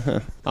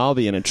 I'll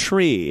be in a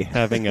tree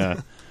having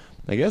a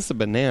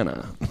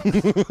banana.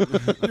 You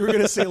were going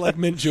to say like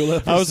mint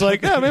julep. I was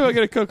like, maybe I'll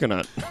get a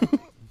coconut.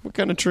 What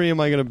kind of tree am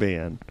I going to be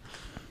in?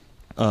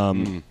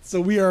 So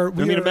we are. I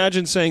mean,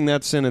 imagine saying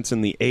that sentence in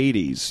the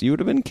 80s. You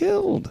would have been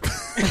killed.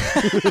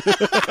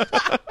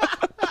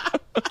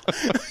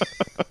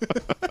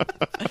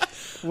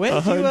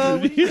 Where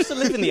did you used to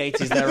live in the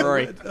 80s there,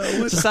 Rory?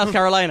 To South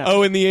Carolina.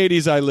 Oh, in the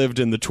 80s, I lived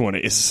in the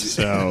 20s.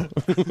 So,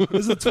 This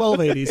is the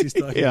 1280s he's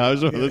talking yeah, I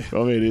about. was one of the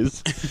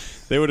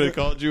 1280s. They would have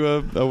called you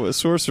a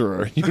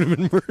sorcerer. You would have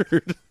been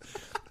murdered.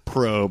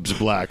 Probes,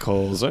 black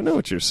holes. I know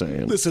what you're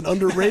saying. Listen,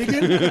 under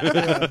Reagan.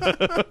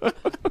 Yeah.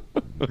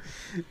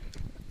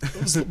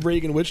 It was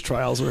Reagan witch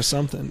trials or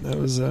something. That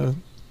was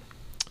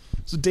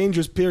it's a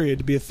dangerous period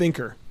to be a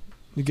thinker,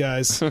 you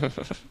guys. I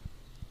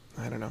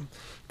don't know.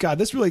 God,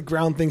 this really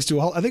ground things to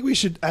a halt. I think we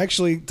should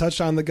actually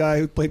touch on the guy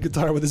who played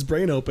guitar with his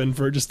brain open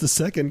for just a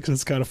second because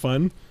it's kind of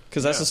fun.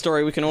 Because that's a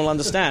story we can all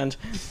understand.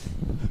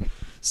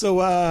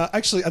 So,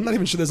 actually, I'm not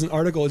even sure there's an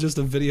article, just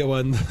a video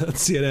on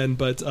CNN,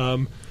 but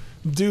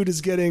dude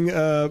is getting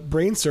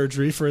brain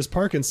surgery for his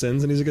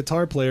Parkinson's, and he's a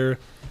guitar player.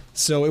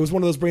 So it was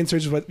one of those brain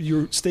surgeries where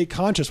you stay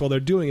conscious while they're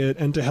doing it,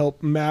 and to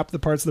help map the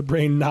parts of the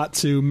brain not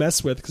to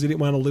mess with, because he didn't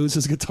want to lose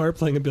his guitar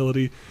playing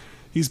ability.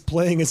 He's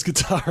playing his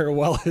guitar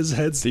while his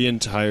head's... The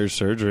entire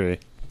surgery.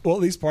 Well,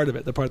 at least part of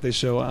it, the part they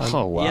show on...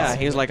 Oh, wow. Yeah,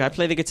 he was like, I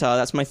play the guitar,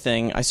 that's my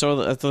thing. I saw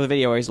the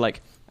video where he's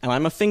like, and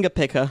I'm a finger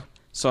picker,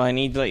 so I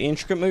need like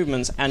intricate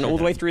movements. And all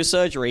the way through his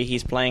surgery,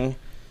 he's playing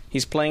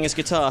his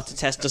guitar to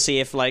test to see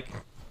if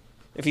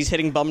he's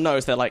hitting bum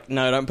notes. They're like,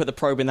 no, don't put the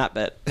probe in that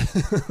bit.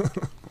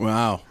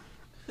 Wow.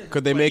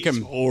 Could they make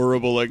him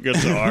horrible at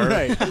guitar?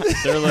 right?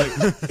 They're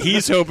like,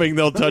 he's hoping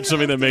they'll touch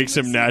something that makes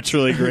him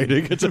naturally great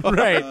at guitar.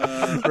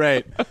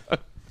 Right.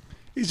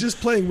 He's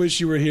just playing "Wish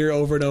You Were Here"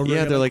 over and over Yeah,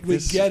 again. they're like, we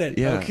this, get it.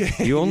 Yeah.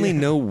 Okay. You only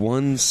know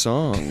one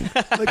song,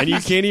 Like, and you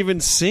can't even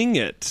sing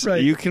it.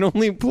 Right. You can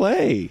only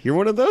play. You're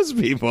one of those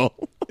people.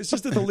 it's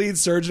just that the lead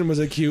surgeon was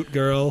a cute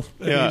girl,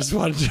 and Yeah. he just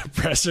wanted to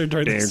impress her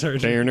during the surgery.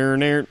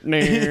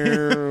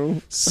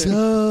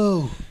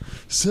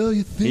 So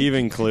you think He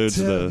even includes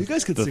tell- you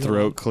guys could the sing throat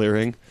along.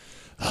 clearing.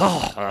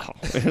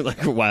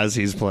 Like as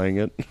he's playing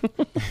it.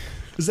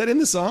 Is that in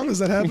the song? Does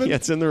that happen? Yeah,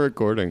 it's in the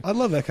recording. I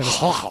love that kind of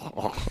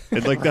stuff.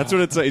 And like that's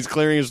what it's like. He's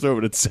clearing his throat,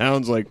 but it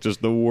sounds like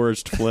just the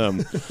worst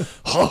phlegm.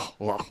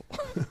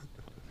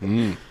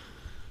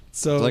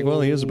 So It's like,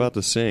 well, he is about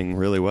to sing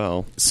really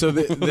well. So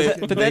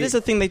But that is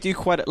a thing they do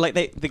quite.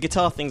 The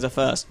guitar things are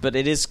first, but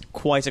it is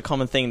quite a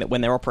common thing that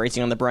when they're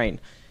operating on the brain,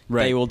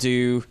 Right. they will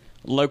do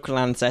local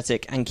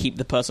anesthetic and keep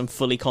the person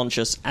fully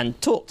conscious and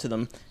talk to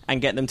them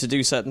and get them to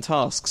do certain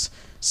tasks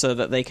so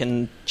that they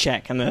can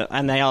check. And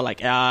they are like,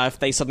 if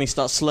they suddenly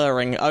start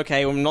slurring,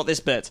 okay, well, not this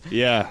bit.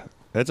 Yeah,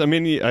 that's. I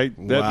mean, that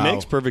Wow.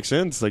 makes perfect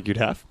sense. Like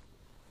you'd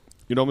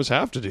almost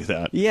have to do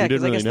that. Yeah, You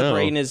because didn't I really guess know. the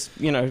brain is,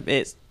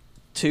 it's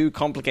too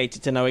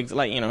complicated to know. As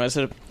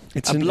a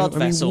It's a an- blood I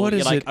mean, vessel, what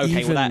you're is like, it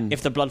okay, well, even-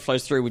 if the blood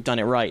flows through, we've done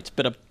it right.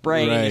 But a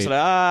brain, Right. you're sort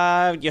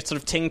of, you're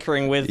sort of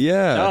tinkering with.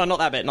 Yeah. Oh, not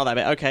that bit.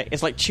 Okay,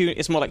 it's like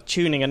it's more like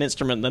tuning an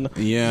instrument than.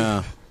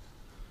 yeah.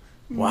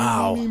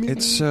 Wow.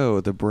 It's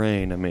so the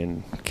brain. I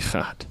mean,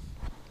 God,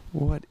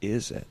 what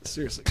is it?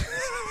 seriously.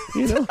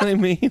 You know what I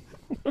mean?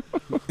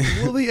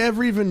 Will they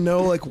ever even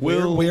know like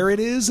where it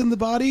is in the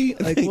body?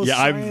 Like, will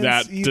Yeah, I'm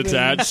science that even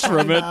detached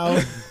find from it.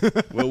 out?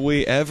 Will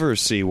we ever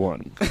see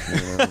one?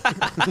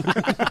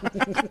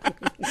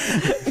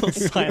 Will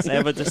science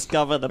ever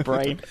discover the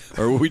brain?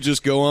 Or will we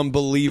just go on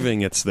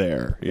believing it's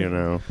there, you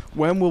know?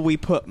 When will we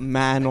put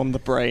man on the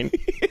brain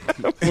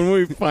When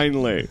we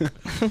finally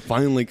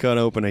cut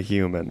open a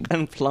human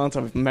and plant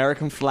an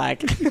American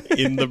flag?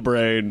 in the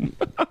brain.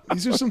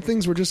 These are some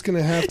things we're just going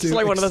to have to. It's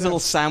like one of those accept. little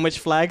sandwich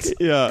flags.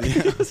 Yeah.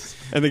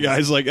 And the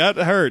guy's like, that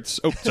hurts.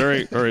 Oh,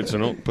 sorry. All right, so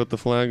don't put the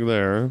flag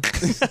there.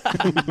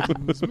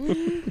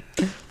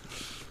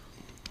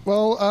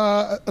 Well,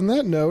 on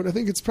that note, I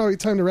think it's probably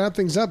time to wrap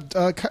things up.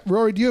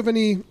 Rory, do you have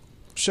any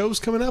shows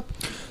coming up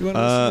you want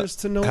listeners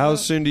to know How about?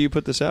 soon do you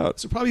put this out?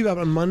 So probably about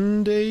on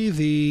Monday,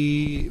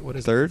 the what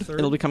is Third? it? Third?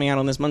 It'll be coming out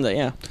on this Monday,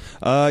 yeah.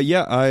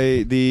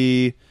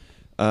 The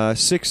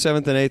 6th,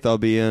 7th, and 8th, I'll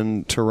be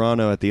in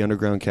Toronto at the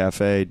Underground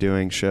Cafe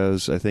doing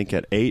shows, I think,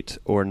 at 8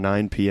 or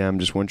 9 p.m.,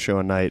 just one show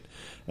a night.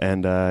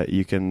 And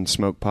you can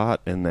smoke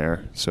pot in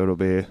there, so it'll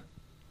be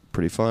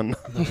pretty fun.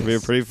 It'll be a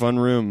pretty fun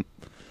room.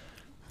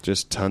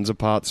 Just tons of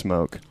pot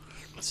smoke.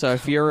 So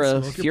if you're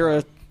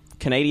a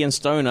Canadian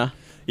stoner,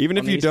 Even on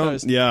if the you East don't,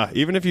 Coast.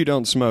 even if you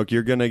don't smoke,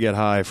 you're gonna get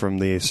high from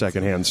the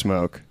secondhand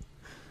smoke.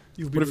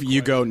 You'll be What if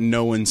you go,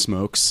 no one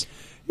smokes?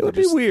 It would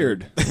be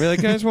weird. Be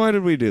like, guys, why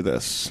did we do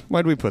this?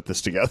 Why did we put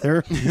this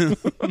together?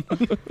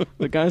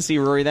 we're going to see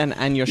Rory then,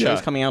 and your show's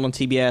Yeah. coming out on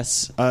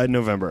TBS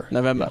November.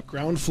 November.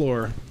 Ground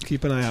floor.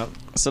 Keep an eye out.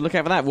 So look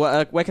out for that.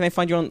 Where can they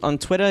find you on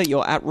Twitter?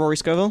 You're at Rory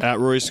Scovel. At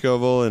Rory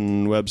Scovel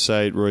and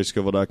website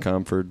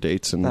RoryScovel.com for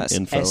dates and That's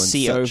info and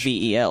such.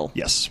 SCOVEL.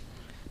 Yes.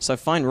 So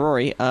find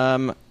Rory.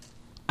 As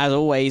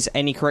always,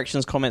 any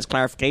corrections, comments,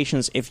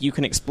 clarifications, if you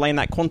can explain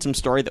that quantum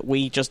story that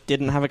we just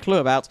didn't have a clue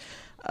about,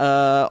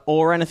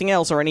 or anything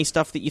else, or any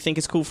stuff that you think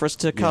is cool for us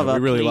to cover. Yeah,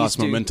 we really please lost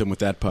do. momentum with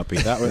that puppy.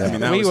 That was,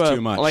 that We was were,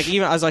 too much. Like,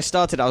 even as I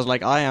started, I was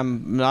like,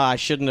 I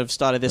shouldn't have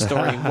started this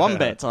story one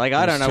bit. Like,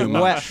 I don't know too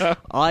much. where.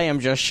 I am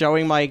just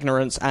showing my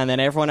ignorance, and then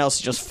everyone else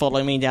is just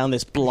following me down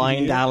this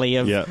blind alley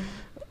of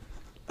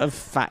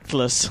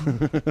factless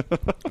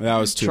that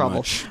was too trouble.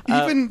 much.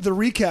 Even the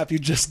recap you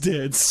just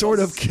did sort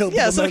of killed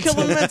Yeah, the so kill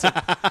the momentum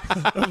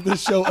momentum. of the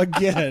show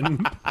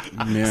again.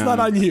 It's not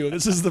on you.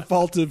 This is the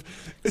fault of...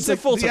 It's the like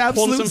fault the of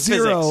absolute quantum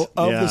zero physics.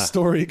 of Yeah. the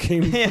story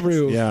came Yes.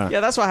 through. Yeah. Yeah,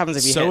 that's what happens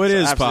if you So hit it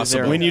is absolute possible.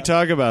 zero. When you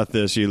talk about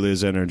this, you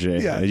lose energy.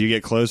 Yeah. You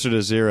get closer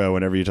to zero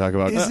whenever you talk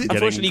about Is it- getting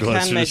Unfortunately, you closer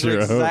can to measure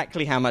zero.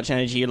 exactly how much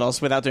energy you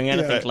lost without doing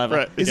anything Yeah. clever.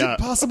 Right. Is Yeah. it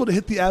possible to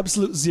hit the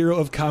absolute zero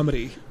of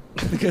comedy?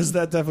 Because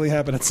that definitely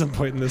happened at some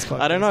point in this podcast.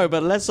 I don't know,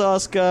 but let's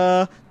ask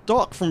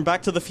Doc from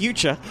Back to the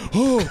Future.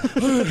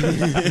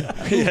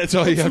 Yeah, that's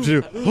all you have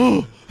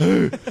to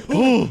do.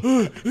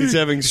 He's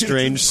having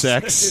strange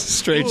sex.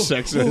 Strange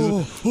sex.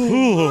 On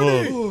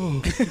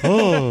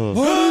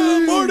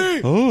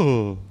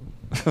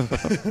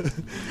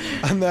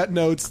that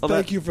note,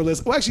 thank you for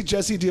listening. Well, actually,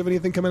 Jesse, do you have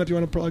anything coming up you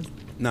want to plug?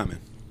 Nah, man.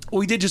 Well,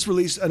 we did just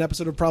release an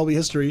episode of Probably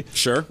History.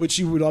 Sure. Which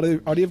you would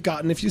already have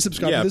gotten if you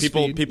subscribe Yeah, to this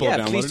people feed. people Yeah,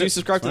 downloaded please do it.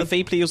 subscribe to the It's fine.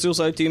 feed. Please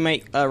also do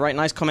write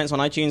nice comments on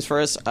iTunes for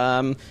us.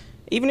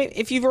 Even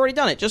if you've already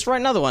done it, just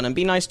write another one and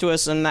be nice to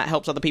us, and that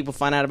helps other people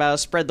find out about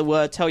us. Spread the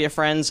word, tell your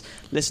friends,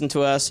 listen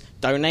to us,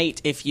 donate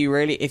if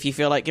you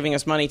feel like giving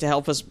us money to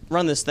help us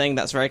run this thing.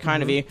 That's very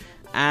kind of you.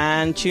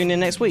 And tune in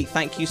next week.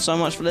 Thank you so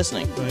much for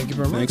listening. Thank you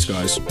very much.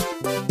 Thanks,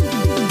 guys.